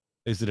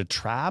is it a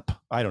trap?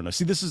 I don't know.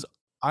 See,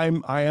 I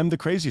am the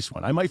craziest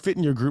one. I might fit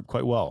in your group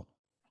quite well.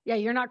 Yeah.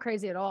 You're not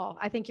crazy at all.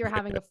 I think you're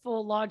having a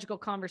full logical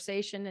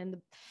conversation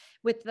and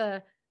with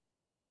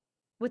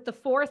the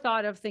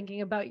forethought of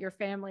thinking about your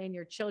family and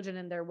your children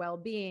and their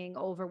well-being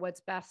over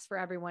what's best for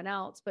everyone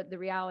else. But the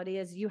reality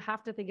is you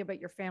have to think about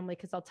your family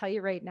because I'll tell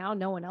you right now,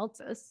 no one else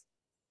is.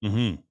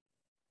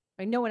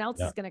 Like, no one else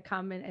is going to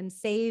come and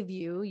save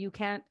you. You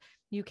can't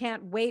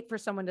wait for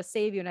someone to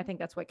save you. And I think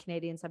that's what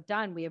Canadians have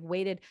done. We have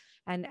waited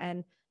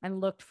and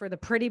looked for the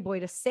pretty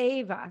boy to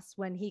save us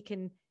when he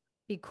can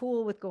be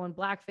cool with going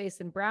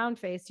blackface and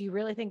brownface. Do you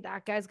really think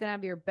that guy's going to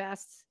have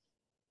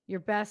your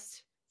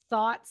best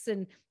thoughts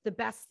and the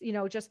best,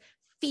 just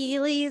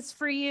feelies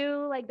for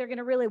you? Like they're going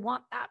to really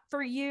want that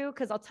for you?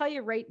 Because I'll tell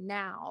you right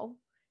now,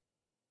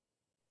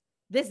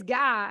 this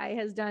guy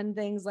has done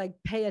things like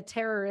pay a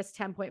terrorist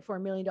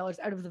 $10.4 million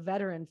out of the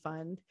veteran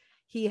fund.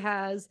 He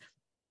has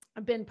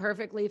been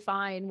perfectly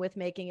fine with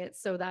making it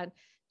so that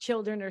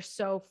children are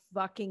so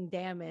fucking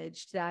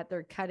damaged that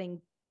they're cutting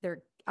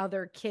their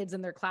other kids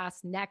in their class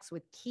necks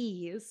with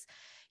keys.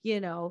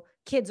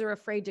 Kids are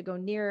afraid to go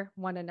near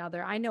one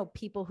another. I know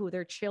people who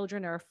their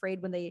children are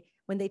afraid when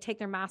they take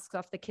their masks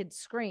off, the kid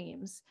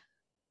screams.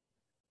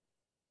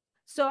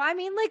 So, I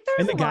mean, like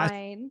there's a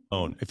line.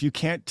 If you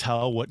can't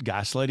tell what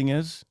gaslighting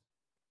is,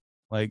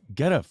 like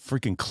get a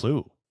freaking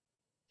clue.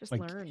 Just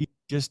like learn. He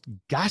just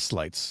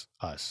gaslights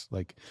us.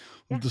 Like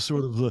the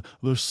sort of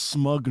the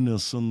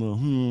smugness and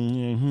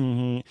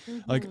the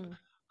like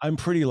I'm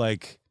pretty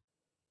like,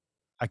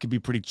 I could be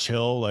pretty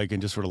chill, like,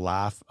 and just sort of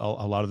laugh a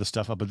lot of the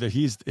stuff up. But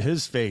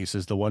his face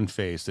is the one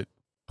face that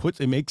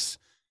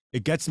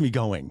it gets me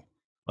going.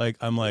 Like,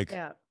 I'm like,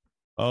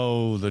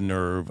 oh, the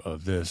nerve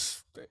of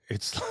this.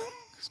 It's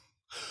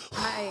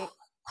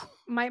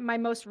my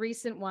most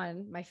recent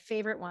one, my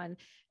favorite one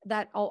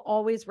that I'll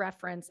always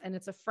reference. And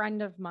it's a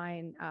friend of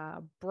mine,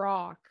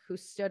 Brock, who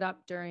stood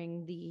up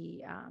during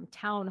the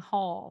town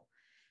hall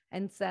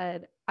and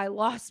said, I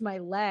lost my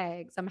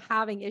legs. I'm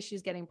having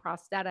issues getting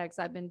prosthetics.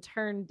 I've been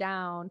turned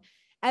down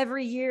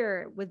every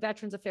year with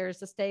Veterans Affairs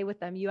to stay with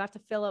them. You have to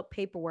fill out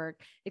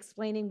paperwork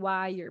explaining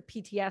why your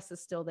PTS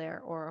is still there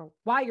or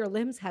why your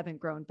limbs haven't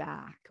grown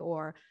back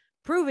or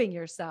proving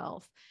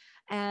yourself.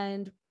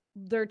 And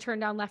they're turned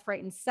down left,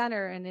 right, and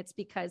center. And it's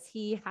because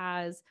he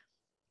has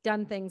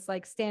done things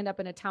like stand up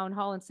in a town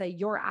hall and say,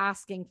 you're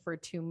asking for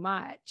too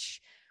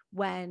much,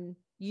 when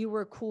you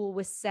were cool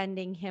with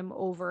sending him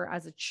over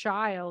as a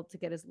child to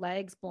get his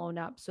legs blown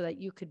up so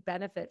that you could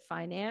benefit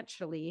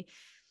financially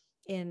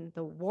in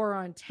the war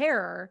on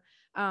terror.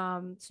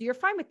 So you're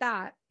fine with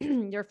that.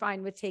 You're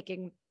fine with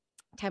taking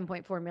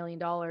 $10.4 million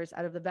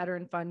out of the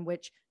veteran fund,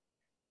 which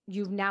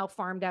you've now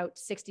farmed out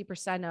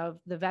 60% of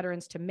the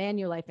veterans to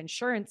Manulife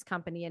Insurance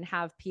Company and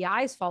have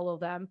PIs follow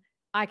them.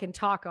 I can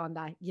talk on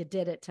that. You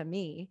did it to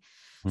me.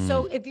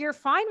 So if you're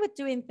fine with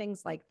doing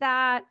things like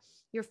that,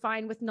 you're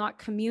fine with not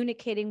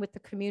communicating with the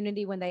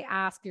community when they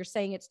ask, you're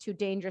saying it's too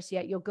dangerous,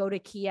 yet you'll go to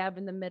Kiev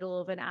in the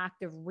middle of an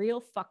active, real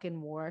fucking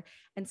war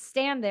and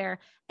stand there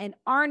and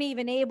aren't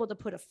even able to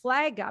put a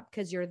flag up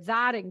because you're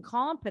that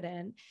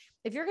incompetent.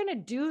 If you're going to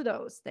do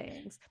those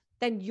things,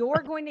 then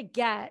you're going to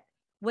get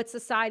what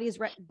society is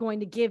going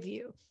to give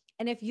you.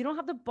 And if you don't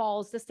have the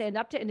balls to stand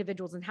up to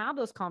individuals and have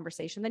those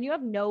conversations, then you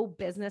have no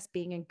business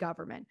being in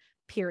government,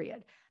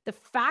 period. The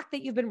fact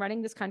that you've been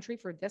running this country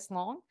for this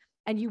long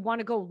and you want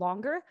to go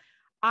longer,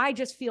 I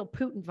just feel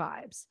Putin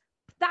vibes.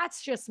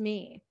 That's just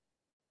me.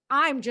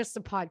 I'm just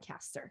a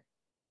podcaster.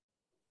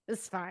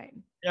 It's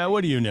fine. Yeah,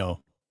 what do you know,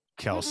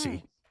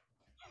 Kelsey?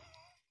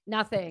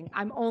 Nothing.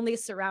 I'm only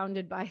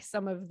surrounded by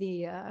some of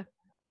the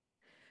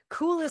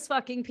coolest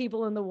fucking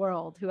people in the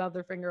world who have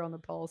their finger on the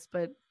pulse,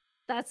 but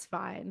That's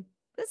fine.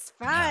 It's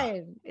Yeah.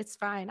 fine. It's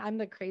fine. I'm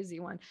the crazy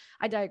one.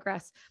 I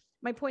digress.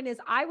 My point is,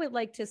 I would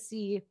like to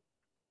see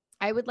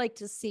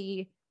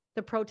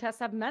the protests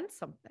have meant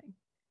something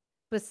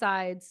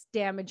besides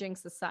damaging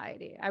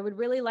society. I would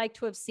really like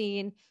to have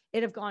seen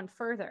it have gone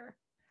further.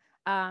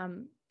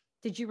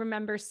 Did you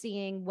remember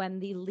seeing when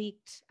the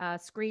leaked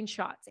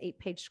screenshots,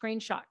 8-page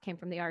screenshot came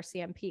from the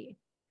RCMP?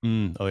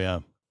 Oh yeah.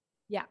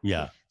 Yeah.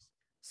 Yeah.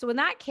 So when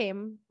that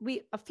came,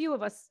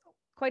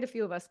 quite a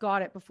few of us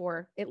got it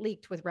before it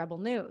leaked with Rebel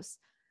News.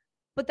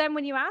 But then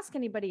when you ask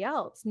anybody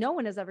else, no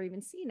one has ever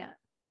even seen it.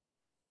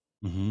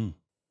 Mm-hmm.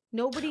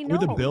 Nobody Or knows.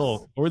 the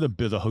bill, or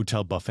the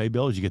hotel buffet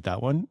bill. Did you get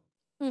that one?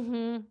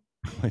 Mm-hmm.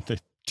 Like the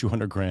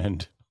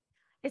 $200,000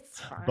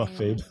 It's fine.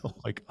 buffet bill.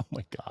 Like, oh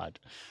my God,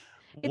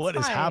 what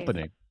is fine.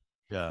 happening?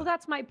 Yeah. Well,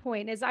 that's my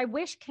point. Is I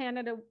wish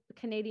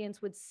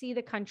Canadians would see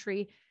the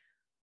country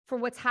for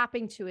what's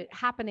happening to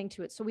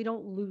it, so we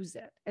don't lose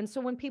it. And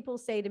so when people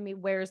say to me,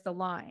 "Where's the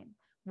line?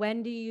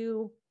 When do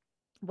you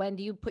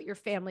put your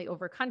family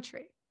over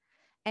country?"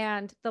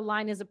 And the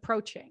line is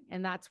approaching,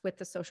 and that's with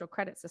the social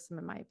credit system,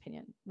 in my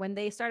opinion. When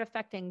they start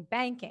affecting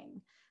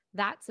banking,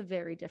 that's a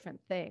very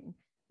different thing.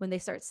 When they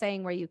start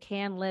saying where you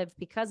can live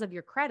because of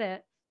your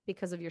credit,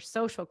 because of your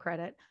social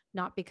credit,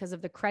 not because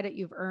of the credit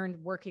you've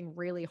earned working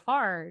really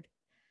hard,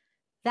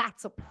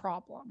 that's a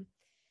problem.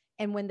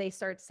 And when they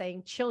start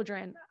saying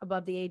children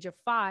above the age of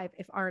 5,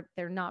 if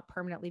they're not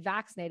permanently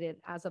vaccinated,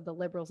 as of the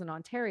Liberals in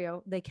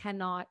Ontario, they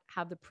cannot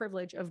have the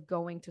privilege of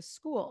going to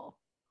school.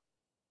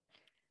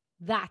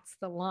 That's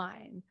the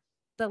line.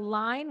 The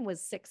line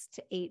was 6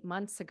 to 8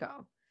 months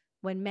ago,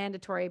 when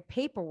mandatory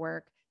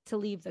paperwork to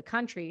leave the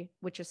country,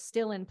 which is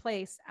still in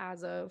place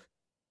as of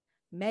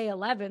May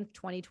 11th,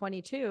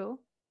 2022,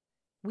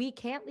 we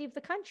can't leave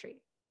the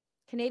country.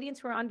 Canadians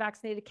who are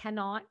unvaccinated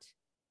cannot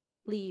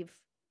leave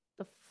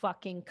the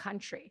fucking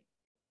country.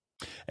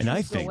 And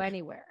I think go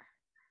anywhere.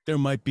 There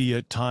might be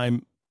a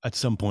time at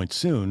some point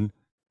soon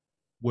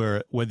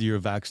where whether you're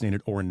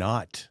vaccinated or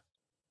not,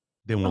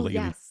 they won't let you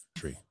leave the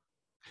country.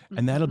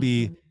 And that'll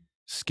be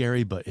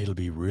scary, but it'll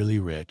be really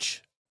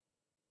rich.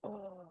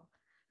 Oh,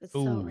 it's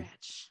so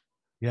rich.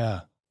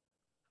 Yeah.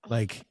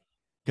 Like,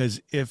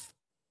 because if,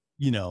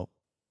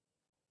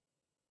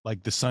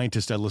 like the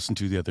scientist I listened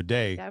to the other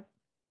day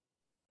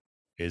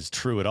is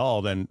true at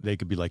all, then they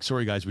could be like,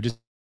 sorry, guys, we just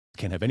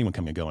can't have anyone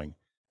coming and going.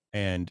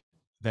 And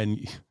then,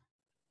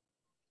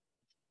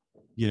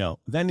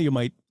 then you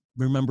might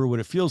remember what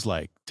it feels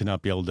like to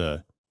not be able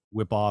to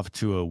whip off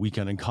to a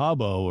weekend in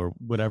Cabo or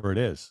whatever it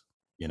is,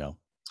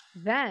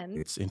 Then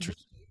it's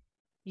interesting.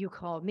 You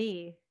call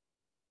me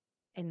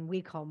and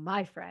we call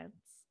my friends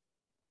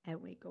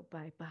and we go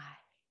bye-bye.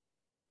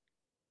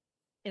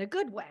 In a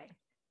good way.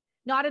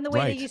 Not in the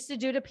way they used to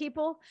do to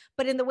people,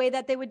 but in the way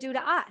that they would do to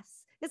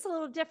us. It's a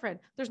little different.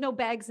 There's no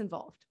bags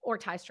involved or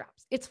tie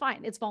straps. It's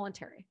fine. It's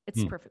voluntary.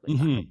 It's perfectly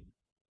fine.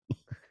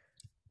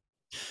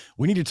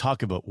 We need to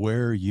talk about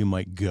where you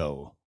might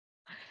go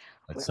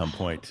at some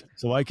point,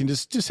 so I can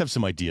just have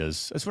some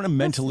ideas. I just want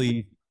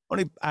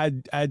to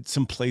add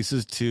some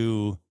places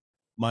to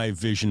my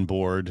vision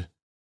board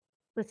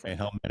and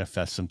help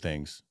manifest some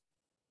things.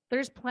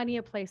 There's plenty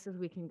of places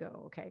we can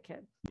go. Okay,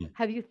 kid.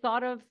 Have you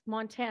thought of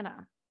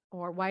Montana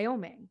or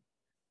Wyoming?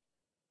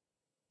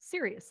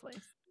 Seriously.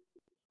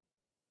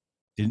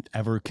 Didn't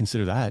ever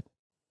consider that.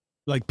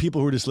 Like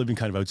people who are just living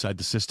kind of outside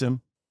the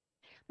system.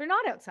 They're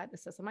not outside the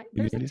system.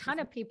 There's a ton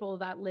of people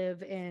that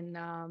live in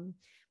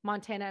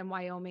Montana and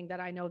Wyoming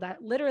that I know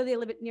that literally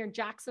live near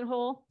Jackson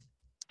Hole.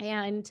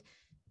 And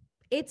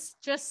it's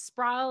just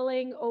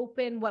sprawling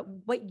open.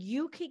 What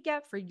you could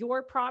get for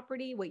your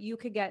property, what you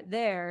could get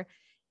there.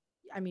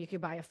 I mean, you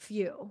could buy a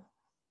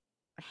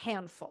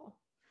handful.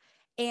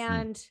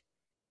 And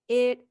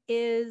it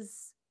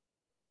is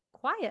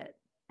quiet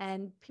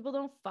and people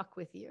don't fuck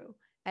with you.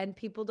 And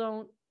people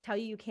don't tell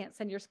you can't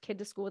send your kid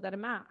to school without a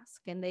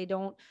mask. And they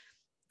don't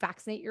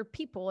vaccinate your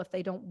people if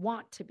they don't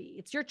want to be.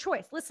 It's your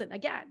choice. Listen,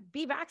 again,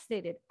 be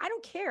vaccinated. I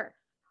don't care.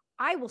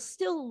 I will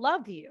still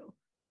love you.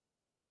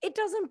 It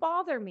doesn't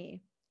bother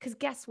me because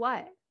guess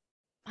what?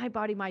 My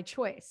body, my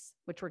choice,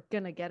 which we're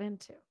going to get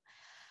into.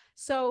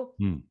 So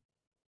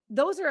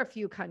those are a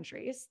few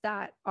countries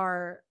that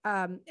are,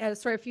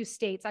 a few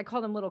states. I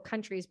call them little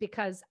countries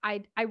because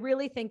I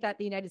really think that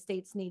the United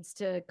States needs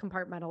to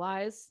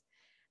compartmentalize.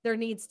 There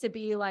needs to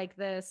be like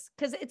this,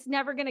 because it's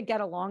never going to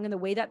get along in the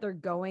way that they're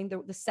going.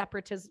 The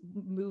separatist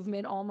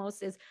movement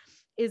almost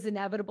is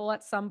inevitable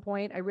at some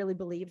point. I really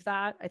believe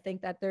that. I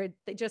think that the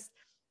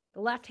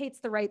left hates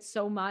the right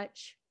so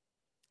much.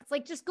 It's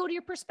like, just go to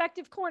your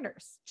perspective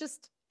corners,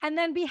 and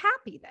then be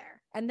happy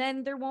there. And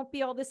then there won't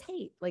be all this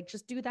hate. Like,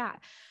 just do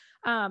that.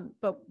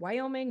 But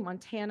Wyoming,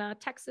 Montana,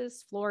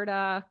 Texas,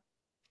 Florida,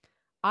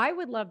 I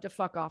would love to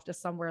fuck off to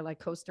somewhere like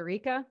Costa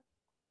Rica.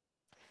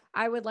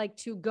 I would like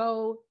to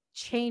go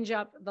change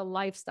up the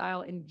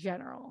lifestyle in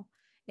general,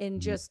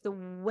 in just the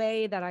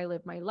way that I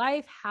live my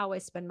life, how I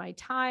spend my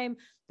time,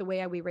 the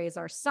way we raise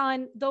our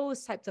son,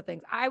 those types of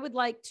things. I would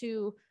like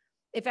to,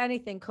 if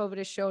anything, COVID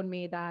has shown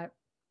me that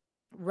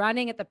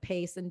running at the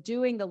pace and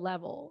doing the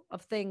level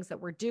of things that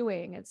we're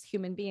doing as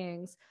human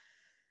beings,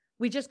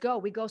 we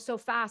go so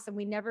fast, and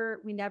we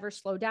never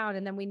slow down.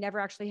 And then we never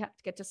actually have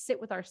to get to sit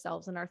with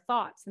ourselves and our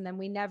thoughts. And then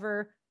we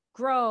never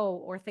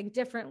grow or think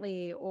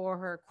differently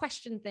or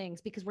question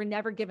things, because we're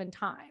never given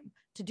time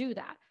to do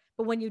that.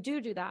 But when you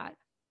do that,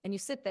 and you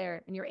sit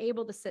there and you're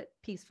able to sit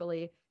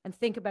peacefully and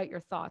think about your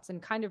thoughts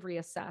and kind of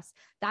reassess,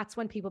 that's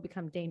when people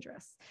become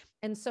dangerous.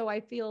 And so I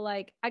feel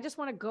like I just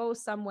want to go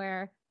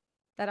somewhere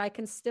that I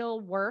can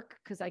still work,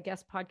 because I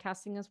guess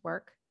podcasting is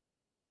work.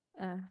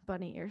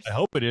 Bunny ears. I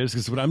hope it is,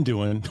 because what I'm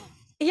doing.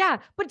 Yeah.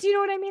 But do you know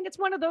what I mean? It's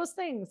one of those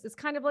things. It's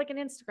kind of like an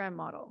Instagram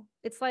model.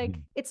 It's like,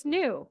 it's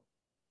new.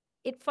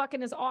 It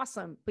fucking is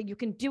awesome, but you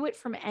can do it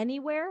from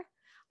anywhere.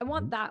 I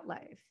want that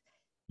life.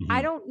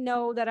 I don't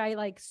know that I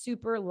like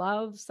super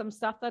love some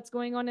stuff that's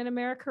going on in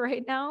America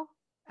right now,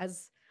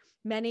 as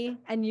many,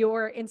 and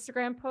your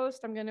Instagram post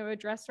I'm going to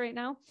address right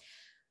now.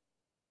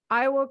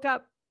 I woke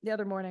up the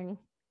other morning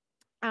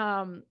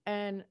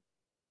and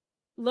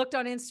looked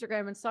on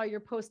Instagram and saw your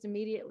post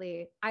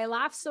immediately. I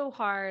laughed so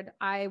hard.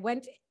 I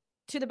went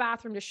to the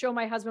bathroom to show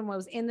my husband when I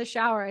was in the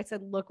shower. I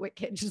said, look what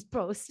Kit just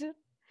posted.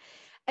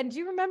 And do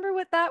you remember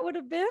what that would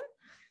have been?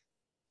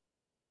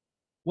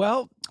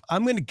 Well,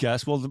 I'm going to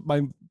guess.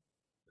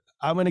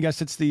 I'm going to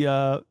guess it's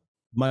the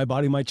My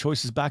Body, My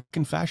Choice is back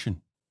in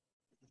fashion.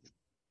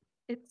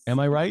 Am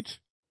I right?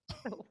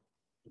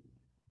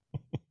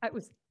 I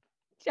was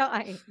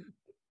dying.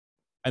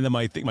 And then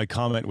my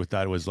comment with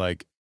that was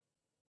like,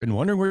 been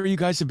wondering where you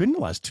guys have been the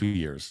last 2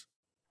 years.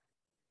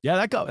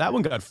 Yeah, that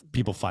one got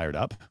people fired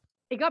up.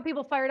 It got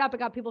people fired up. It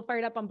got people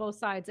fired up on both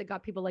sides. It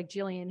got people like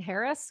Jillian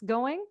Harris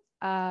going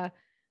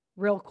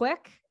real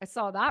quick. I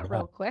saw that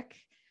real quick.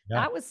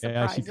 Yeah. That was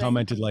surprising. Yeah, she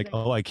commented like,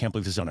 "Oh, I can't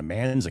believe this is on a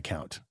man's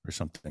account or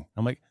something."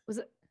 I'm like, "Was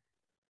it?"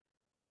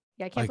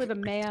 Yeah, I can't believe a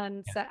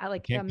man said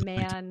like a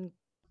man.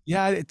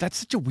 Yeah, that's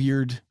such a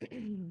weird.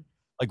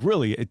 Like,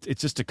 really,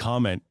 it's just a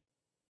comment.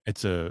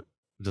 It's a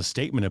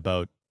statement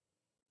about,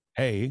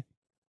 hey,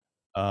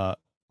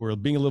 we're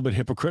being a little bit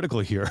hypocritical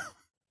here.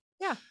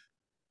 Yeah.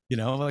 You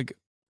know, like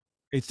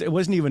it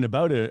wasn't even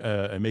about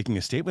making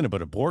a statement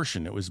about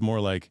abortion. It was more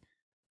like,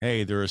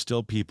 hey, there are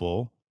still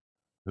people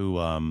who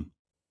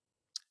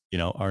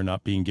are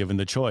not being given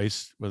the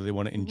choice whether they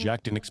want to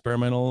inject an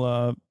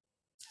experimental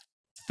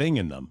thing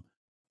in them.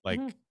 Like,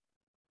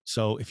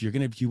 so if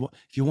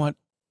you want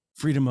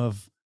freedom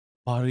of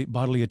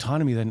bodily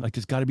autonomy, then like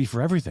it's got to be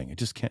for everything. It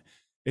just can't.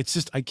 It's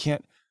just I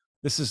can't.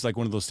 This is like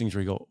one of those things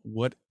where you go,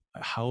 what?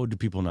 How do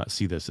people not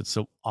see this? It's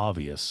so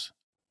obvious.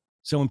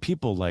 So when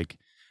people like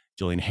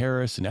Jillian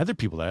Harris and other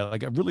people that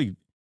I really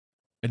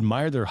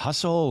admire their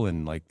hustle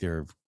and like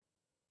they're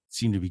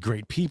seem to be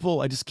great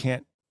people, I just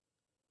can't.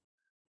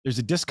 There's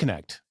a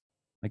disconnect.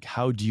 Like,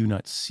 how do you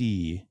not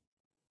see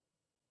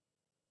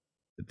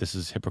that this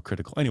is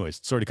hypocritical?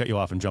 Anyways, sorry to cut you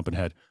off and jumping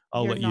ahead.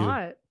 I'll let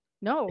you.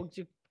 No,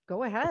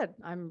 go ahead.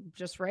 I'm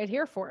just right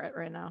here for it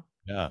right now.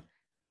 Yeah,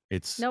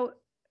 it's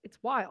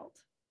wild.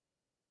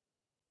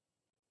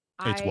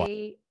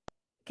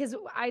 Because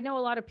I know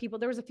a lot of people.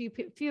 There was a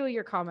few of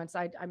your comments.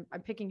 I'm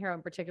picking her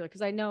in particular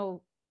because I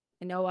know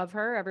of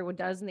her. Everyone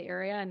does in the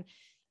area,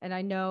 and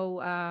I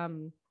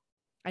know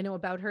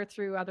about her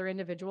through other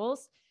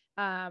individuals.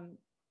 I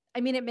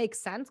mean, it makes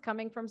sense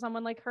coming from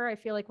someone like her. I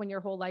feel like when your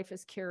whole life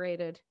is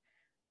curated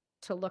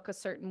to look a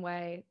certain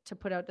way, to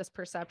put out this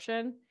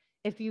perception,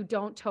 if you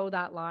don't toe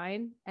that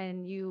line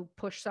and you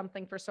push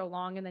something for so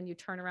long and then you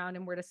turn around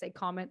and were to say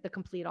comment the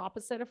complete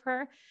opposite of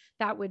her,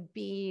 that would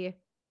be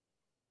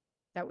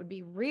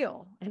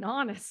real and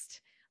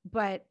honest.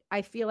 But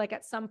I feel like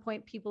at some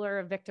point people are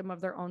a victim of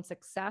their own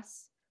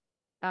success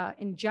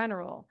in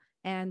general,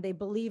 and they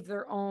believe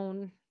their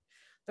own,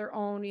 they're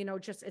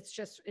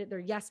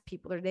yes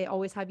people, or they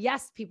always have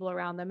yes people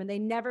around them, and they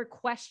never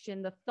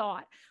question the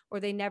thought, or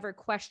they never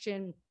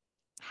question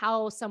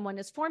how someone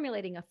is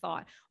formulating a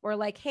thought, or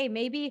like, hey,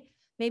 maybe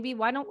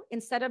why don't,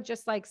 instead of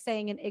just like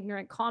saying an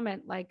ignorant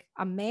comment, like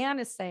a man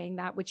is saying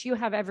that, which you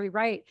have every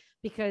right,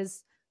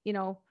 because,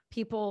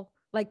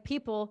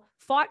 people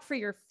fought for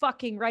your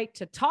fucking right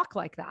to talk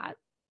like that.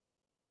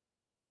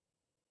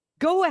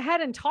 Go ahead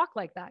and talk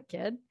like that,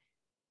 kid,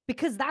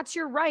 because that's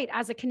your right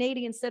as a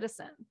Canadian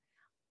citizen.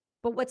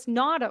 But what's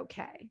not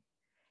okay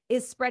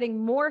is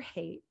spreading more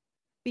hate,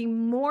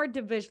 being more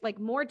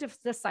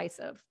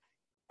decisive,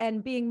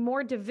 and being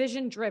more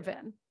division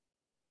driven.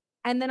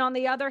 And then on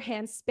the other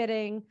hand,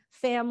 spitting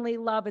family,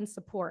 love, and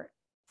support.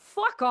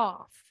 Fuck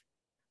off.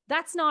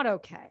 That's not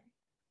okay.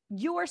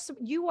 You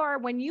are,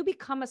 when you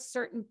become a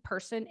certain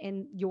person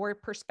in your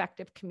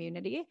perspective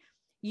community,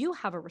 you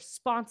have a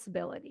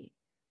responsibility,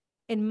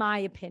 in my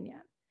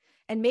opinion.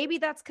 And maybe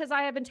that's because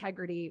I have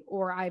integrity,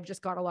 or I've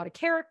just got a lot of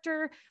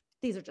character.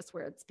 These are just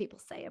words people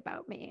say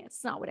about me.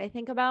 It's not what I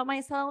think about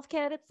myself,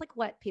 kid. It's like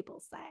what people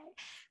say.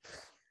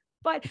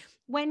 But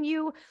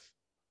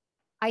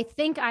I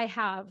think I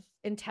have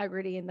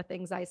integrity in the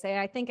things I say.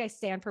 I think I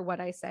stand for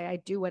what I say. I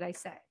do what I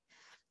say.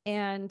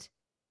 And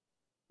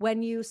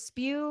when you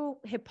spew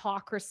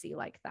hypocrisy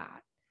like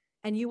that,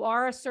 and you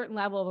are a certain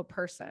level of a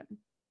person,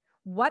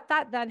 what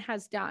that then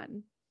has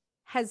done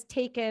has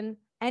taken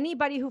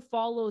anybody who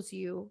follows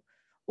you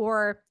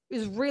or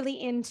is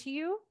really into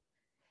you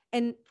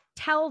and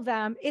tell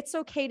them it's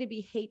okay to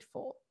be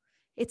hateful.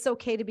 It's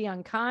okay to be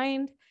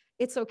unkind.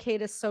 It's okay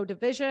to sow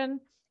division.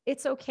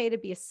 It's okay to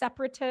be a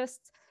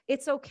separatist.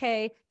 It's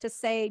okay to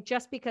say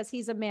just because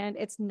he's a man,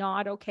 it's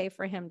not okay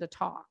for him to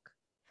talk.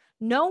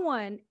 No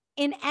one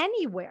in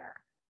anywhere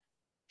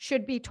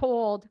should be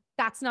told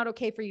that's not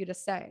okay for you to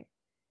say.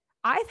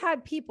 I've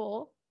had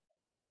people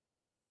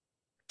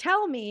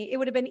tell me it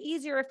would have been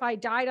easier if I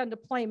died on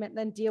deployment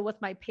than deal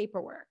with my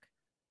paperwork.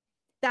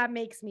 That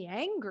makes me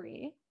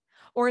angry.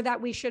 Or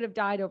that we should have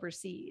died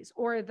overseas,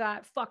 or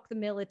that fuck the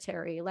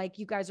military, like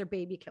you guys are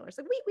baby killers.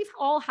 Like we've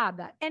all had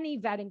that. Any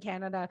vet in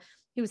Canada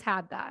who's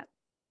had that.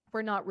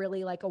 We're not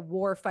really like a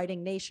war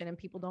fighting nation, and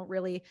people don't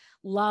really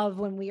love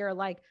when we are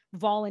like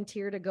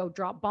volunteer to go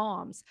drop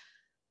bombs.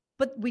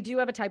 But we do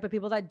have a type of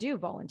people that do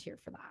volunteer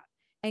for that.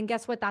 And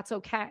guess what? That's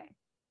okay.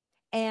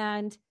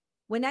 And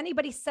when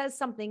anybody says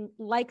something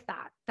like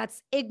that,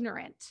 that's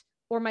ignorant.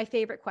 Or my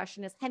favorite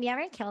question is, have you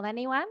ever killed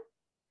anyone?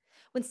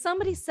 When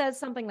somebody says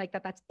something like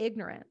that, that's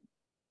ignorant.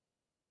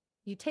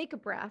 You take a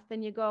breath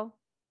and you go,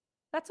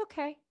 that's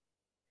okay.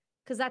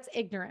 Because that's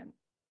ignorant.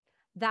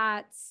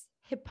 That's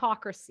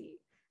hypocrisy.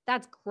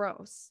 That's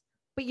gross.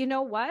 But you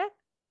know what?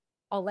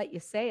 I'll let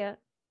you say it.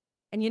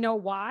 And you know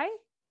why?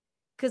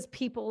 Because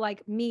people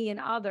like me and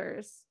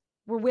others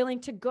were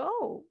willing to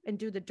go and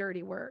do the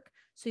dirty work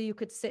so you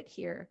could sit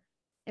here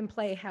and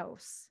play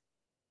house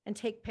and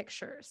take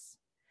pictures.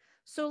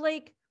 So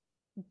like,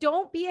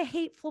 don't be a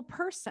hateful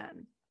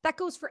person. That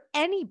goes for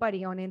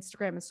anybody on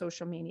Instagram and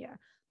social media.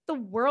 The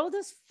world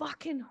is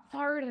fucking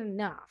hard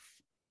enough.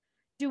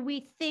 Do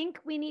we think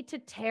we need to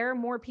tear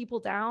more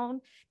people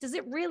down? Does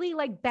it really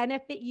like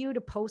benefit you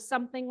to post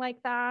something like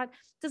that?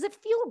 Does it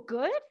feel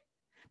good?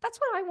 That's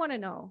what I want to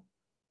know.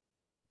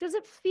 Does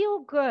it feel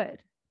good?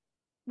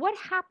 What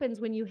happens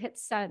when you hit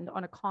send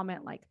on a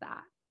comment like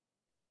that?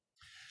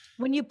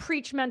 When you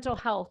preach mental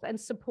health and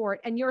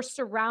support and you're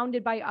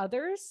surrounded by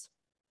others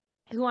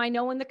who I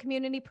know in the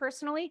community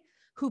personally,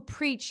 who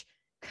preach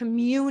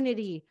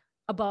community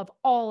above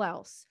all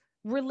else,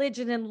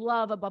 religion and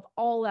love above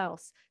all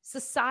else,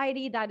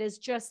 society that is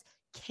just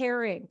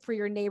caring for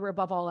your neighbor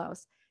above all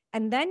else.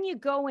 And then you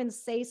go and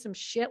say some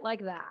shit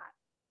like that.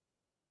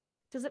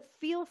 Does it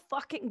feel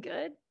fucking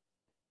good?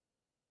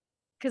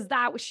 Because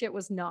that shit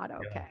was not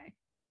okay.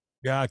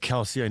 Yeah,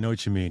 Kelsey, I know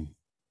what you mean.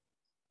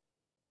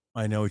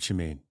 I know what you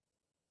mean.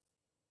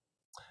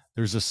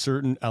 There's a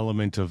certain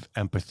element of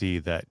empathy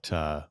that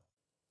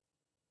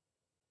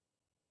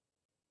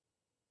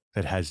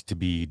that has to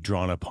be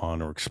drawn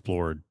upon or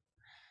explored,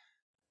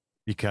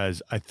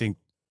 because I think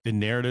the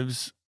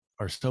narratives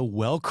are so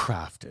well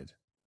crafted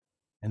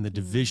and the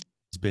division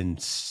has been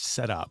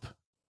set up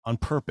on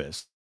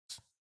purpose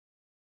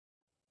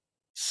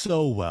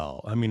so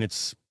well. I mean,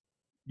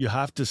 you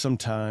have to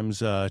sometimes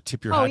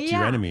tip your hat to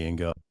your enemy and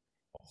go,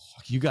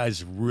 oh, you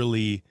guys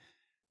really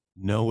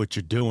know what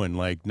you're doing.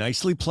 Like,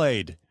 nicely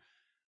played.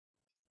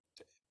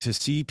 To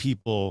see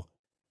people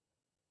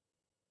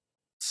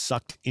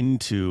sucked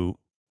into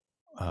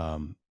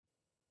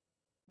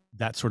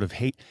that sort of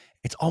hate,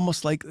 it's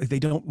almost like they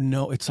don't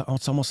know. It's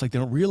almost like they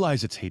don't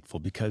realize it's hateful,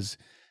 because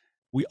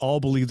we all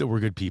believe that we're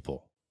good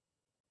people.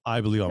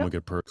 I believe I'm a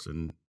good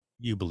person.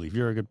 You believe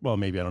you're a good, well,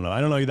 maybe, I don't know. I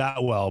don't know you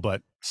that well,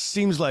 but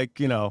seems like,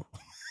 you know.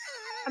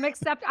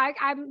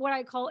 I'm what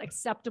I call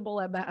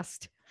acceptable at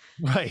best.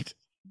 Right.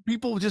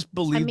 People just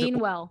believe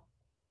that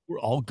we're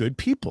all good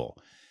people.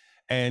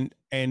 And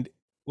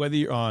whether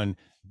you're on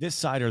this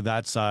side or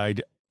that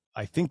side,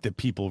 I think that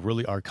people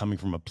really are coming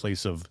from a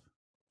place of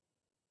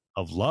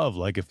love.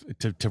 Like, if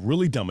to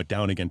really dumb it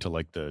down again to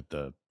like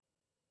the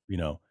you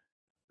know,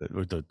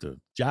 the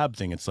jab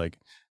thing, it's like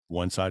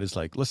one side is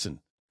like, listen,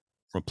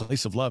 from a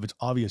place of love, it's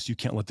obvious you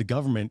can't let the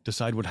government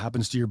decide what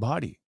happens to your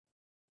body.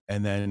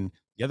 And then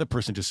the other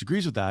person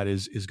disagrees with that,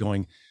 is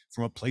going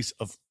from a place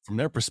of, from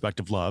their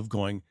perspective, love,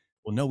 going,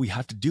 well, no, we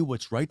have to do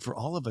what's right for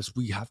all of us.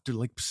 We have to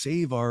like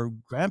save our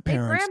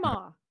grandparents. Hey,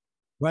 grandma.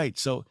 Right.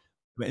 So,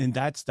 and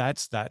that's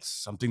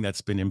something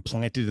that's been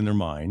implanted in their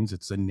minds.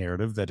 It's a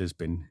narrative that has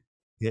been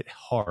hit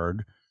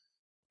hard.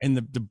 And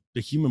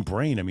the human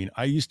brain, I mean,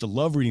 I used to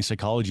love reading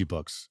psychology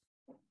books,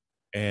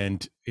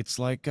 and it's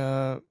like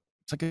a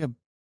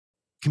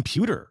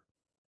computer.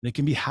 They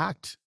can be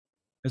hacked.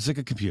 It's like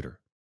a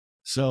computer.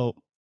 So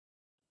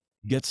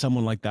get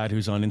someone like that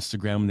who's on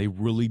Instagram, and they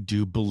really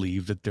do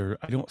believe that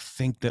I don't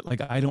think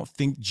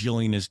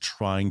Jillian is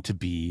trying to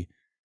be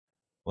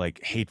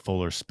like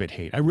hateful or spit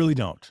hate. I really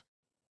don't.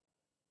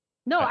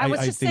 No, I was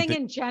just saying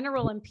in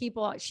general, and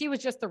people, she was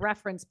just the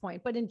reference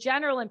point, but in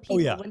general, and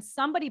people, when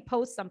somebody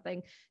posts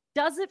something,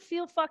 does it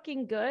feel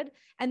fucking good?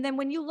 And then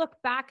when you look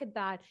back at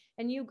that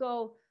and you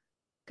go,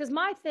 because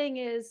my thing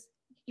is,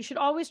 you should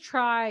always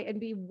try and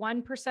be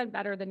 1%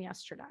 better than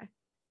yesterday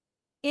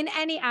in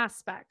any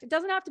aspect. It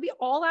doesn't have to be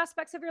all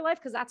aspects of your life,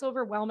 because that's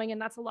overwhelming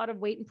and that's a lot of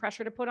weight and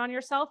pressure to put on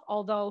yourself.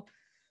 Although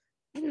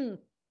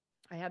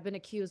I have been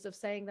accused of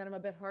saying that I'm a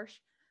bit harsh,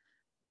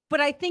 but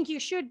I think you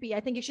should be.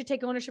 I think you should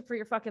take ownership for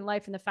your fucking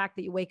life and the fact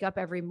that you wake up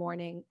every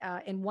morning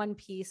in one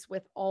piece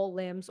with all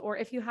limbs, or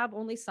if you have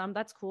only some,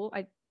 that's cool.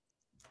 I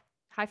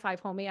high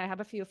five, homie. I have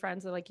a few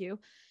friends that are like you.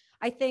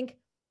 I think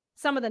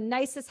some of the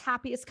nicest,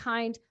 happiest,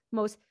 kind,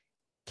 most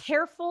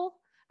careful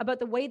about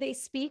the way they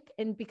speak,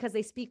 and because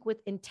they speak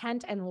with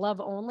intent and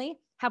love only,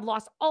 have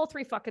lost all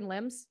three fucking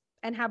limbs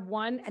and have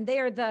one. And they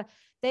are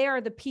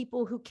the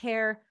people who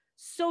care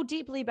so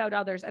deeply about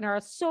others and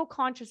are so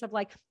conscious of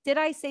like, did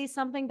I say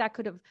something that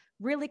could have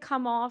really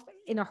come off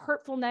in a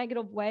hurtful,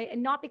 negative way?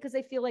 And not because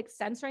they feel like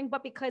censoring,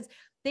 but because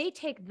they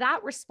take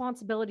that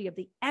responsibility of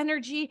the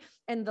energy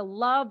and the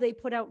love they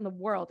put out in the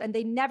world. And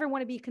they never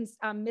want to be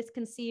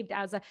misconceived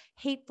as a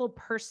hateful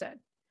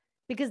person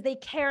because they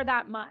care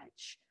that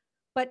much.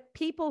 But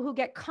people who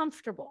get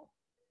comfortable,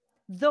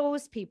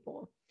 those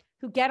people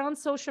who get on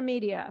social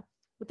media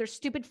with their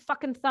stupid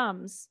fucking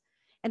thumbs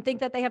and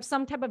think that they have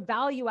some type of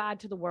value add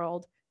to the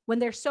world when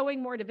they're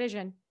sowing more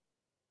division,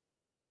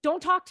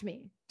 don't talk to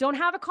me. Don't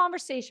have a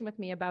conversation with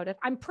me about it.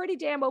 I'm pretty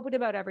damn open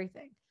about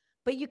everything.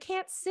 But you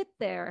can't sit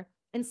there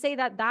and say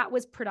that that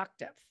was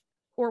productive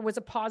or was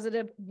a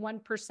positive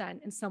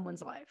 1% in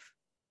someone's life.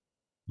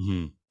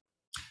 Mm-hmm.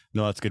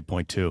 No, that's a good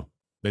point too.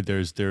 But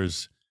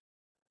there's,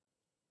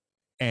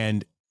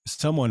 and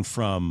someone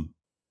from,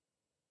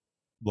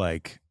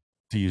 like,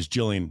 to use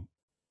Jillian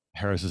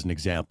Harris as an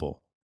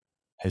example,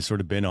 has sort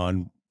of been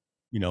on,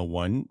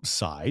 one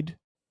side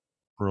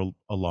for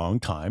a long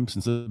time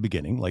since the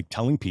beginning, like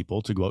telling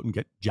people to go out and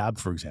get jabbed,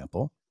 for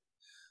example.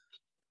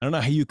 I don't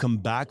know how you come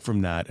back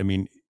from that. I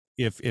mean,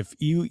 if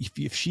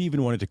she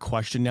even wanted to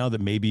question now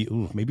that maybe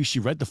she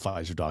read the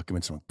Pfizer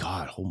documents and went,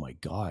 God, oh my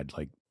God,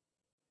 like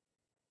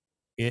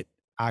it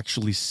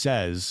actually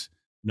says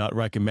not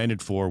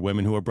recommended for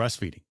women who are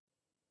breastfeeding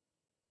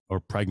or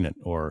pregnant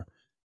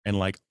and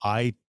like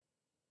I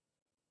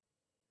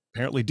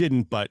apparently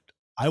didn't, but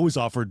I was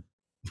offered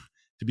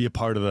to be a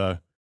part of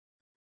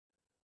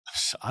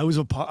I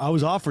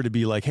was offered to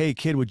be like, hey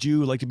kid, would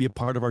you like to be a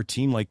part of our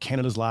team? Like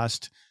Canada's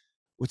last,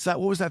 what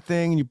was that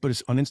thing? And you put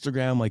it on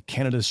Instagram, like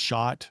Canada's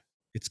shot.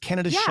 It's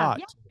Canada's shot.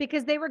 Yeah,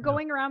 because they were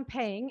going around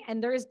paying,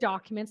 and there's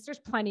documents, there's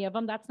plenty of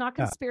them. That's not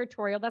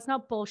conspiratorial. That's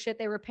not bullshit.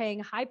 They were paying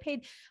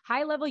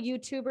high level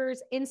YouTubers,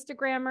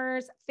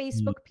 Instagrammers,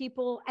 Facebook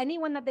people,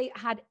 anyone that they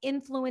had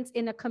influence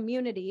in a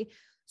community.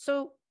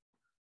 So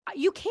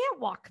you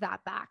can't walk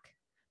that back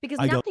because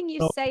nothing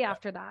you say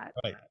after that.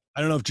 Right.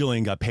 I don't know if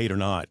Jillian got paid or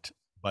not,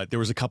 but there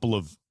was a couple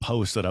of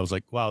posts that I was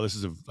like, wow, this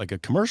is like a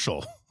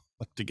commercial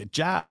to get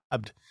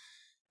jabbed.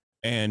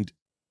 And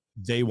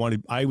they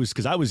wanted,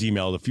 because I was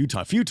emailed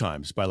a few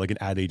times by like an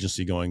ad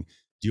agency going,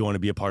 do you want to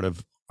be a part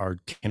of our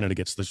Canada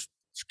Gets the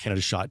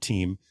Canada Shot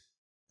team?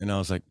 And I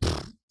was like,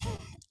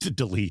 to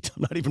delete.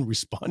 I'm not even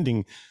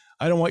responding.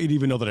 I don't want you to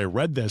even know that I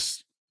read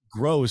this.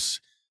 Gross.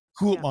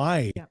 Who am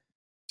I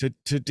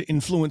to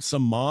influence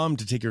some mom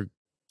to take her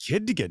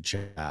kid to get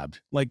jabbed?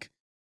 Like,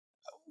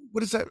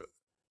 what is that?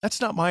 That's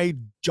not my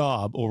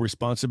job or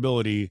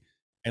responsibility.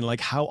 And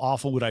like, how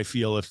awful would I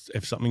feel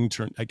if something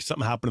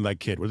happened to that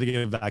kid where they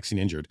get a vaccine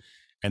injured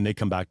and they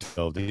come back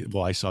to,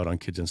 I saw it on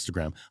kids'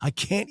 Instagram. I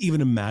can't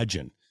even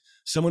imagine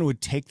someone would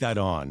take that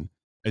on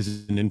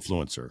as an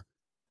influencer.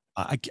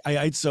 I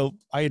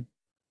had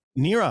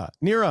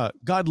Neera,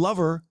 God love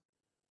her,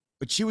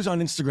 but she was on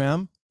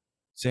Instagram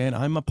saying,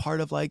 I'm a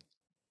part of like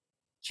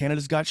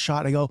Canada's Got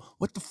Shot. I go,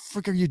 what the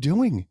frick are you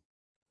doing?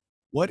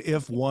 What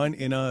if one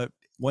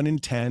in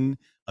 10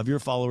 of your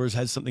followers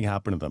has something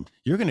happen to them?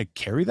 You're going to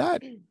carry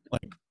that?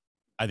 Like,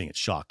 I think it's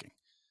shocking.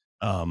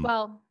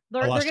 Well,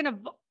 they're going to,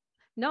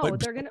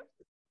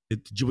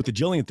 with the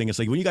Jillian thing, it's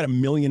like when you got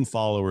 1 million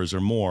followers or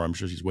more, I'm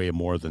sure she's way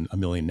more than 1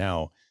 million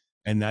now,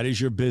 and that is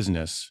your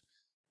business.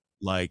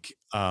 Like,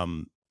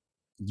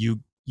 it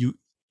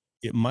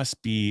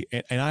must be,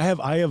 and I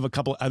have a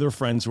couple other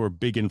friends who are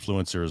big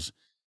influencers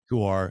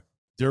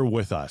they're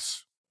with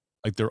us.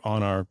 Like they're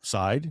on our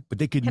side, but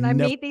they could Can I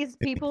meet these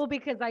people?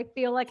 Because I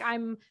feel like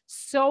I'm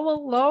so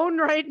alone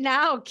right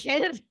now,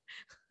 kid.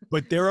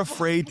 But they're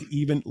afraid to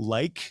even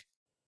like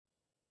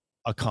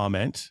a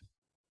comment,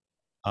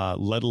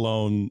 let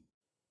alone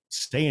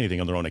say anything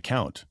on their own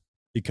account,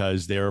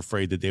 because they're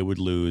afraid that they would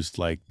lose.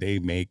 Like they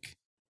make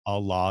a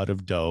lot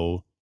of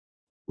dough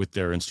with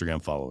their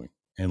Instagram following.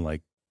 And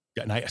like,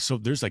 so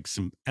there's like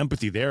some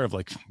empathy there of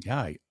like,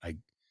 yeah,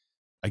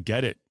 I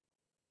get it.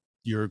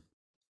 Your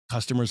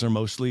customers are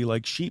mostly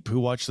like sheep who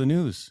watch the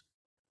news.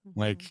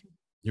 Like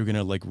you're going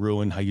to like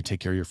ruin how you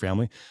take care of your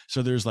family.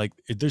 So there's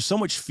so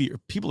much fear.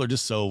 People are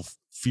just so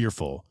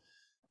fearful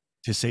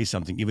to say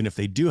something, even if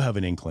they do have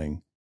an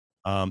inkling.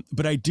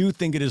 But I do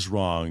think it is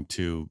wrong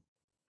to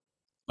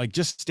like,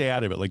 just stay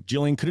out of it. Like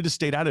Jillian could have just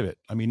stayed out of it.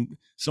 I mean,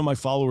 some of my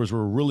followers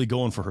were really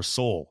going for her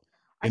soul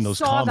in those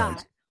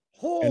comments.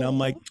 And I'm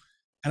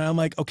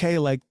like, okay,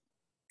 like,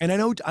 and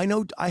I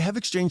know I have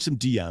exchanged some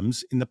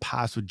DMs in the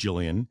past with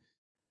Jillian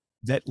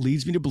that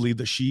leads me to believe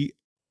that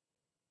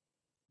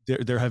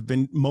there have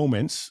been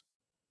moments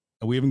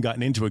and we haven't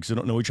gotten into it because I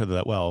don't know each other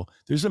that well.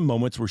 There's been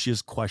moments where she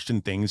has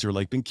questioned things or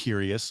like been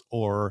curious,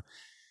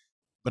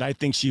 but I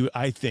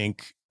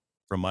think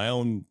from my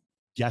own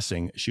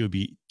guessing, she would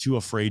be too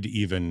afraid to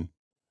even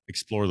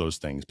explore those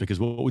things, because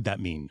what would that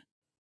mean?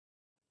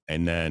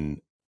 And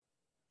then,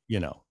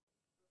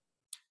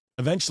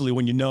 eventually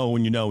when you know,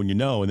 and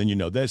then you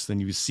know this, then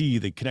you see,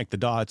 they connect the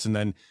dots, and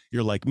then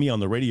you're like me on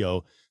the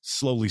radio,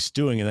 slowly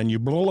stewing, and then you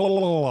blah, blah, blah,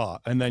 blah,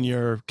 and then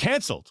you're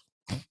canceled.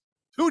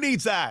 Who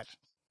needs that?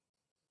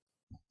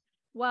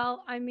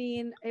 Well, I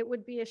mean, it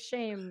would be a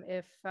shame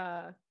if,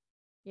 was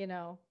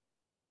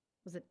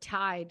it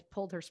Tide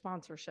pulled her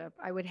sponsorship?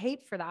 I would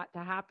hate for that to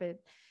happen.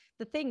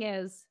 The thing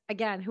is,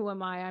 again, who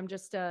am I? I'm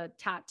just a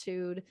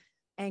tattooed,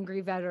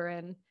 angry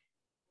veteran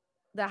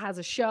that has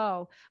a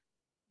show.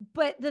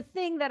 But the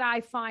thing that I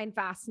find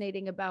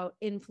fascinating about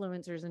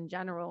influencers in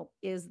general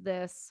is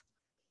this.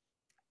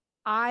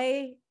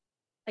 I,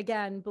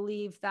 again,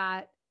 believe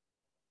that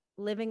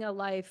living a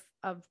life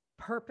of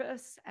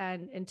purpose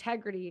and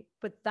integrity,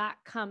 but that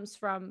comes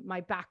from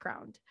my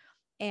background.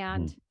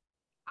 And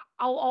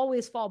I'll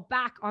always fall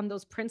back on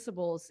those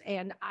principles.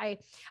 And I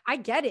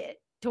get it.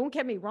 Don't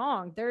get me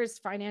wrong. There's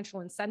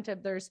financial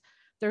incentive.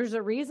 There's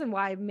a reason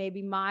why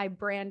maybe my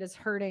brand is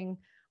hurting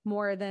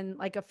more than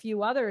like a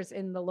few others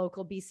in the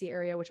local BC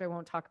area, which I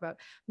won't talk about.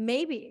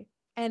 Maybe,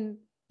 and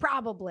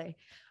probably.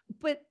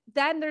 But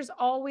then there's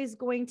always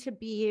going to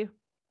be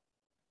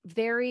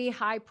very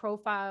high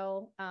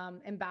profile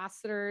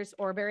ambassadors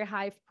or very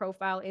high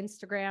profile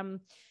Instagram,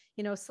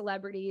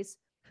 celebrities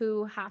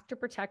who have to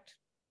protect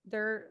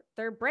their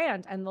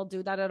brand, and they'll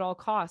do that at all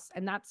costs,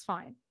 and that's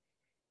fine.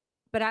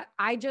 But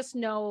I just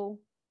know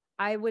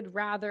I would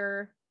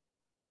rather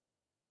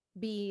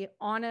be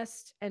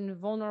honest and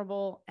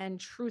vulnerable and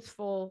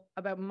truthful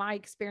about my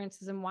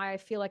experiences and why I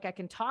feel like I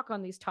can talk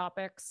on these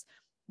topics,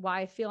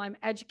 why I feel I'm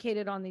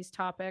educated on these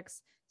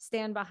topics,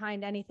 stand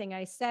behind anything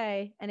I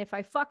say. And if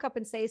I fuck up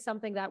and say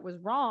something that was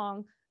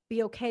wrong,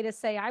 be okay to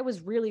say I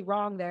was really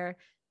wrong there.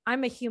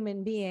 I'm a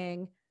human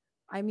being.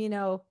 I'm,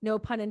 no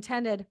pun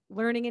intended,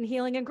 learning and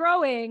healing and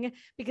growing,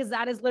 because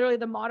that is literally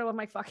the motto of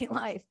my fucking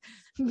life,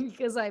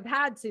 because I've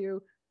had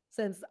to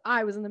since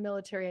I was in the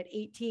military at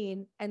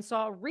 18 and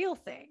saw real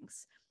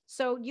things.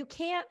 So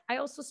I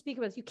also speak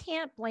about this, you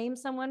can't blame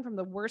someone from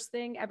the worst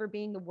thing ever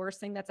being the worst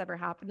thing that's ever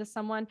happened to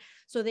someone.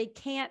 So that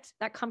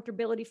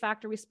comfortability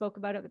factor we spoke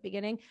about at the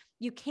beginning,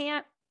 you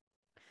can't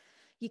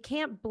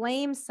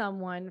blame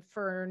someone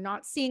for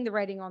not seeing the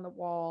writing on the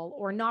wall,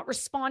 or not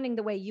responding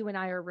the way you and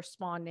I are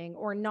responding,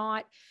 or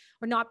not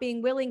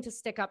being willing to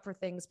stick up for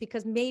things,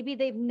 because maybe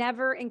they've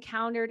never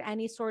encountered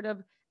any sort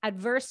of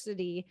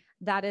adversity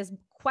that has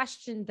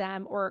questioned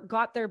them or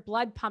got their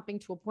blood pumping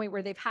to a point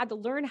where they've had to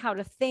learn how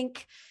to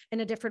think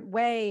in a different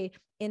way,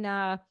 in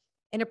a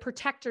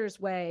protector's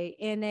way,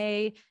 in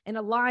a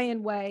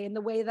lion way, in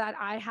the way that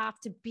I have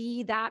to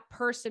be that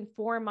person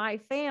for my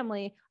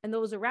family and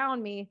those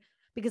around me.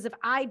 Because if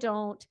I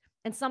don't,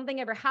 and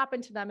something ever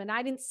happened to them and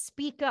I didn't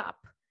speak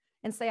up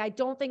and say, I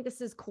don't think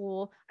this is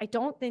cool, I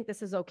don't think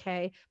this is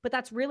okay, but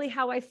that's really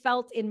how I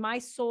felt in my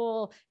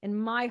soul, in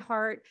my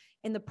heart,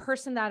 in the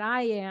person that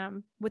I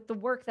am with the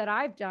work that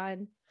I've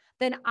done,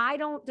 then I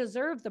don't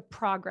deserve the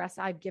progress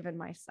I've given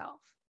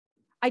myself.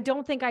 I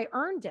don't think I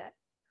earned it,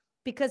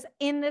 because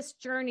in this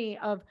journey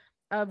of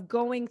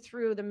going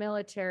through the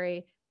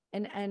military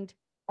and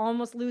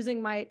almost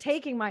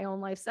taking my own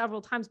life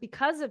several times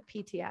because of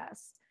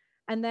PTS,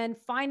 and then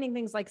finding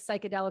things like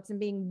psychedelics and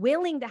being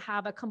willing to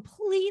have a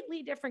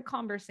completely different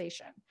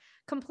conversation,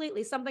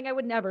 something I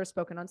would never have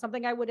spoken on,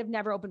 something I would have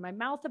never opened my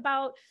mouth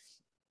about,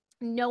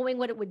 knowing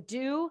what it would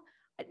do.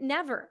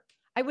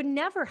 I would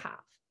never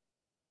have.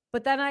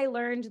 But then I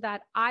learned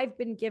that I've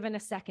been given a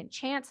second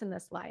chance in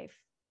this life.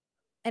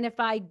 And if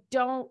I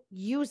don't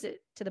use it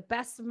to the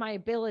best of my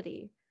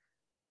ability,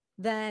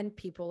 then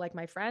people like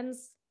my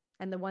friends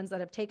and the ones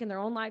that have taken their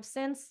own lives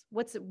since,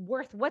 what's it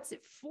worth? What's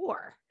it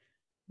for?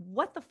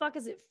 What the fuck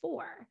is it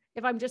for?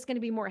 If I'm just going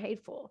to be more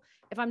hateful,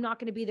 if I'm not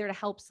going to be there to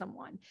help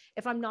someone,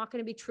 if I'm not going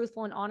to be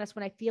truthful and honest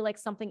when I feel like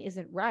something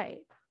isn't right,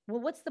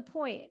 well, what's the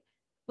point?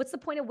 What's the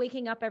point of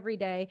waking up every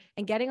day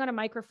and getting on a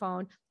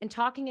microphone and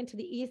talking into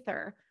the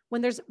ether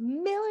when there's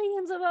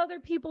millions of other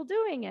people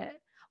doing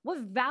it? What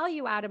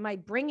value add am I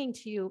bringing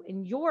to you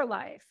in your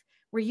life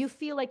where you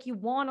feel like you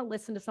want to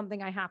listen to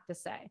something I have to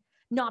say?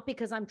 Not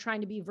because I'm trying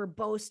to be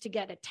verbose to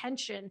get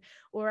attention,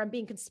 or I'm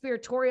being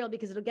conspiratorial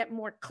because it'll get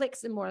more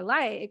clicks and more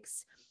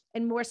likes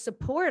and more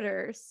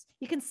supporters.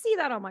 You can see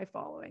that on my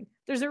following.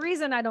 There's a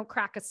reason I don't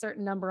crack a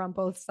certain number on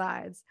both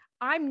sides.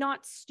 I'm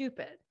not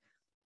stupid,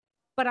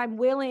 but I'm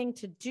willing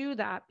to do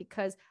that,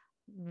 because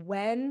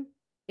when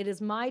it is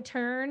my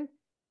turn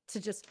to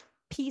just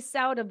peace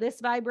out of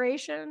this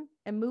vibration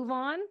and move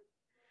on,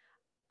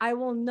 I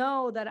will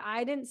know that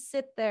I didn't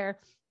sit there,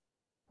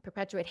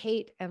 perpetuate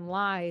hate and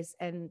lies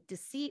and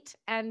deceit,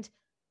 and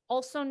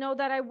also know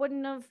that I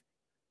wouldn't have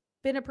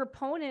been a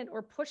proponent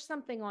or pushed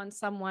something on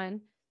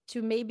someone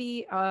to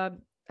maybe a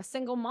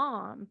single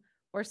mom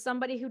or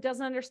somebody who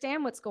doesn't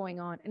understand what's going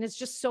on and is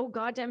just so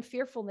goddamn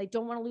fearful and they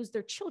don't want to lose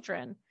their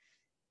children.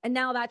 And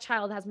now that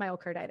child has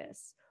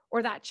myocarditis,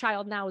 or that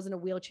child now is in a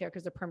wheelchair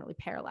because they're permanently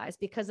paralyzed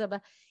because of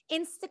a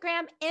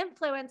Instagram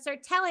influencer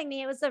telling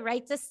me it was the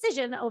right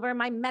decision over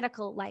my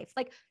medical life.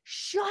 Like,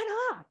 shut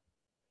up.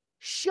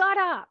 Shut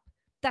up.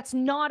 That's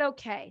not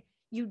okay.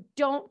 You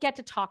don't get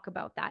to talk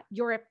about that.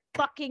 You're a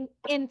fucking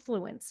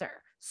influencer.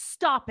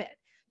 Stop it.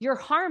 You're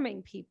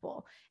harming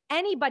people.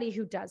 Anybody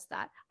who does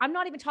that. I'm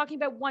not even talking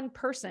about one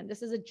person.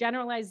 This is a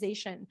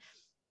generalization.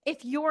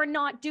 If you're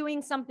not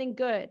doing something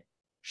good,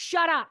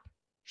 shut up.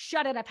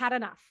 Shut it. I've had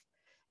enough.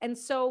 And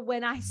so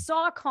when I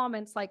saw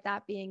comments like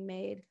that being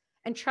made,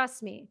 and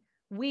trust me,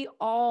 we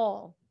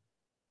all,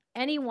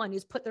 anyone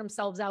who's put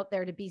themselves out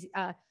there to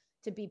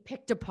be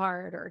picked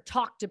apart or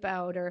talked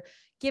about or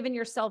given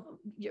yourself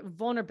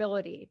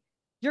vulnerability,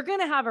 you're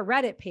going to have a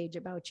Reddit page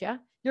about you.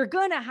 You're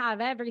going to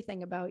have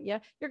everything about you.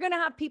 You're going to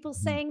have people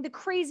saying the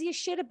craziest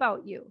shit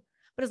about you.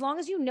 But as long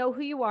as you know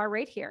who you are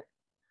right here,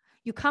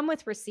 you come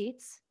with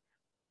receipts,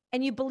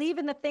 and you believe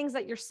in the things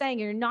that you're saying,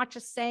 you're not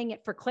just saying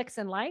it for clicks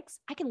and likes,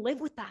 I can live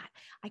with that.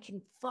 I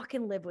can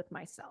fucking live with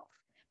myself.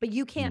 But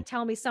you can't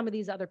tell me some of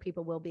these other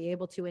people will be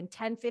able to in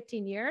 10,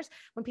 15 years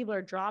when people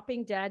are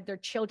dropping dead, their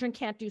children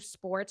can't do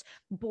sports,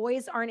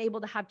 boys aren't able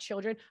to have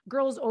children,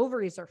 girls'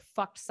 ovaries are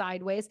fucked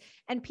sideways,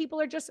 and people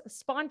are just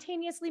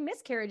spontaneously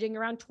miscarriaging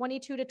around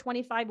 22 to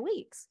 25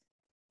 weeks.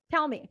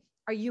 Tell me,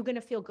 are you going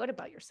to feel good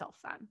about yourself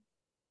then?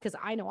 Because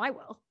I know I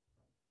will.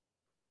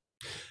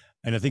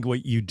 And I think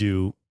what you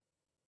do,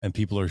 and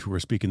people who are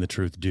speaking the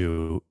truth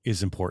do,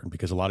 is important,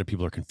 because a lot of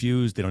people are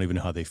confused. They don't even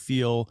know how they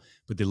feel,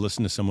 but they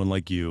listen to someone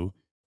like you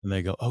and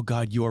they go, oh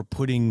God, you are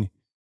putting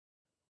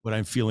what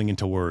I'm feeling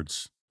into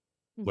words,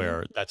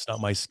 where that's not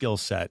my skill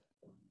set.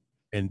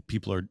 And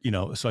people are,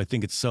 so I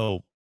think it's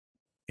so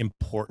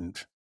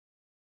important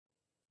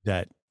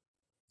that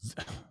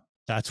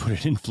that's what an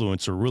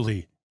influencer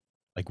really,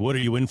 like, what are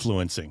you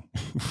influencing?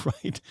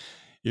 Right?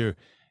 You're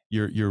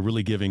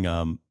really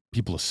giving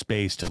people a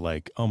space to,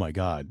 like, oh my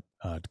God,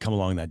 to come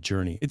along that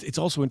journey. It's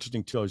also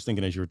interesting too. I was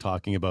thinking as you were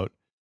talking about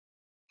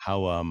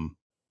how,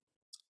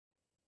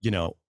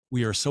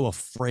 we are so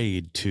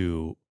afraid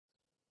to,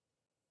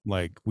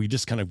 like, we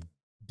just kind of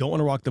don't want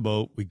to rock the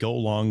boat. We go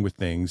along with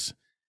things.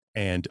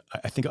 And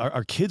I think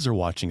our kids are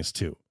watching us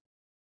too.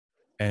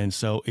 And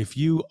so if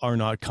you are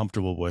not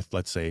comfortable with,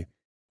 let's say,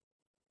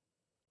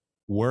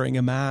 wearing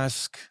a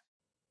mask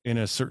in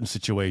a certain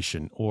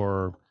situation,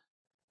 or,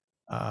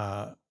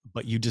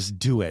 but you just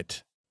do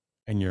it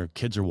and your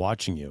kids are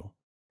watching you,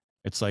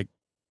 it's like,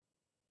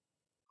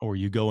 or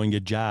you go and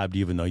get jabbed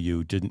even though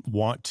you didn't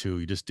want to,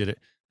 you just did it.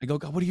 I go,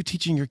 God, what are you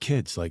teaching your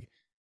kids? Like,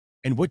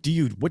 and what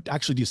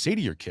actually do you say to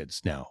your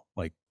kids now?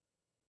 Like,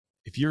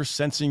 if you're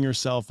censoring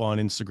yourself on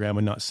Instagram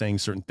and not saying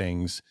certain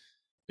things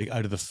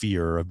out of the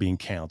fear of being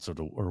canceled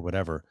or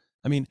whatever,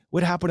 I mean,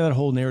 what happened to that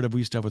whole narrative we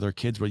used to have with our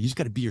kids where you just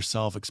got to be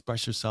yourself,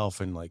 express yourself,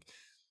 and, like,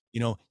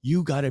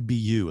 you got to be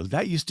you.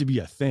 That used to be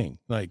a thing.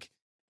 Like,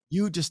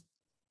 you just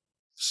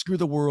screw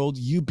the world,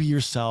 you be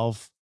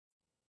yourself.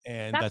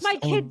 And that's my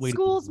kids'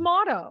 school's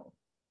motto.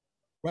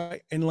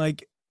 Right. And,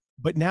 like,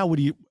 but now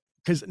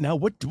because now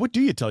what do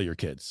you tell your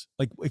kids?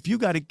 Like, if you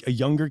got a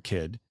younger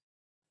kid,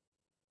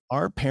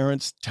 are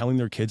parents telling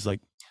their kids, like,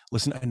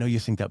 listen, I know you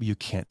think that, but you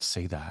can't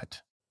say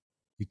that.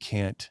 You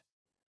can't.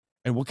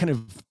 And what kind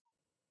of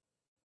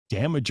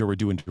damage are we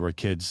doing to our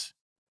kids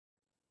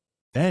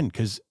then?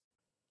 Because,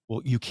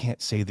 well, you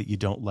can't say that you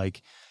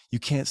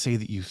can't say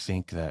that you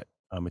think that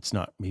it's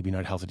maybe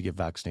not healthy to get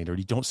vaccinated, or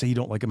you don't say you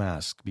don't like a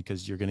mask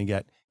because you're going to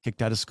get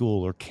kicked out of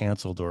school or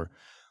canceled. Or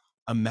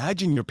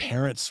imagine your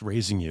parents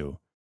raising you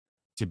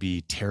to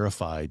be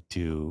terrified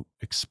to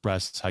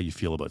express how you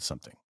feel about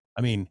something.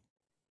 I mean,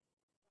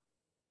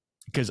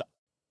 because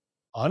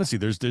honestly,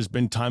 there's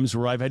been times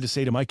where I've had to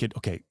say to my kid,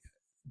 okay,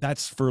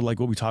 that's for, like,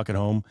 what we talk at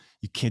home.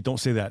 Don't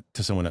say that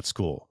to someone at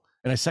school.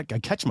 And I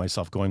catch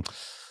myself going,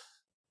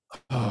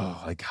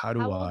 oh, like, how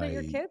old are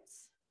your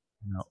kids?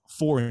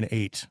 4 and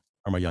 8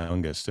 are my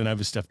youngest. And I have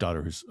a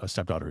stepdaughter who's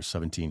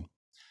 17.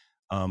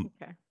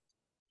 Okay.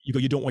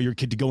 You don't want your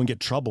kid to go and get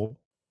trouble,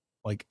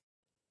 like,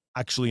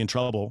 actually in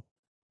trouble,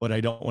 but I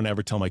don't want to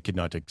ever tell my kid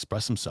not to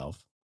express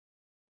himself.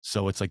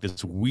 So it's like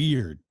this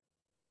weird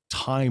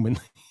time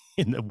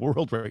in the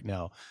world right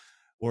now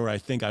where I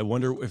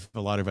wonder if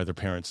a lot of other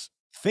parents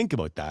think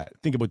about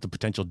the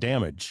potential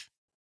damage,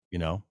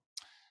 Yeah.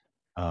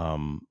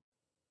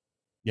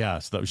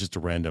 So that was just a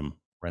random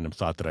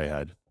thought that I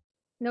had.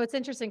 No, it's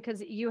interesting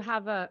because you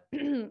have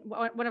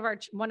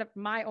one of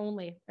my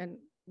only, and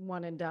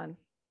one and done,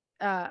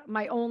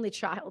 my only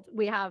child.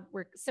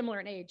 We're similar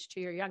in age to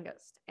your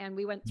youngest, and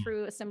we went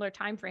through a similar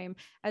time frame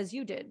as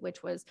you did,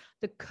 which was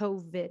the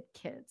COVID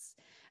kids.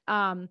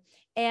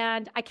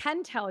 And I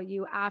can tell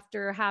you,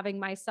 after having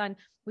my son,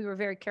 we were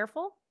very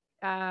careful.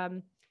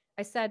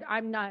 I said,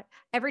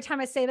 every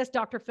time I say this,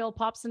 Dr. Phil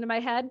pops into my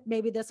head.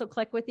 Maybe this will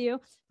click with you,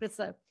 but it's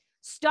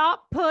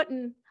stop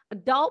putting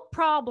adult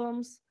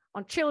problems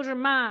on children's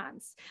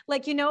minds.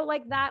 Like,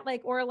 like that,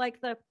 like, or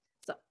like the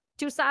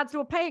two sides to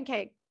a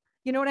pancake.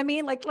 You know what I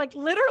mean? Like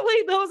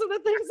literally those are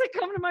the things that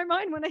come to my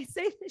mind when I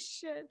say this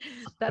shit.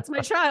 That's my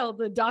child,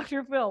 the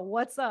Dr. Phil.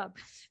 What's up?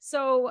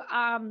 So,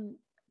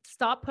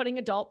 stop putting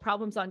adult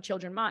problems on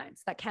children's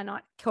minds that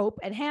cannot cope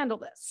and handle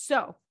this.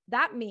 So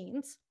that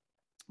means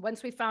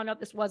once we found out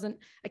this wasn't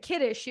a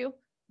kid issue,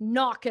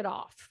 knock it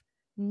off,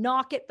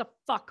 knock it the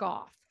fuck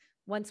off.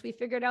 Once we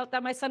figured out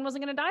that my son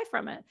wasn't going to die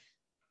from it.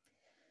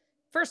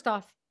 First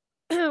off,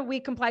 we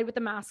complied with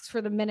the masks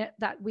for the minute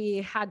that we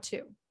had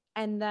to.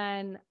 And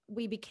then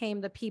we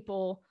became the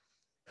people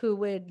who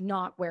would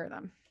not wear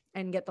them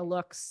and get the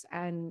looks.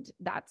 And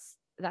that's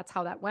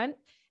how that went.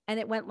 And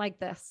it went like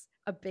this,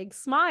 a big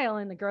smile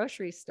in the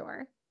grocery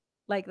store,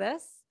 like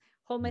this,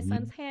 hold my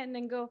son's hand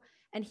and go.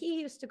 And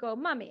he used to go,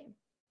 Mommy,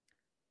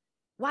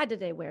 why did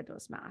they wear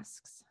those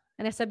masks?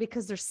 And I said,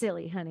 because they're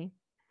silly, honey.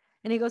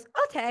 And he goes,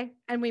 okay.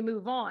 And we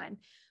move on.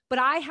 But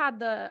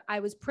I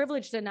was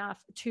privileged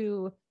enough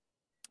to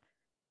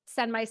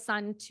send my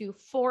son to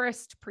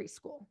Forest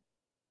Preschool.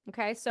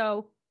 Okay.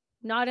 So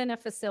not in a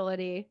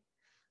facility,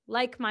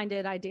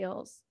 like-minded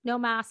ideals, no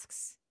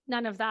masks,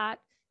 none of that.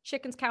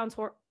 Chickens,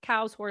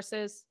 cows,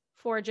 horses,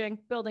 foraging,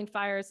 building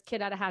fires,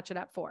 kid had a hatchet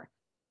at 4.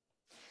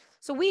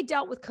 So we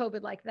dealt with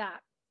COVID like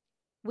that.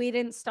 We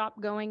didn't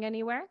stop going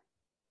anywhere.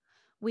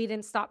 We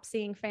didn't stop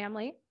seeing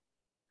family.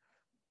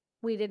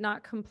 We did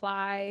not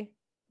comply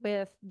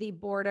with the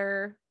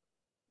border.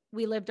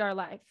 We lived our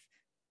life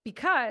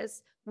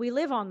because we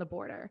live on the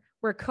border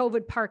where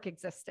COVID Park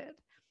existed.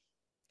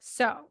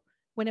 So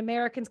when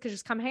Americans could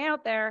just come hang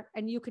out there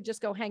and you could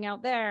just go hang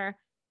out there,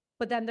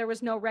 but then there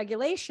was no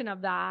regulation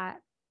of that.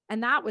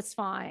 And that was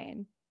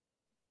fine,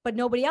 but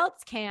nobody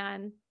else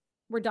can.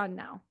 We're done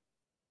now.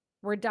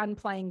 We're done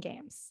playing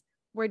games.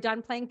 We're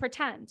done playing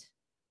pretend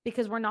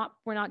because we're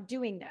not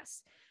doing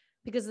this.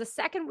 Because the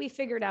second we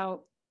figured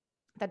out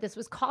that this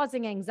was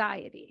causing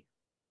anxiety,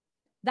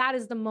 that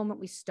is the moment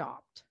we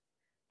stopped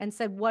and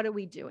said, what are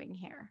we doing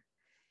here?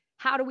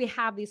 How do we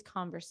have these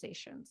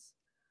conversations?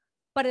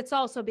 But it's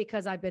also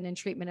because I've been in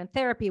treatment and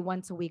therapy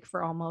once a week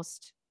for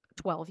almost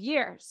 12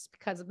 years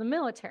because of the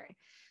military.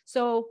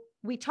 So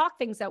we talk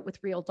things out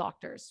with real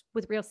doctors,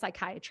 with real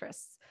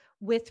psychiatrists,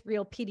 with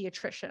real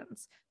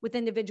pediatricians, with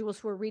individuals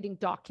who are reading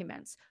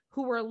documents,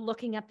 who are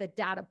looking at the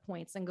data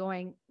points and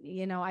going,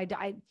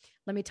 let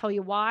me tell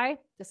you why.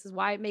 This is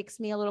why it makes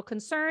me a little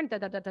concerned.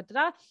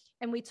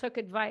 And we took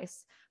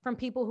advice from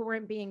people who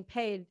weren't being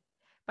paid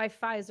by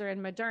Pfizer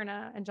and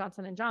Moderna and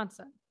Johnson &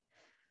 Johnson.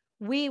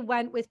 We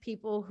went with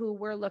people who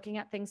were looking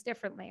at things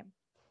differently.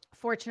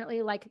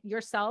 Fortunately, like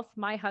yourself,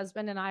 my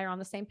husband and I are on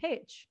the same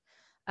page.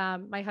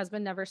 My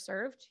husband never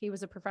served. He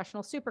was a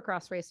professional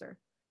supercross racer.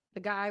 The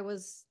guy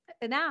was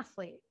an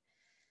athlete.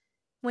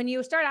 When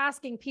you start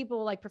asking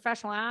people like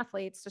professional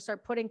athletes to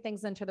start putting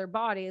things into their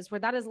bodies where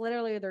that is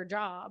literally their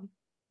job,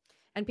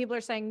 and people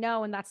are saying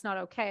no, and that's not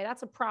okay,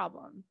 that's a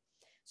problem.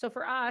 So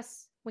for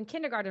us, when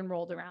kindergarten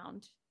rolled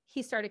around,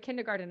 he started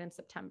kindergarten in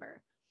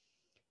September.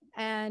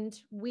 And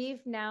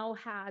we've now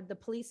had the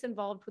police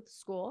involved with the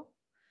school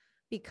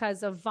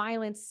because of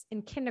violence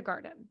in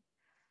kindergarten.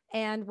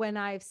 And when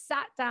I've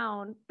sat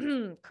down,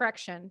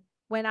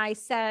 when I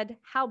said,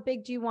 how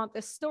big do you want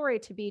this story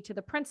to be to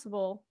the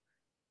principal,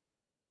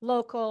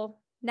 local,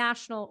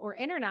 national, or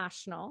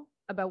international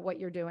about what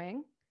you're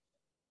doing?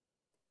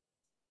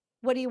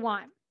 What do you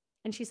want?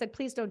 And she said,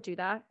 please don't do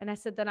that. And I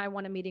said, then I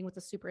want a meeting with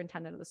the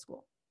superintendent of the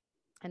school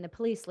and the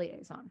police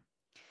liaison.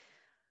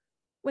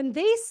 When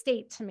they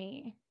state to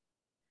me,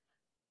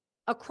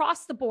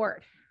 across the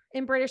board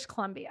in British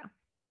Columbia,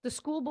 the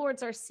school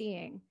boards are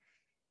seeing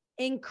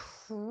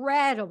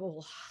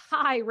incredible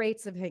high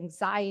rates of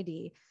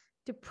anxiety,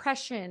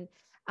 depression.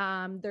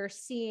 They're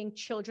seeing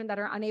children that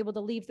are unable to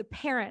leave the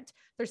parent.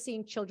 They're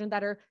seeing children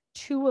that are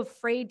too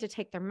afraid to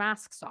take their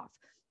masks off.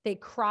 They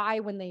cry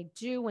when they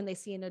do, when they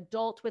see an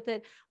adult with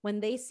it, when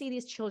they see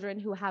these children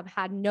who have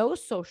had no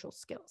social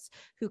skills,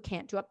 who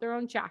can't do up their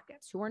own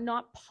jackets, who are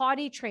not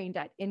potty trained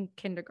in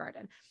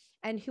kindergarten,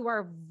 and who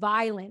are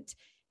violent.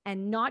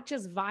 And not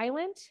just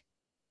violent,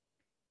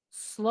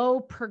 slow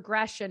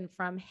progression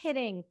from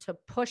hitting to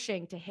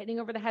pushing to hitting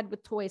over the head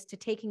with toys to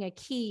taking a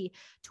key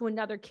to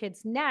another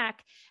kid's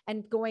neck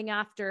and going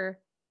after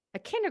a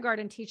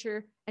kindergarten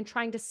teacher and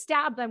trying to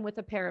stab them with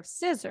a pair of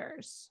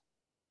scissors.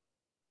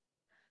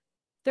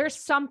 There's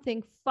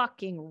something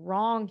fucking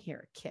wrong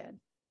here, kid.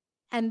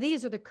 And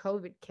these are the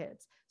COVID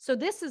kids. So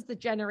this is the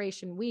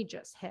generation we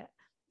just hit.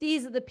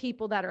 These are the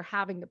people that are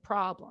having the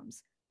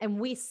problems, and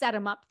we set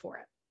them up for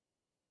it.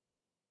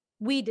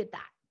 We did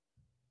that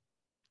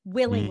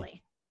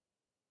willingly.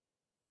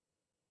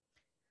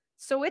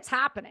 So it's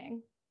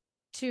happening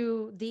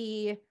to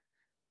the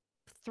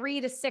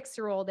 3 to 6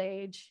 year old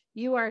age.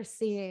 You are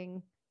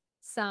seeing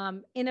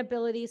some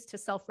inabilities to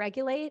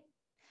self-regulate.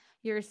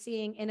 You're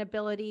seeing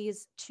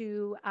inabilities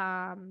to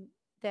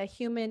the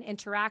human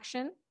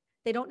interaction.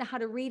 They don't know how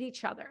to read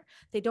each other.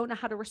 They don't know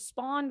how to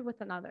respond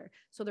with another.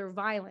 So they're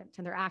violent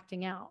and they're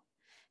acting out.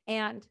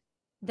 And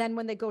then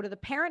when they go to the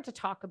parent to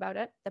talk about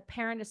it, the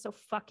parent is so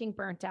fucking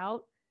burnt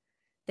out.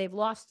 They've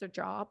lost their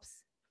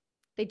jobs.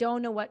 They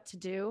don't know what to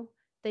do.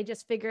 They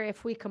just figure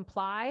if we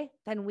comply,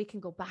 then we can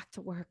go back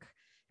to work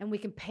and we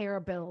can pay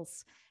our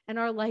bills and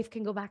our life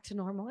can go back to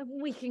normal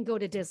and we can go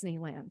to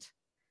Disneyland.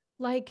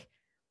 Like,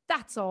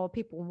 that's all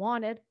people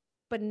wanted.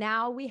 But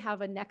now we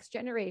have a next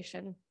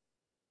generation.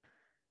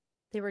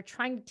 They were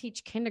trying to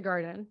teach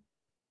kindergarten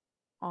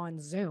on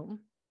Zoom.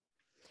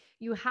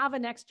 You have a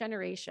next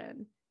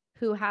generation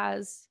who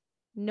has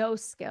no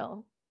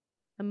skill,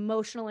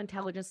 emotional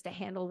intelligence to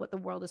handle what the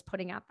world is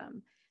putting at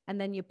them. And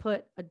then you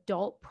put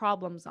adult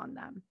problems on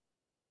them.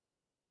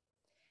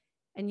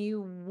 And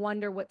you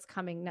wonder what's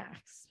coming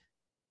next.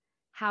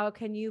 How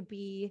can you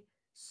be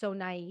so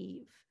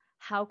naive?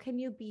 How can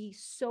you be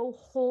so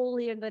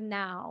holy in the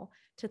now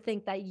to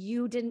think that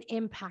you didn't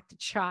impact a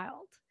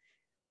child?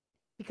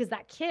 Because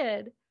that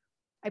kid,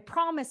 I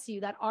promise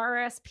you, that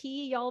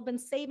RSP y'all been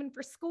saving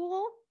for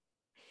school,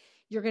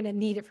 you're going to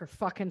need it for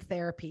fucking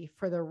therapy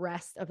for the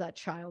rest of that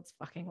child's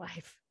fucking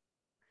life.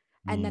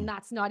 And then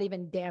that's not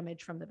even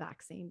damage from the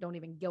vaccine. Don't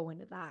even go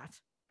into that.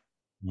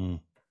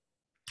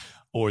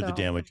 Or the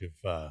damage of,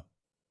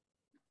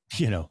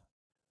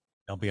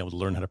 not being able to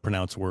learn how to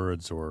pronounce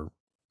words, or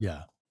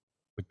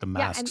with the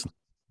masks, and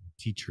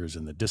teachers,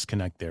 and the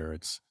disconnect there.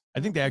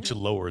 I think they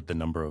actually lowered the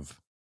number of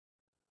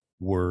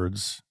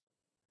words.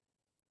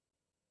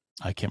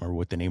 I can't remember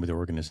what the name of the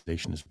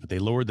organization is, but they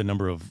lowered the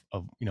number of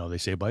they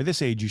say by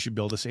this age you should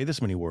be able to say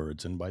this many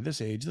words, and by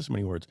this age this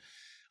many words.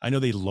 I know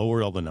they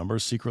lowered all the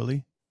numbers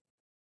secretly,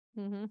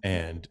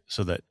 and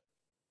so that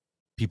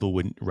people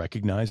wouldn't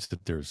recognize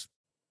that there's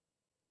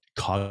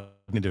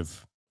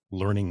cognitive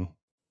learning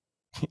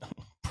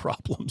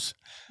problems.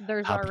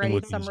 There's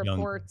already some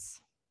reports.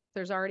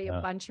 There's already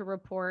a bunch of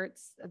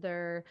reports.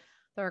 They're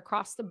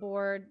across the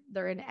board.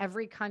 They're in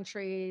every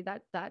country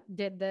that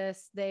did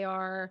this.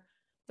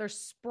 There's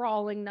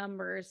sprawling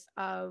numbers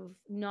of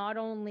not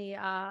only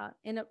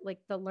like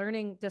the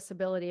learning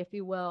disability, if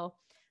you will,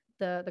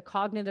 the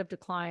cognitive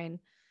decline,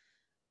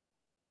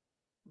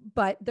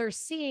 but they're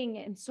seeing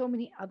in so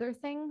many other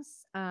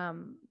things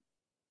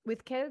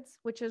with kids,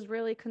 which is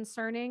really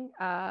concerning.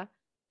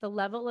 The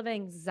level of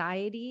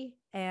anxiety,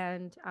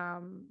 and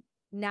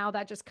now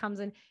that just comes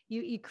in.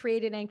 You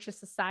create an anxious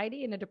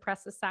society and a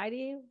depressed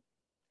society.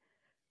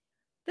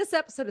 This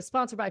episode is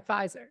sponsored by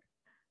Pfizer.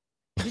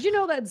 Did you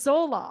know that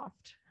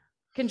Zoloft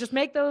can just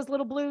make those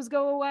little blues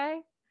go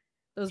away?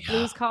 Those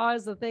blues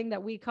cause the thing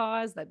that we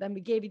caused, that then we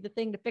gave you the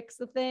thing to fix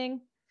the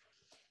thing.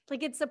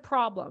 Like, it's a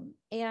problem.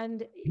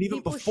 And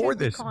even before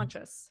this,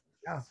 conscious.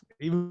 Yeah.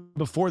 Even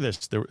before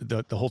this,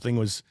 the whole thing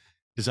was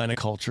design a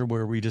culture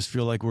where we just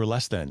feel like we're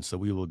less than. So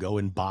we will go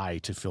and buy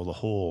to fill the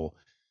hole,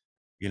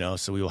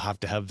 so we will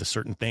have to have the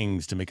certain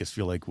things to make us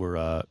feel like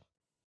we're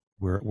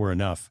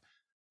enough.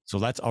 So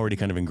that's already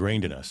kind of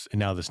ingrained in us. And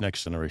now this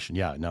next generation,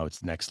 now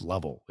it's next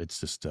level. It's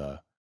just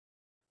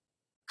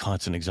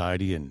constant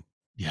anxiety. And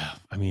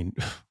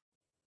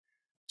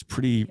it's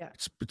pretty,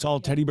 it's all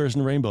teddy bears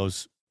and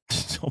rainbows.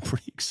 It's all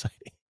pretty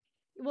exciting.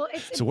 Well,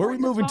 it's so where are we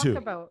moving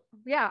to?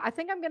 I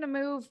think I'm going to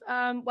move.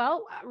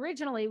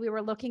 Originally we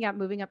were looking at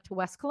moving up to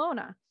West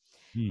Kelowna.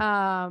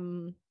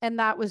 And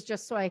that was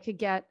just so I could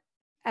get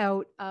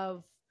out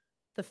of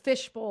the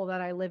fishbowl that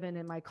I live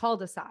in my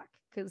cul-de-sac,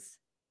 because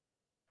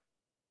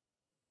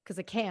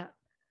I can't.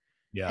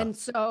 Yeah. And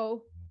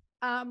so,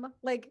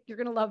 you're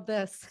going to love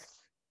this.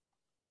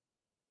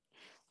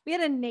 We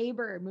had a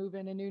neighbor move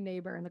in, a new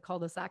neighbor in the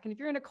cul-de-sac. And if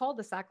you're in a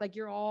cul-de-sac, like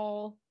you're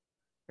all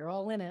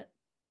in it.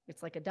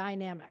 It's like a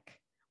dynamic,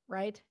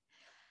 right?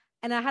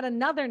 And I had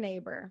another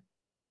neighbor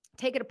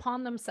take it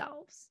upon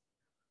themselves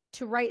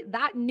to write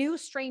that new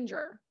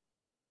stranger,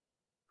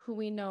 who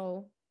we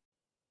know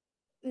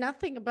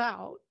nothing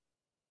about,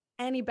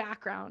 any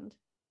background,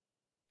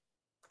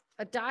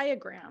 a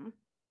diagram,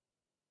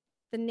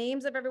 the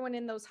names of everyone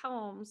in those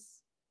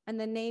homes, and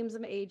the names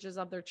and ages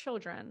of their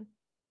children,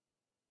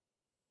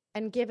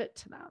 and give it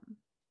to them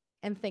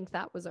and think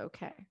that was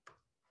okay.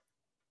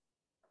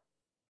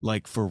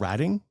 Like for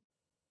ratting?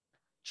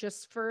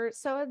 Just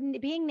so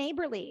being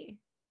neighborly.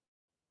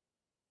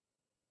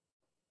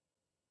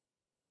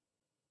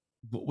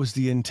 What was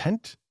the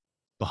intent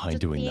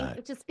behind doing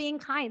that? Just being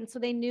kind. So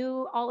they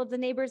knew all of the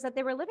neighbors that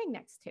they were living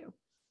next to.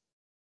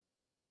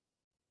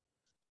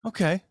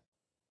 Okay.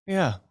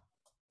 Yeah.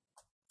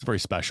 It's very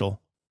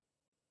special.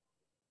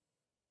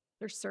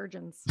 They're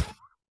surgeons.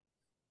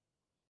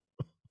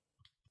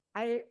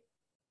 It's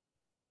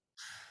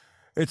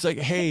like,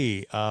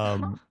 hey,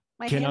 can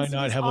I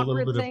not have a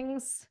little bit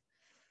things?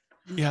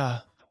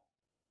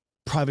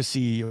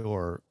 Privacy,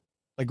 or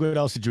like, what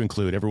else did you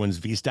include? Everyone's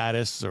V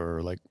status,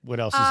 or like what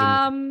else is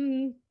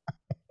in?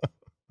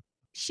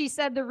 She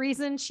said the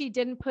reason she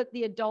didn't put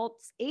the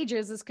adults'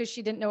 ages is because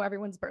she didn't know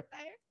everyone's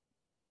birthday.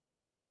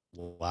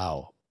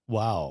 Wow.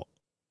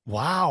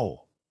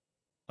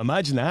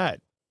 Imagine that.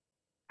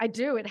 I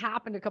do. It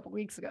happened a couple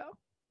weeks ago.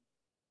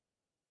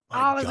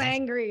 I was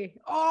angry.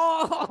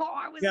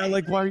 I was angry.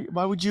 Like,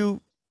 why would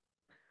you?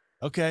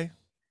 Okay.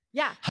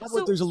 Yeah. How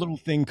about there's a little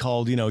thing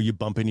called, you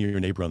bump into your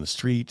neighbor on the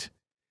street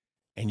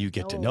and you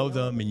get to know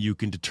them, and you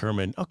can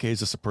determine, okay, is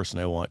this a person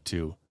I want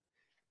to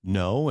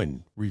know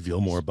and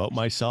reveal more about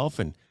myself.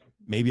 And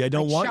maybe I My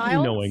don't want you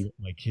child. knowing what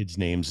my kids'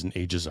 names and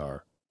ages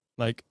are.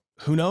 Like,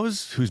 who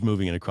knows who's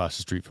moving in across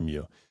the street from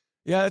you?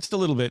 Yeah, it's a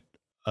little bit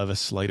of a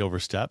slight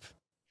overstep.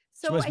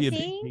 She So must I be a big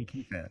think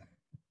JT fan.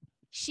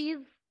 she's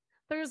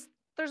there's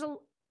a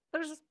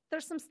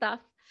there's some stuff.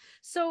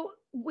 So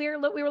we were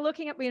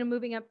looking at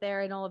moving up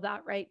there and all of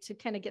that, right? To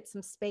kind of get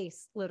some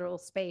space, literal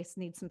space,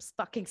 need some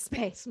fucking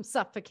space. I'm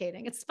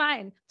suffocating. It's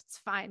fine. It's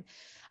fine.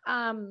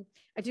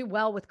 I do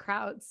well with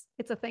crowds.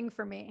 It's a thing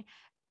for me.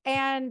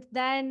 And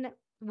then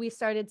we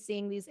started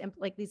seeing these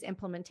these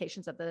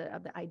implementations of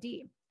the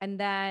ID. And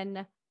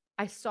then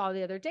I saw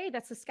the other day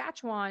that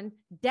Saskatchewan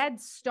dead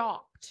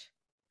stopped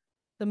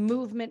the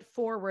movement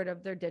forward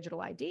of their digital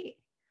ID.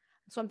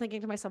 So I'm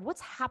thinking to myself, what's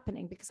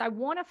happening? Because I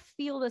want to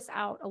feel this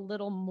out a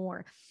little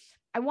more.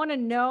 I want to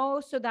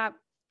know so that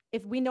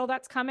if we know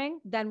that's coming,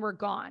 then we're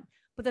gone.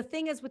 But the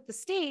thing is with the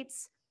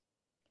states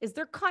is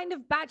they're kind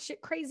of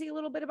batshit crazy a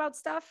little bit about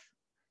stuff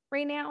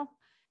right now.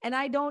 And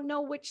I don't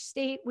know which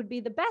state would be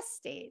the best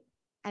state.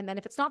 And then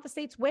if it's not the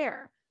states,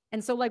 where?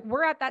 And so like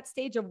we're at that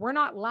stage of we're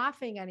not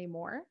laughing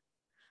anymore,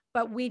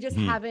 but we just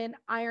haven't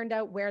ironed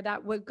out where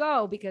that would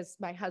go because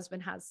my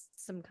husband has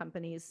some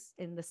companies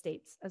in the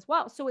States as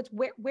well. So it's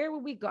where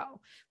would we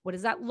go? What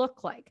does that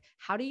look like?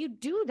 How do you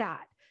do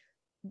that?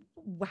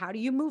 How do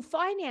you move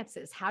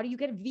finances? How do you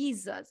get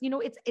visas? You know,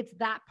 it's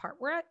that part.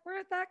 We're at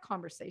that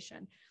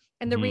conversation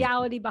and the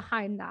reality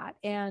behind that.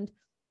 And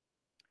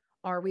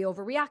are we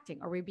overreacting?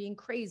 Are we being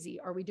crazy?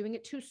 Are we doing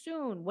it too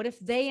soon? What if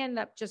they end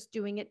up just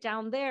doing it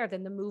down there?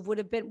 Then the move would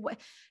have been,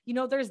 you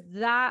know, there's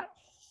that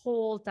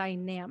whole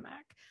dynamic.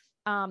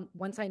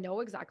 Once I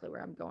know exactly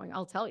where I'm going,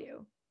 I'll tell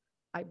you.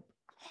 I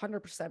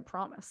 100%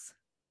 promise.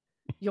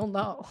 You'll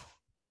know.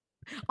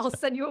 I'll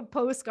send you a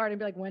postcard and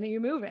be like, when are you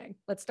moving?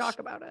 Let's talk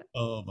about it.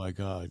 Oh my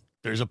God.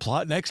 There's a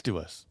plot next to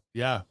us.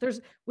 Yeah.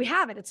 We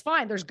have it. It's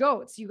fine. There's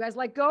goats. You guys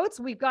like goats?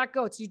 We've got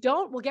goats. You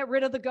don't, we'll get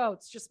rid of the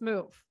goats. Just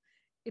move.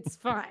 It's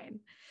fine.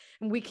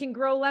 And we can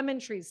grow lemon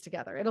trees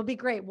together. It'll be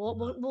great.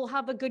 We'll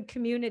have a good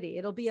community.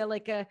 It'll be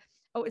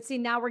oh, see,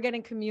 now we're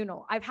getting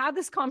communal. I've had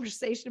this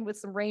conversation with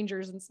some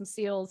rangers and some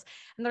SEALs,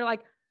 and they're like,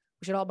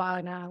 we should all buy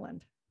an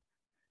island.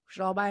 We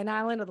should all buy an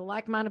island of the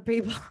like amount of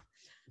people.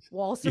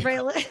 We'll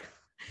surveil it.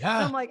 Yeah.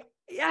 And I'm like,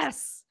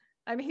 yes,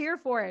 I'm here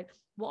for it.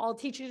 We'll all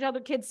teach each other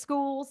kids'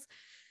 schools.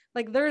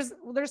 Like there's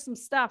some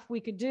stuff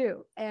we could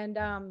do. And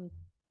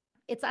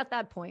it's at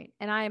that point.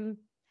 And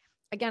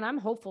I'm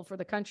hopeful for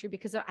the country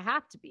because I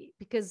have to be,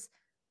 because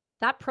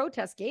that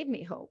protest gave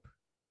me hope.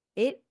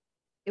 It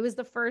was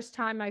the first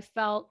time I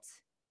felt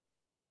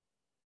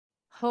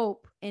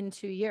hope in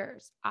 2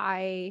 years.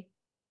 I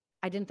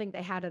didn't think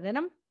they had it in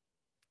them.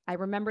 I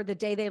remember the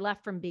day they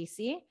left from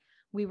BC.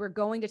 We were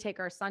going to take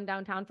our son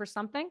downtown for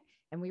something,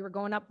 and we were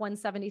going up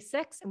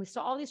 176, and we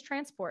saw all these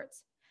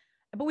transports.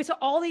 But we saw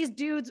all these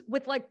dudes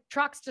with like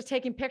trucks just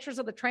taking pictures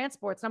of the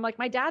transports. And I'm like,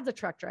 my dad's a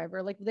truck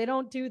driver. Like, they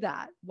don't do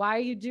that. Why are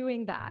you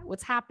doing that?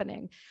 What's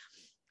happening?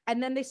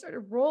 And then they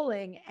started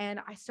rolling, and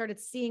I started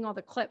seeing all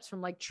the clips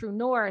from like True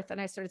North, and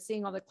I started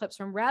seeing all the clips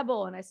from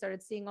Rebel, and I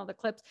started seeing all the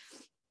clips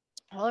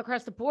all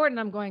across the board. And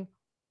I'm going,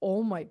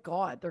 oh my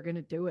God, they're going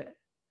to do it.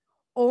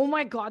 Oh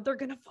my God, they're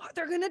going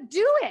to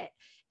do it.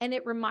 And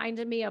it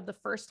reminded me of the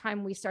first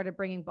time we started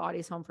bringing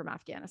bodies home from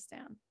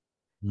Afghanistan.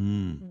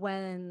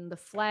 When the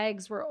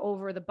flags were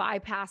over the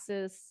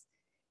bypasses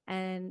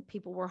and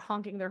people were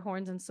honking their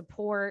horns in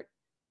support,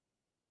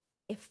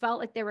 it felt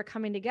like they were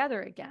coming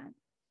together again.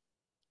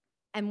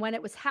 And when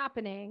it was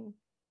happening,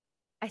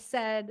 I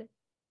said,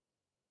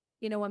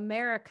 you know,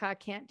 America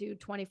can't do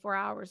 24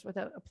 hours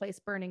without a place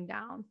burning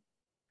down,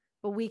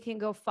 but we can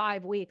go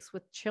 5 weeks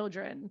with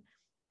children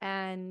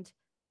and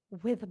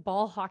with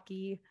ball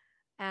hockey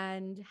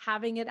and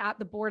having it at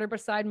the border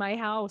beside my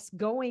house,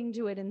 going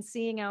to it and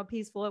seeing how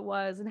peaceful it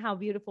was and how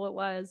beautiful it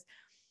was.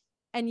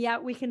 And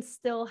yet we can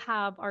still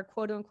have our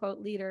quote unquote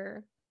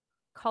leader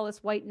call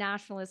us white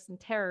nationalists and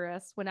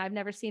terrorists when I've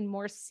never seen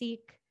more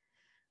Sikh,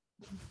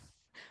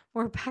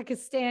 more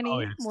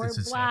Pakistani, more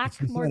black,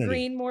 more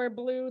green, more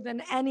blue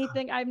than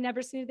anything. I've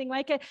never seen anything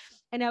like it.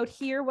 And out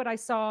here, what I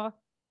saw,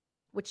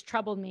 which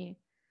troubled me,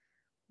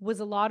 was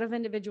a lot of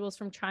individuals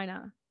from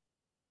China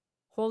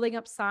holding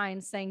up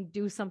signs saying,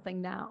 do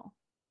something now.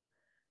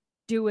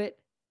 Do it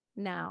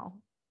now.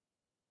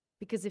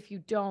 Because if you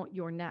don't,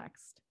 you're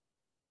next.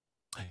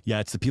 Yeah,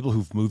 it's the people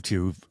who've moved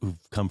here,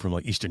 who've come from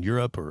like Eastern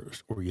Europe or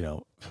you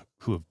know,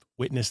 who have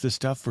witnessed this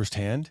stuff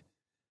firsthand.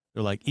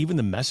 They're like, even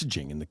the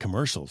messaging and the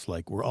commercials,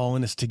 like, we're all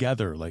in this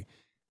together. Like,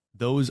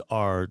 those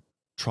are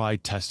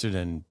tried, tested,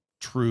 and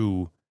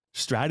true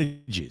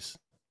strategies.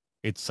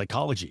 It's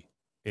psychology.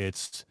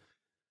 It's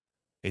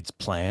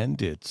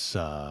planned. It's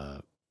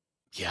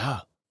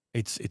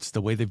it's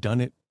the way they've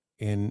done it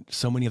in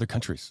so many other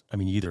countries. I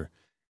mean, you either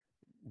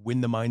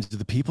win the minds of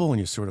the people and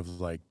you sort of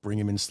like bring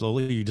them in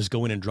slowly, or you just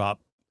go in and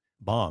drop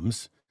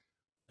bombs,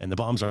 and the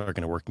bombs aren't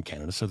going to work in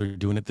Canada. So they're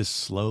doing it this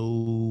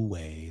slow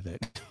way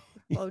that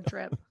slow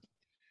drip.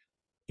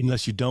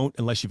 Unless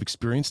you've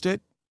experienced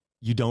it,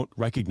 you don't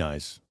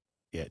recognize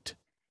it.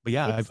 But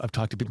yeah, It's I've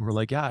talked to people who are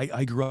like, yeah,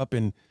 I grew up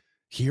in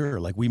here.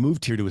 Like we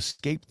moved here to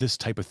escape this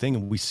type of thing.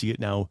 And we see it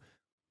now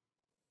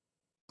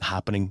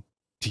happening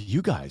to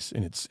you guys.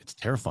 And it's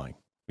terrifying.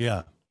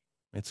 Yeah.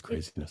 It's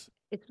craziness.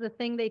 it's the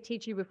thing they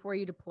teach you before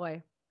you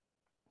deploy.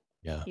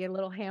 Yeah. You get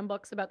little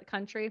handbooks about the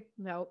country,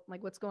 about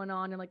like what's going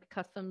on and like the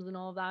customs and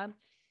all of that.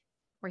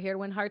 We're here to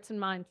win hearts and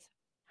minds.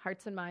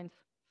 Hearts and minds.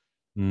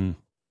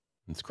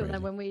 It's So crazy.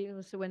 then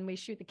when we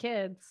shoot the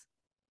kids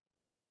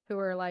who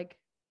are like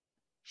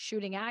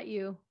shooting at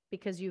you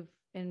because you've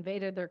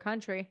invaded their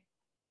country,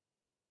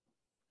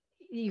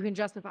 you can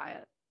justify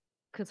it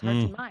because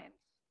hearts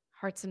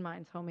and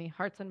minds, homie,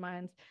 hearts and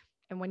minds.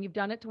 And when you've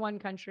done it to one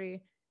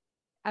country,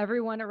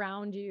 everyone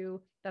around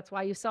you, that's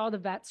why you saw the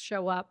vets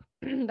show up.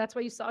 That's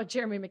why you saw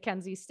Jeremy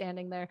McKenzie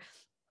standing there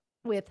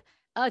with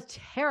a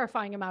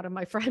terrifying amount of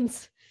my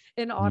friends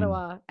in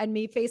Ottawa and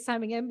me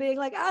FaceTiming him being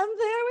like, I'm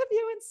there with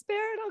you in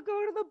spirit. I'll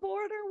go to the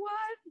border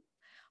one.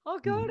 I'll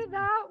go to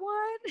that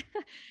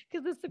one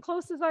because it's the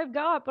closest I've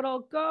got, but I'll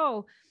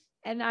go.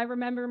 And I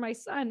remember my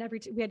son,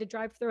 we had to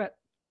drive through it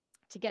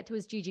to get to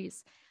his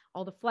Gigi's.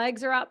 All the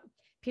flags are up.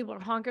 People are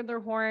honking their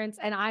horns.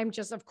 And I'm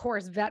just, of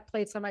course, vet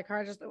plates on my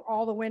car, just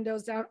all the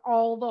windows down,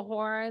 all the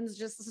horns,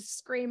 just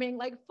screaming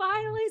like,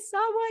 finally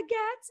someone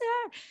gets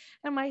it.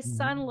 And my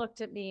son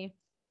looked at me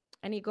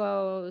and he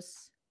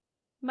goes,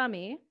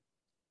 Mommy,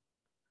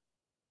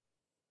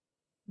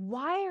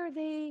 why are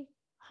they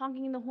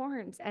honking the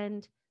horns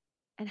and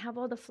have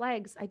all the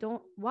flags?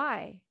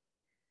 Why?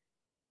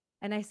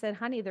 And I said,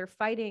 honey, they're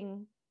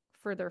fighting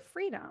for their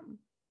freedom.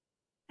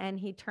 And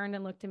he turned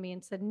and looked at me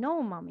and said,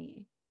 no,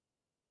 Mommy,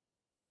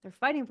 they're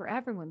fighting for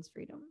everyone's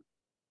freedom.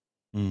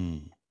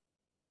 And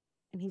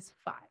he's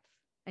 5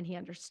 and he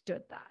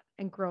understood that.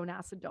 And grown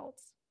ass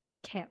adults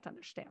can't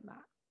understand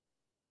that.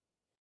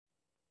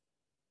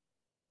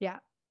 Yeah.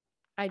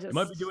 You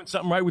might be doing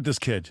something right with this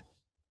kid.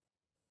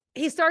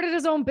 He started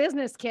his own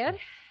business, kid.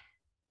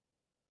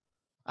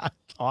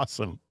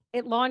 Awesome.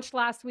 It launched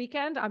last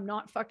weekend. I'm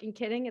not fucking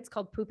kidding. It's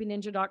called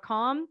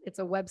poopyninja.com. It's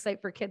a website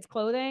for kids'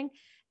 clothing.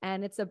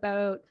 And it's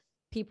about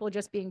people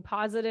just being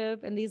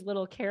positive and these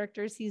little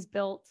characters he's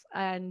built.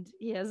 And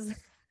he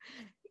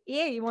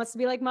wants to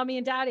be like mommy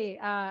and daddy.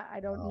 I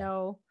don't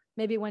know.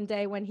 Maybe one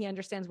day when he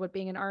understands what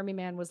being an army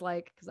man was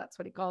like, because that's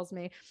what he calls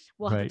me,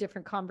 we'll have a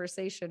different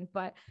conversation.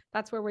 But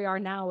that's where we are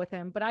now with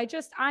him. But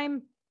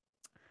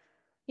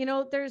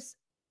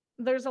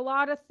there's a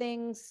lot of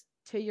things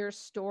to your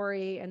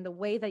story and the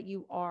way that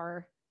you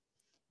are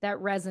that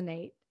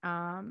resonate.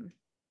 And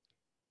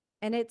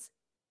it's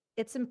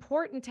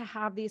important to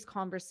have these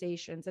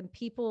conversations, and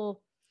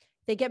people,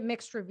 they get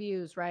mixed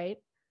reviews, right?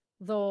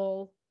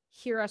 They'll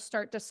hear us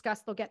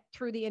they'll get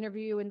through the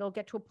interview and they'll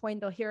get to a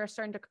point, they'll hear us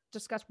starting to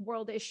discuss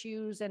world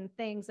issues and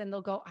things. And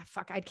they'll go,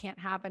 I can't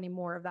have any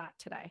more of that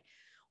today.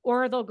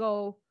 Or they'll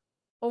go,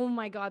 oh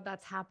my God,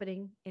 that's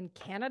happening in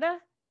Canada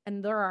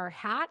and they're our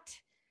hat.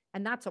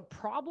 And that's a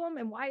problem.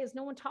 And why is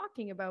no one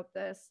talking about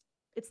this?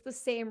 It's the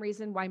same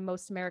reason why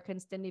most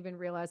Americans didn't even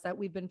realize that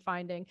we've been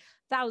finding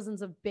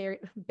thousands of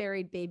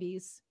buried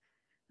babies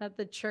that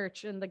the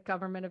church and the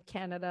government of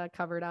Canada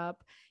covered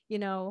up,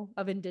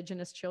 of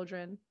Indigenous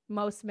children.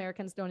 Most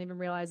Americans don't even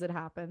realize it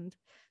happened.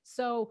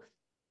 So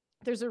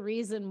there's a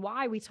reason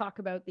why we talk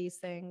about these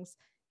things.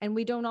 And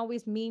we don't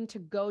always mean to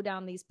go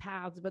down these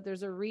paths, but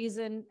there's a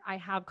reason I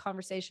have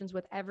conversations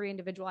with every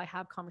individual I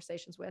have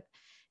conversations with.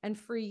 And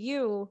for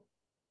you,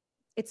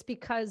 it's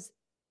because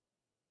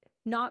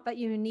not that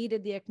you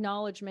needed the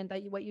acknowledgement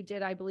that what you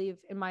did, I believe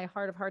in my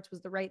heart of hearts,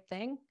 was the right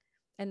thing,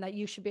 and that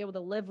you should be able to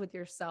live with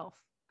yourself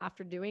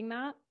after doing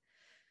that.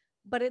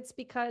 But it's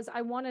because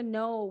I want to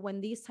know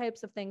when these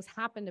types of things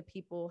happen to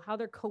people, how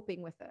they're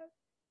coping with it.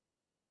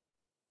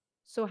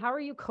 So how are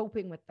you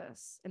coping with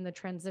this in the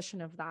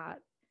transition of that?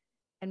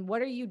 And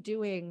what are you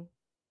doing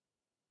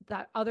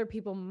that other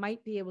people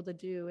might be able to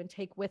do and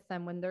take with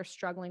them when they're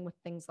struggling with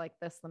things like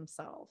this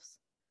themselves?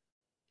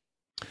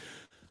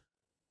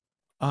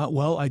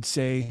 Well, I'd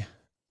say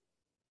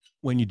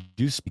when you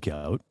do speak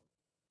out,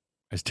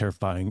 as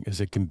terrifying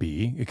as it can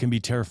be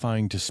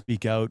terrifying to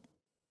speak out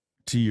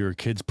to your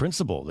kid's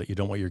principal that you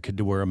don't want your kid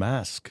to wear a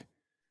mask.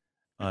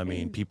 I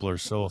mean, people are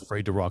so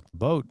afraid to rock the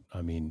boat.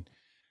 I mean,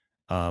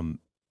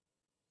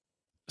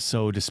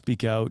 so to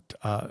speak out,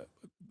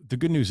 the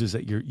good news is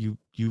that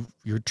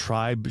your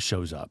tribe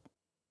shows up.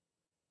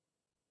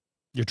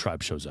 Your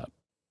tribe shows up.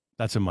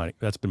 That's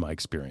been my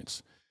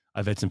experience.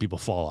 I've had some people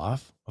fall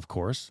off, of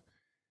course,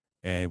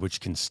 and which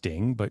can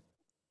sting, but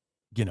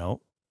you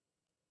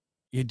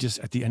just,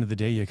 at the end of the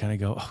day, you kind of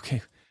go,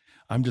 okay,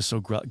 I'm just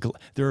so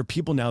there are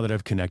people now that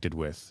I've connected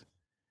with,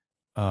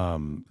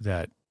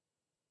 that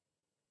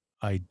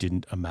I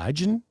didn't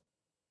imagine.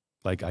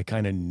 Like I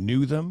kind of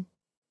knew them,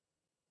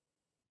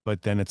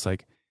 but then it's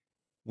like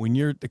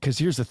because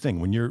here's the thing,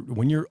 when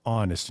you're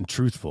honest and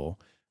truthful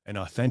and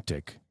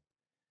authentic,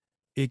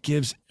 it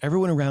gives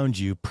everyone around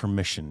you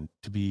permission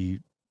to be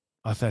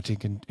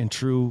authentic and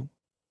true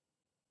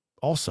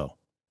also.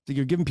 So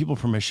you're giving people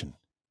permission,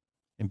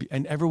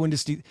 and everyone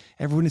just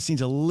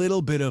needs a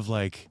little bit of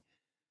like,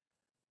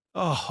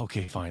 Oh,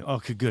 okay, fine.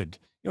 Okay, good.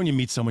 You know, when you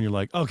meet someone, you're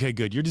like, okay,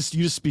 good. You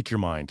just speak your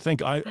mind. We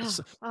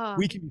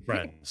can be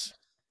friends,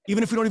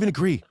 even if we don't even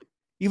agree.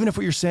 Even if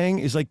what you're saying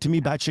is like to me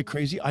batshit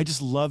crazy, I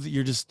just love that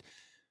you're just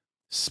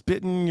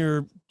spitting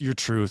your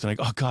truth and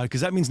like, oh God,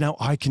 because that means now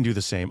I can do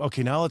the same.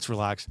 Okay, now let's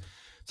relax.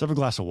 Let's have a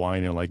glass of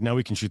wine and like now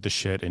we can shoot the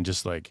shit and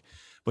just like,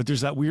 but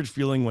there's that weird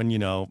feeling when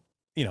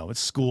it's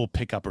school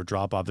pickup or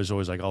drop off. There's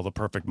always like all the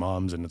perfect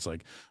moms, and it's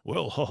like,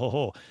 well, ho ho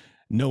ho.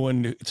 No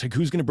one. It's like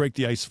who's going to break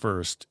the ice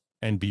first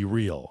and be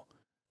real.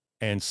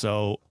 And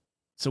so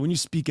when you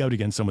speak out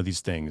against some of these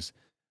things,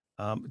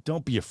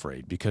 don't be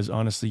afraid because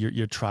honestly,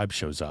 your tribe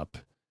shows up,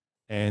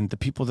 and the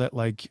people that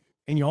like,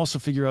 and you also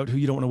figure out who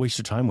you don't want to waste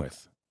your time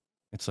with.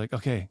 It's like,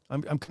 okay,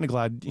 I'm kind of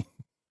glad.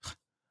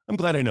 I'm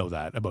glad I know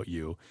that about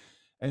you.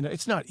 And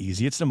it's not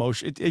easy. It's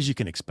as you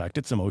can expect.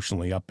 It's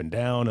emotionally up and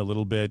down a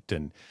little bit,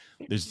 and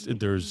there's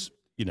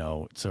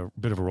it's a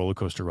bit of a roller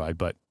coaster ride.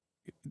 But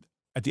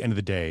at the end of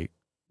the day,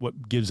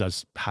 what gives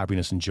us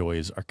happiness and joy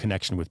is our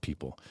connection with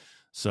people.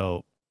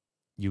 So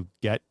you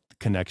get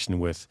connection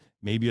with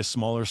maybe a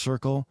smaller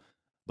circle,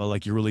 but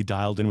like you're really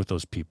dialed in with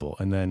those people,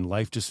 and then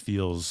life just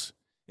feels.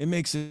 It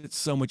makes it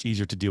so much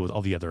easier to deal with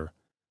all the other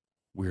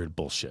weird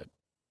bullshit.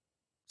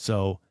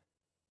 So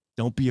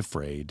don't be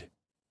afraid.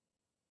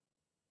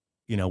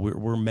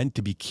 We're meant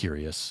to be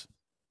curious.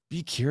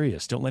 Be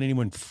curious. Don't let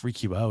anyone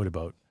freak you out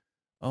about,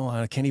 oh,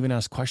 I can't even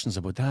ask questions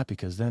about that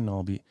because then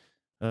I'll be,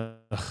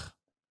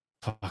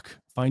 fuck.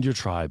 Find your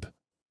tribe.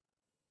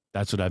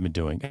 That's what I've been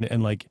doing.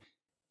 And like,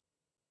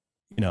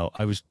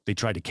 they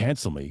tried to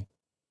cancel me,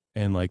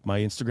 and like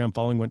my Instagram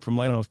following went from,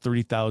 I don't know,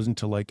 30,000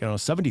 to like, I don't know,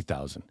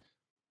 70,000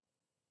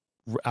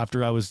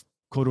 after I was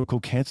quote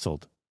unquote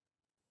canceled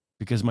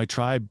because my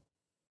tribe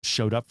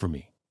showed up for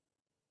me.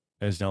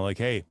 And it's now like,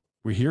 hey,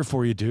 we're here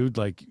for you, dude.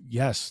 Like,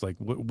 yes, like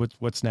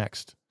what's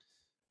next?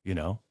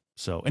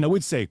 So, and I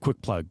would say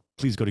quick plug,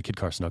 please go to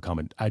kidcarson.com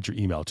and add your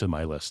email to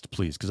my list,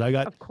 please. Cause I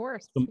got Of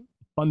course. some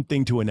fun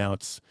thing to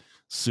announce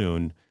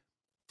soon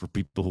for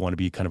people who want to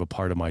be kind of a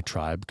part of my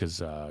tribe.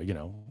 Cause, I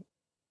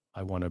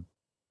want to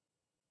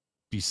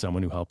be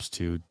someone who helps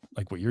to,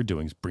 like what you're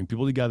doing, is bring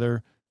people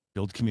together,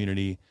 build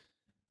community,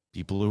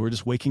 people who are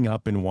just waking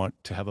up and want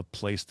to have a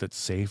place that's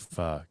safe.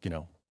 I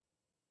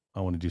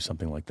want to do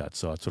something like that.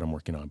 So that's what I'm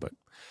working on. But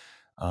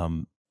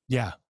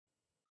yeah,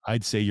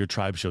 I'd say your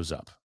tribe shows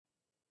up,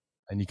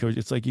 and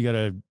it's like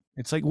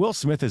it's like Will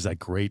Smith is a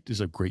great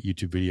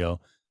YouTube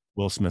video.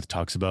 Will Smith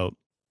talks about.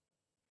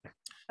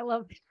 I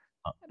love.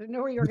 I didn't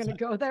know where you were going to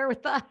go there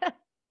with that.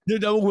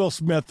 No, Will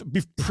Smith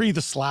pre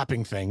the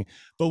slapping thing,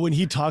 but when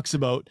he talks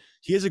about,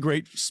 he has a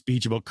great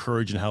speech about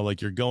courage and how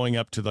like you're going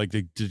up to like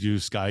to do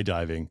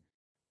skydiving,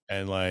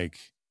 and like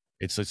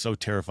it's like so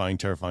terrifying,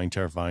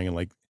 and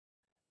like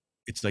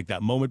it's like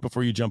that moment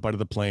before you jump out of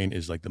the plane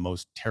is like the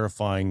most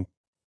terrifying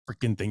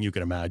freaking thing you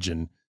can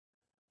imagine.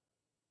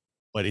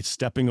 But it's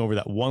stepping over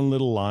that one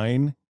little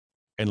line,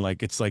 and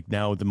like it's like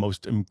now the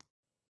most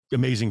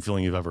amazing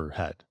feeling you've ever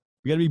had.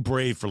 You got to be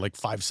brave for like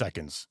 5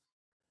 seconds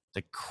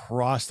to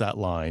cross that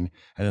line,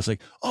 and it's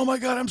like, oh my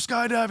God, I'm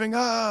skydiving,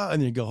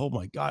 and you go, oh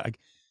my God.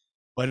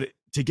 But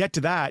to get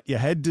to that, you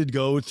had to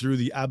go through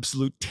the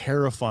absolute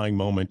terrifying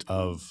moment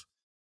of,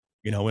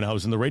 when I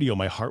was in the radio,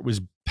 my heart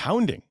was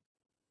pounding.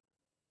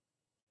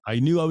 I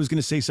knew I was going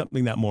to say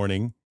something that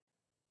morning,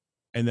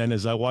 and then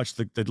as I watched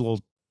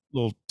the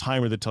little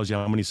timer that tells you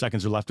how many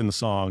seconds are left in the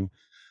song,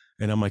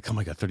 and I'm like, oh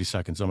my God, 30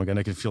 seconds. Oh my God,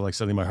 I can feel like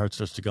suddenly my heart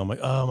starts to go. I'm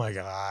like, oh my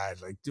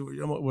God, like,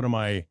 what am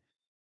I?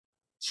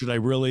 Should I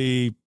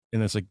really?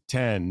 And it's like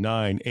 10,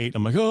 9, 8.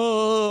 I'm like,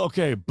 oh,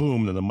 okay,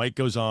 boom. Then the mic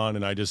goes on,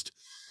 and I just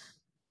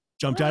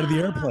jumped out of the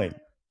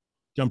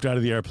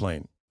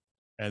airplane,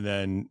 and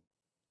then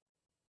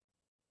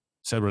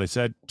said what I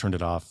said, turned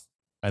it off,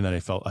 and then I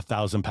felt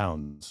 1,000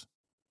 pounds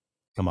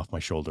come off my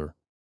shoulder,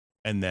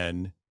 and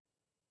then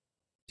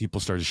people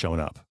started showing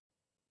up.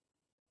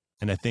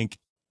 And I think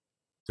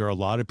there are a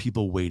lot of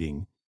people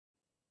waiting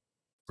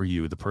for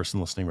you, the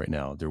person listening right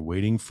now. They're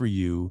waiting for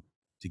you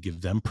to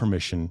give them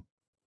permission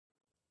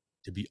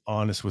to be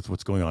honest with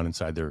what's going on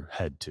inside their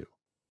head too.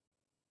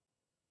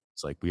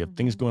 It's like we have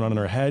things going on in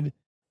our head,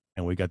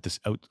 and we got this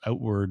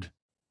outward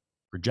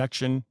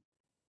projection,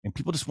 and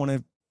people just want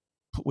to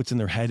put what's in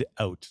their head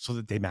out so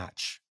that they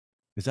match,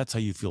 because that's how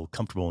you feel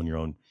comfortable in your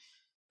own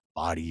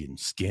body and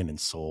skin and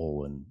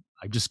soul. And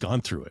I've just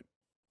gone through it.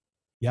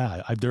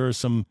 Yeah, there are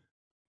some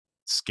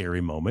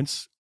scary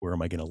moments. Where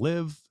am I going to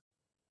live?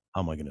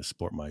 How am I going to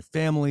support my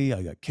family?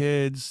 I got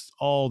kids.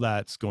 All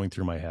that's going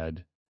through my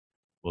head.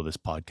 Will this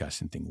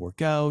podcasting thing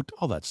work out?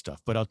 All that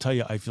stuff. But I'll tell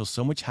you, I feel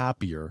so much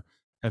happier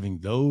having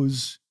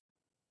those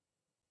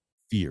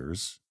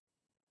fears,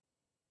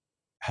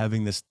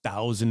 having this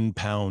 1,000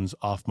 pounds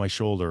off my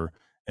shoulder,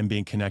 and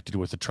being connected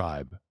with the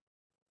tribe.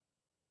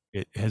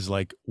 It has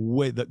like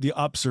the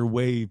ups are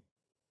way,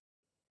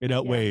 it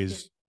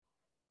outweighs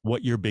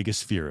what your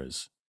biggest fear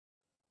is.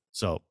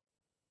 So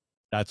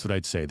that's what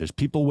I'd say. There's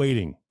people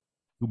waiting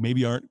who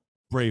maybe aren't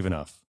brave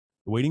enough,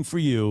 waiting for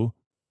you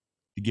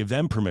to give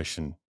them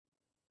permission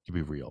to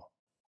be real.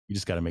 You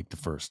just got to make the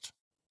first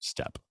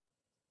step.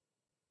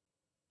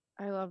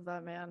 I love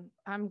that, man.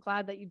 I'm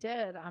glad that you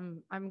did.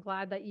 I'm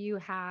glad that you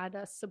had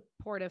a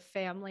supportive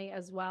family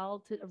as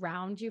well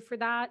around you for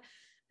that,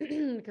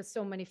 because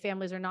so many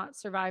families are not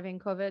surviving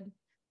COVID.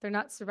 They're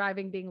not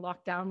surviving being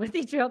locked down with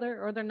each other,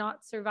 or they're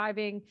not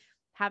surviving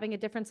having a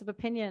difference of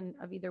opinion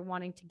of either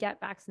wanting to get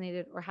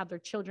vaccinated or have their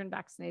children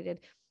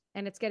vaccinated.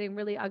 And it's getting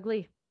really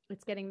ugly.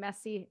 It's getting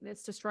messy.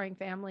 It's destroying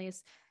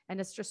families,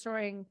 and it's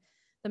destroying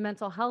the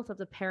mental health of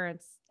the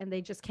parents, and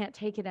they just can't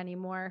take it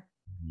anymore.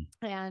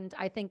 And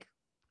I think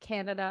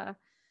Canada,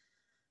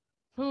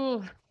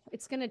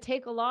 it's going to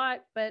take a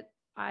lot, but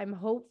I'm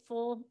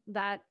hopeful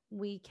that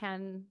we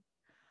can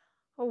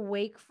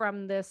awake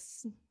from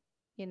this,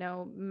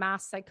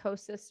 mass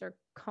psychosis or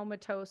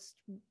comatose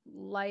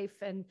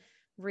life, and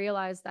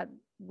realize that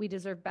we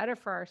deserve better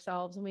for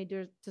ourselves, and we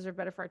deserve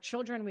better for our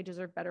children. We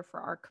deserve better for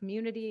our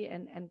community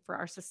and for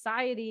our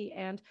society,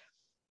 and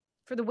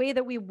for the way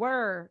that we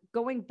were.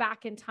 Going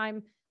back in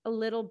time a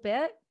little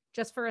bit,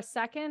 just for a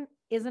second,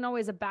 isn't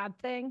always a bad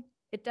thing.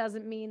 It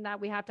doesn't mean that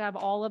we have to have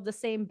all of the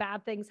same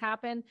bad things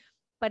happen,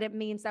 but it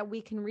means that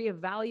we can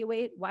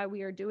reevaluate why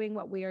we are doing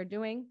what we are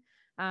doing,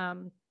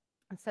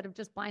 instead of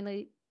just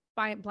blindly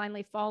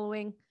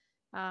following.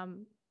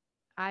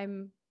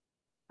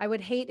 I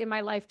would hate in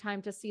my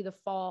lifetime to see the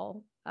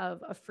fall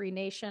of a free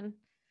nation.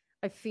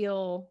 I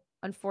feel,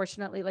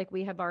 unfortunately, like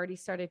we have already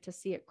started to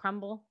see it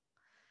crumble.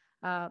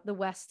 The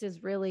West is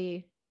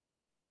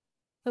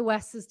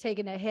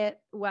taking a hit,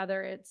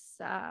 whether it's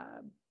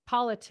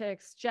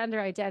politics, gender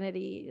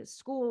identity,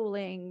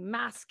 schooling,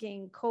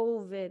 masking,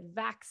 COVID,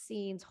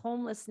 vaccines,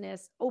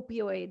 homelessness,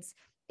 opioids.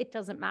 It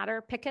doesn't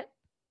matter. Pick it.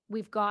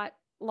 We've got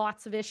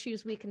lots of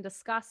issues we can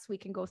discuss, we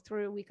can go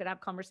through, we could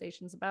have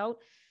conversations about.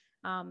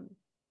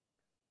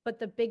 But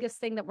the biggest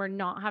thing that we're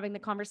not having the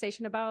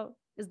conversation about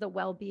is the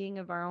well-being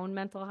of our own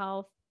mental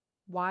health,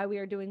 why we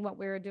are doing what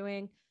we're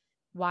doing,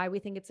 why we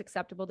think it's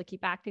acceptable to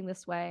keep acting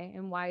this way,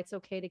 and why it's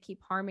okay to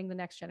keep harming the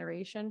next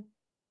generation.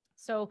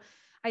 So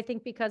I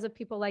think because of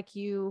people like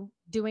you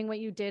doing what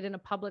you did in a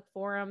public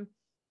forum,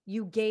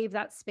 you gave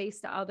that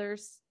space to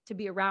others to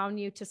be around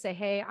you, to say,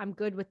 hey, I'm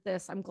good with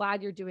this. I'm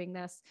glad you're doing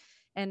this.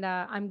 And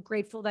I'm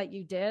grateful that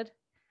you did.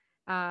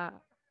 I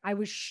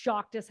was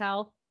shocked as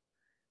hell.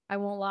 I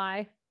won't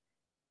lie.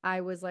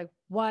 I was like,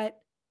 what?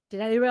 Did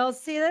anybody else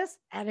see this?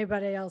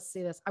 Anybody else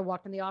see this? I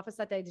walked in the office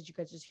that day. Did you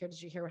guys just hear?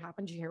 Did you hear what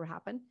happened? Did you hear what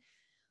happened?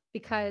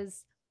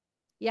 Because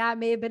yeah, it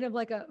may have been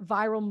like a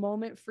viral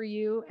moment for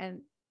you and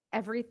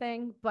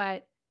everything,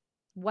 but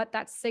what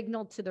that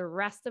signaled to the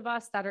rest of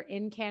us that are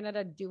in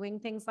Canada doing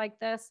things like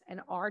this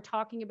and are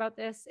talking about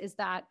this is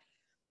that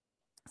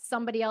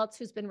somebody else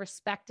who's been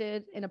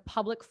respected in a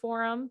public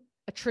forum,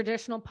 a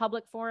traditional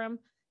public forum,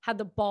 had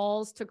the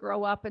balls to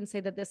grow up and say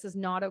that this is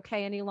not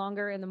okay any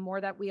longer. And the more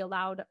that we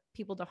allowed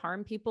people to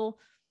harm people,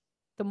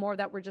 the more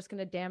that we're just going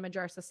to damage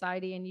our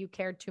society. And you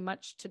cared too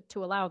much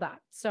to allow that.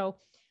 So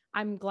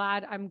I'm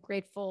glad, I'm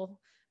grateful.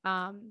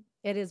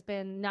 It has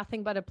been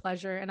nothing but a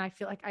pleasure. And I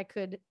feel like I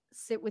could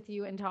sit with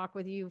you and talk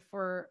with you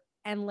for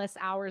endless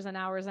hours and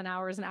hours and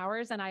hours and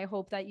hours. And I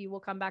hope that you will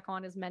come back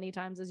on as many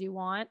times as you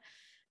want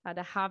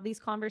to have these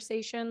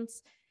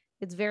conversations.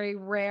 It's very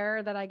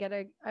rare that I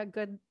get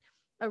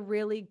a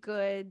really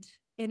good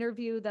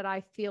interview that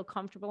I feel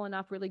comfortable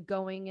enough really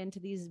going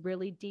into these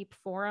really deep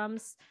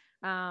forums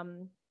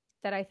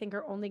that I think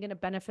are only going to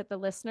benefit the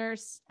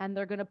listeners, and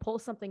they're going to pull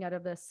something out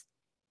of this,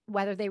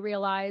 whether they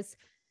realize,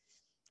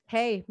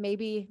 hey,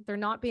 maybe they're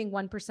not being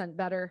 1%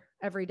 better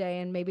every day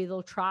and maybe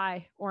they'll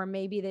try, or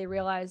maybe they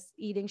realize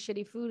eating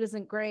shitty food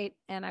isn't great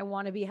and I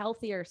want to be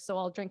healthier, so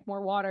I'll drink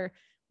more water.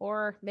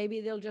 Or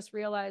maybe they'll just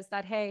realize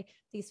that, hey,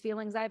 these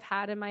feelings I've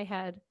had in my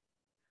head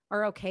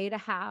are okay to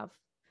have.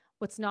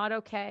 What's not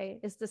okay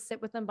is to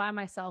sit with them by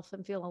myself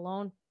and feel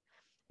alone.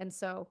 And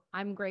so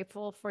I'm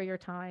grateful for your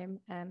time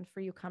and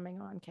for you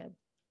coming on, kid.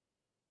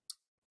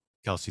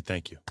 Kelsey,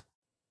 thank you.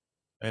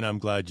 And I'm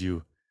glad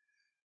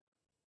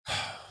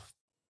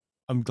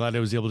I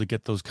was able to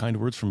get those kind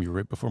words from you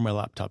right before my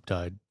laptop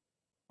died.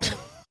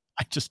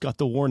 I just got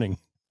the warning.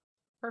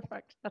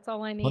 Perfect. That's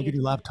all I need. Plug in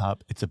your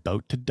laptop. It's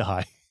about to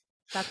die.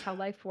 That's how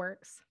life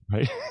works.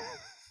 Right?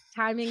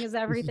 Timing is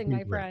everything,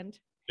 my friend.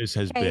 This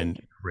has been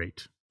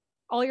great.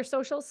 All your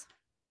socials?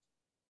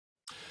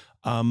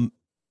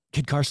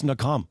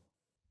 KidCarson.com.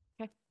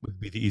 Okay. Would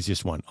be the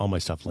easiest one. All my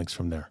stuff links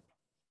from there.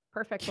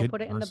 Perfect. We'll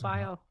put it in the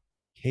bio.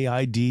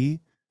 KidCarson.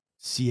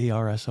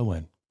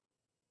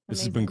 This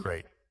has been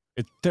great.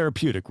 It's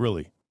therapeutic,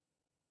 really.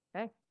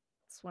 Okay.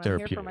 That's what I'm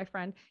here for, my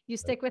friend. You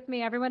stick with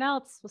me. Everyone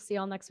else, we'll see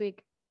you all next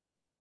week.